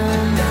mind,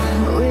 and I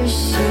wish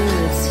you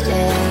would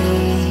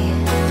stay.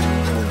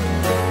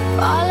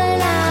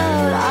 Falling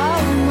out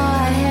of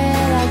my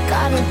head, I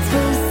got a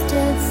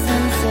twisted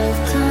sense of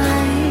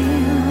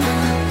time.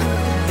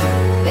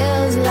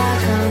 Feels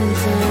like I'm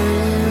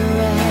turning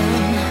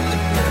red.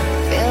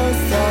 Feels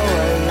so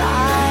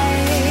alive.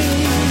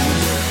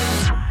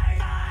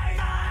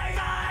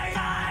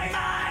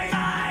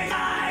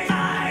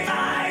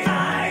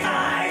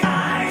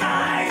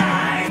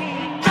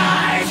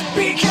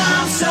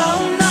 Become so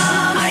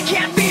numb, I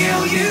can't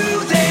feel you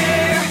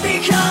there.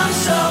 Become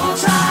so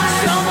tired,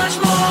 so much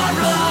more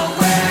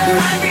aware.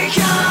 I'm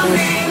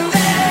becoming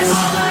this.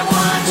 All I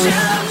want to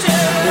do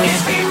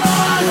is be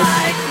more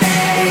like me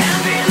and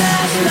be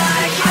less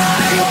like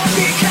you.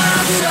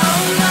 Become so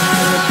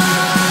numb.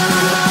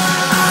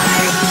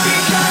 I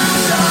become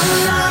so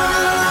numb.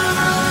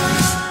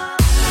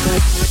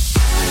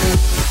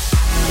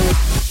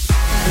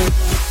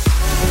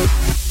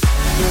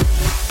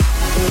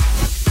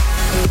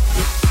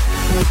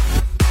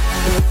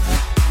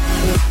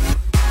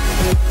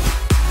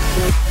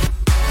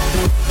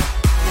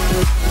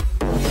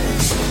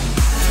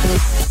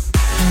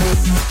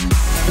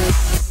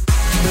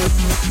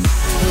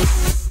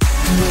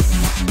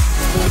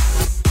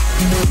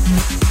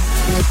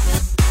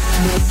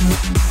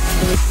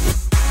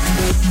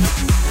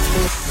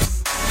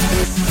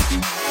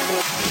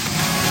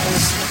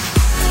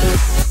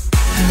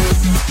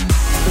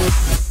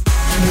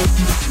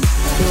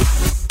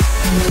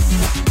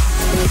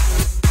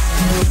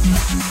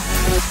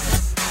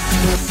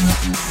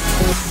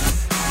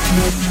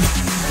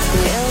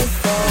 Feels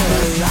so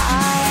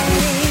alive.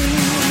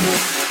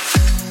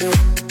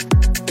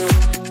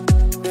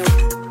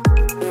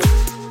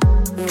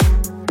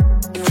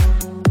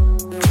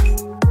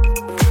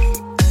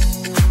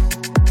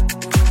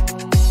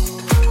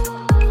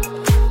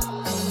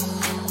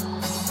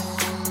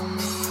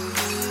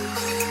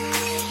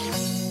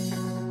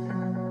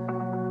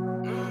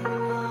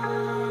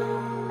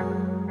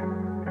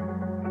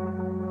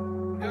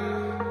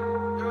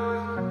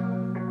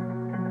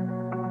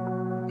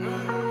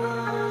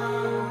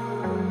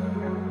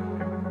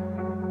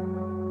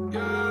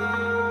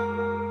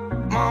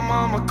 My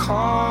mama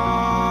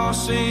called,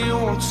 see you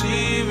on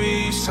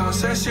TV.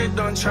 Sunset shit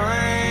done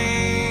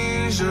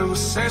changed. Ever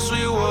since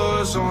we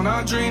was on,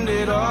 I dreamed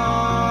it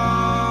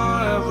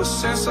all. Ever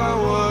since I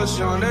was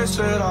young, they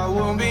said I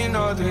wouldn't be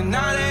nothing.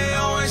 Now they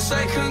always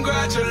say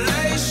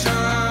congratulations.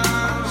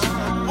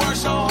 Worked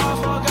so hard,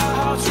 forgot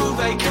how to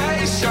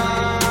vacation.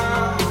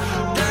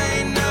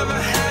 They ain't never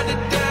had the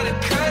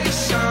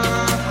dedication.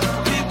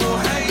 People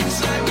hate and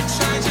say we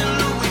changing,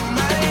 look, we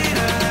made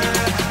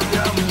it.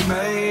 Yeah, we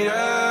made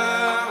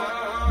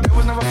it. It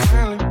was never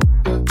friendly,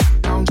 yeah.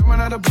 Now I'm jumping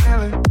out of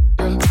Bentley,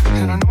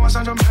 yeah. And I know I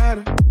sound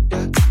dramatic,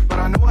 yeah. But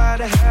I know I had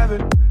to have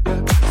it, yeah.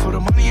 For the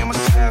money, I'm a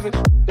savage,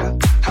 yeah.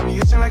 I be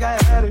itching like I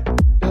had it,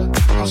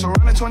 yeah. I'm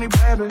surrounded 20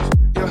 bad bitches,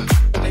 yeah.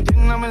 And they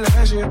didn't know me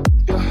last year,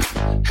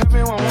 yeah.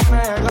 Everyone wanna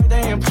act like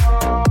they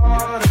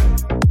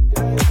important,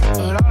 yeah.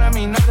 But all that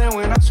mean nothing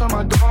when I saw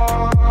my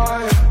door,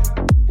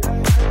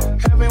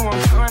 yeah.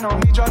 Everyone counting on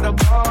me, drop the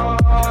ball,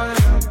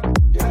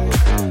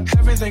 yeah.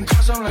 Everything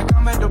custom like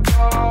I'm at the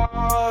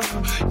bar,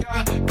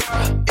 yeah,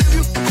 yeah. If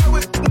you go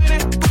with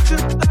winning, put your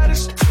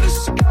lighters to the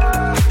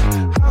sky.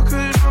 How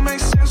could it make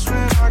sense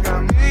when I got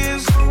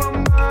millions on my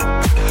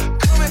mind?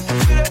 Coming to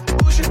that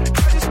bullshit, I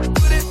just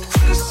put it to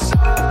the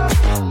side.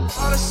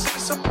 All the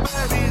sense of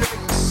baby, they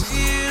can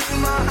see it in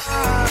my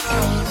eyes.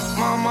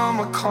 My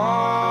mama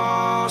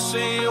called,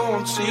 see you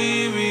on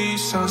TV.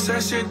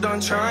 Sunset shit done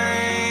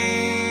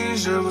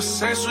changed. Ever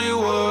since we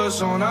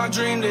was on, I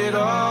dreamed it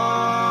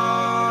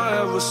all.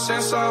 Ever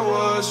since I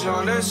was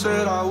young, they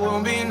said I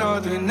wouldn't be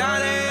nothing. Now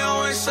they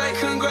always say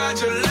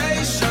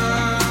congratulations.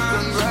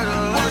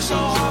 Worked so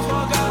hard,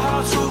 forgot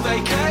how to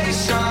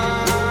vacation.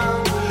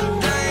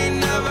 They ain't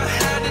never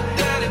had the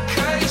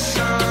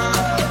dedication.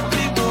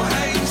 People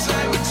hate and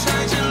say we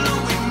changing,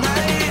 look, we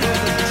made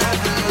it.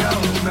 Yeah,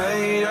 we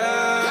made it.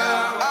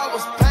 I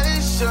was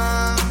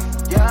patient,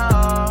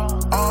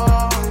 yeah.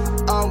 Oh,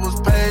 I was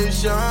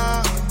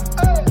patient.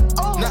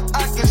 Now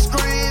I can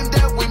scream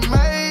that we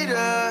made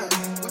it.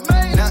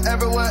 Now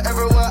everywhere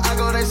I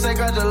go, they say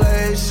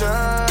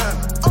congratulations.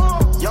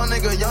 Young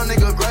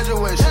nigga,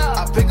 graduation.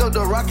 I pick up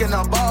the rock and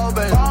I ball,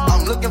 baby.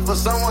 I'm looking looking for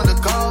someone to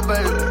call,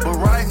 baby. But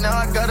right now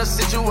I got a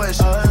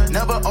situation.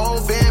 Never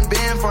old,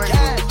 been for you.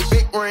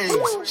 Big rings,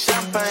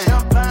 champagne.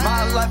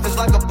 My life is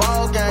like a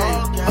ball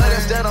game. But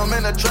instead I'm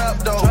in a trap,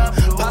 though.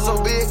 Pop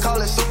so big,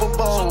 call it Super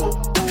Bowl.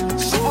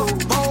 Super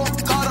Bowl,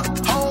 call the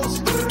hoes.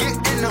 Get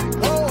in the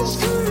rolls.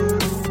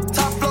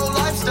 Top flow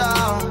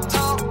lifestyle.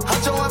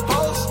 Huncho and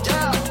Post,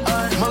 yeah.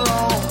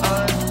 Malone,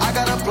 I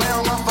got a play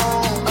on my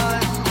phone.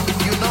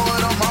 You know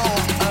what I'm on.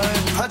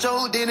 Huncho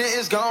Houdini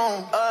is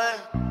gone.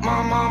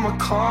 My mama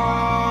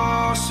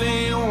called,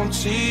 see you on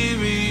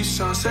TV.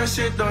 Sunset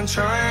shit done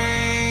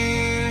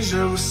changed.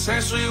 Ever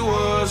since we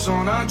was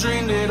on, I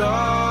dreamed it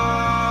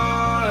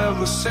all.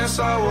 Ever since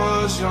I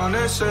was young,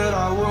 they said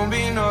I won't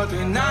be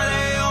nothing. Now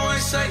they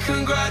always say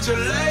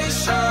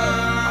congratulations.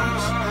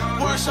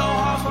 Worked so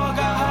hard,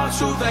 forgot how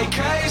to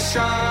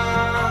vacation.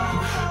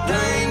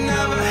 They ain't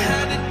never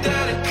had the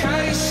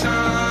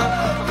dedication.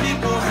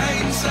 People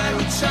hate and say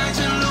we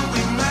changing, look,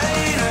 we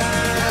made it.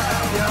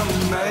 Yeah, we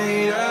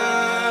made it.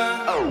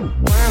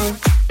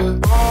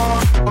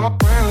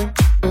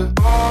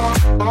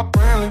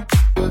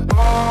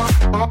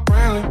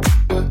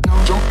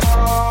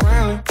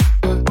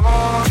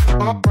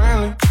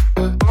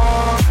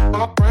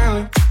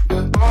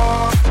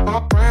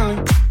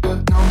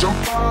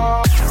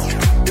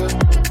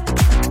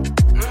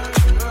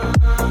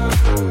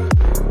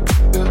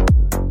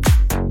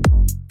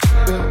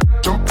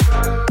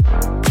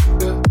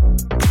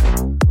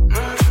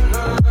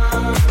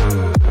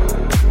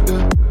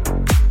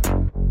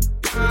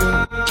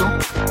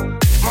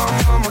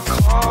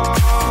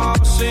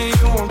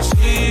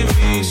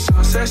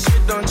 That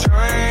shit done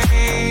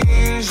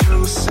changed.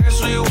 Ever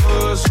since we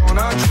was on,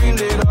 I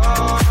dreamed it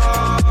all.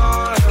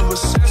 Ever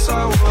since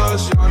I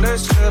was young, they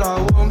said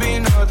I won't be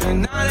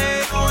nothing. Now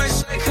they always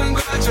say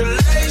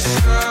congratulations.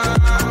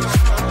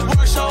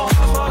 Worked so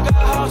hard,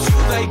 forgot how to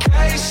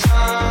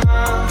vacation.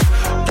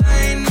 They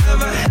ain't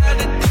never had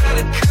the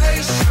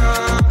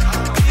dedication.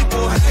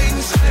 People hate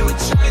and say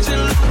we're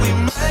changing, look, we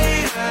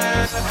made it.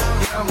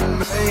 Yeah, we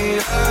made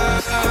it.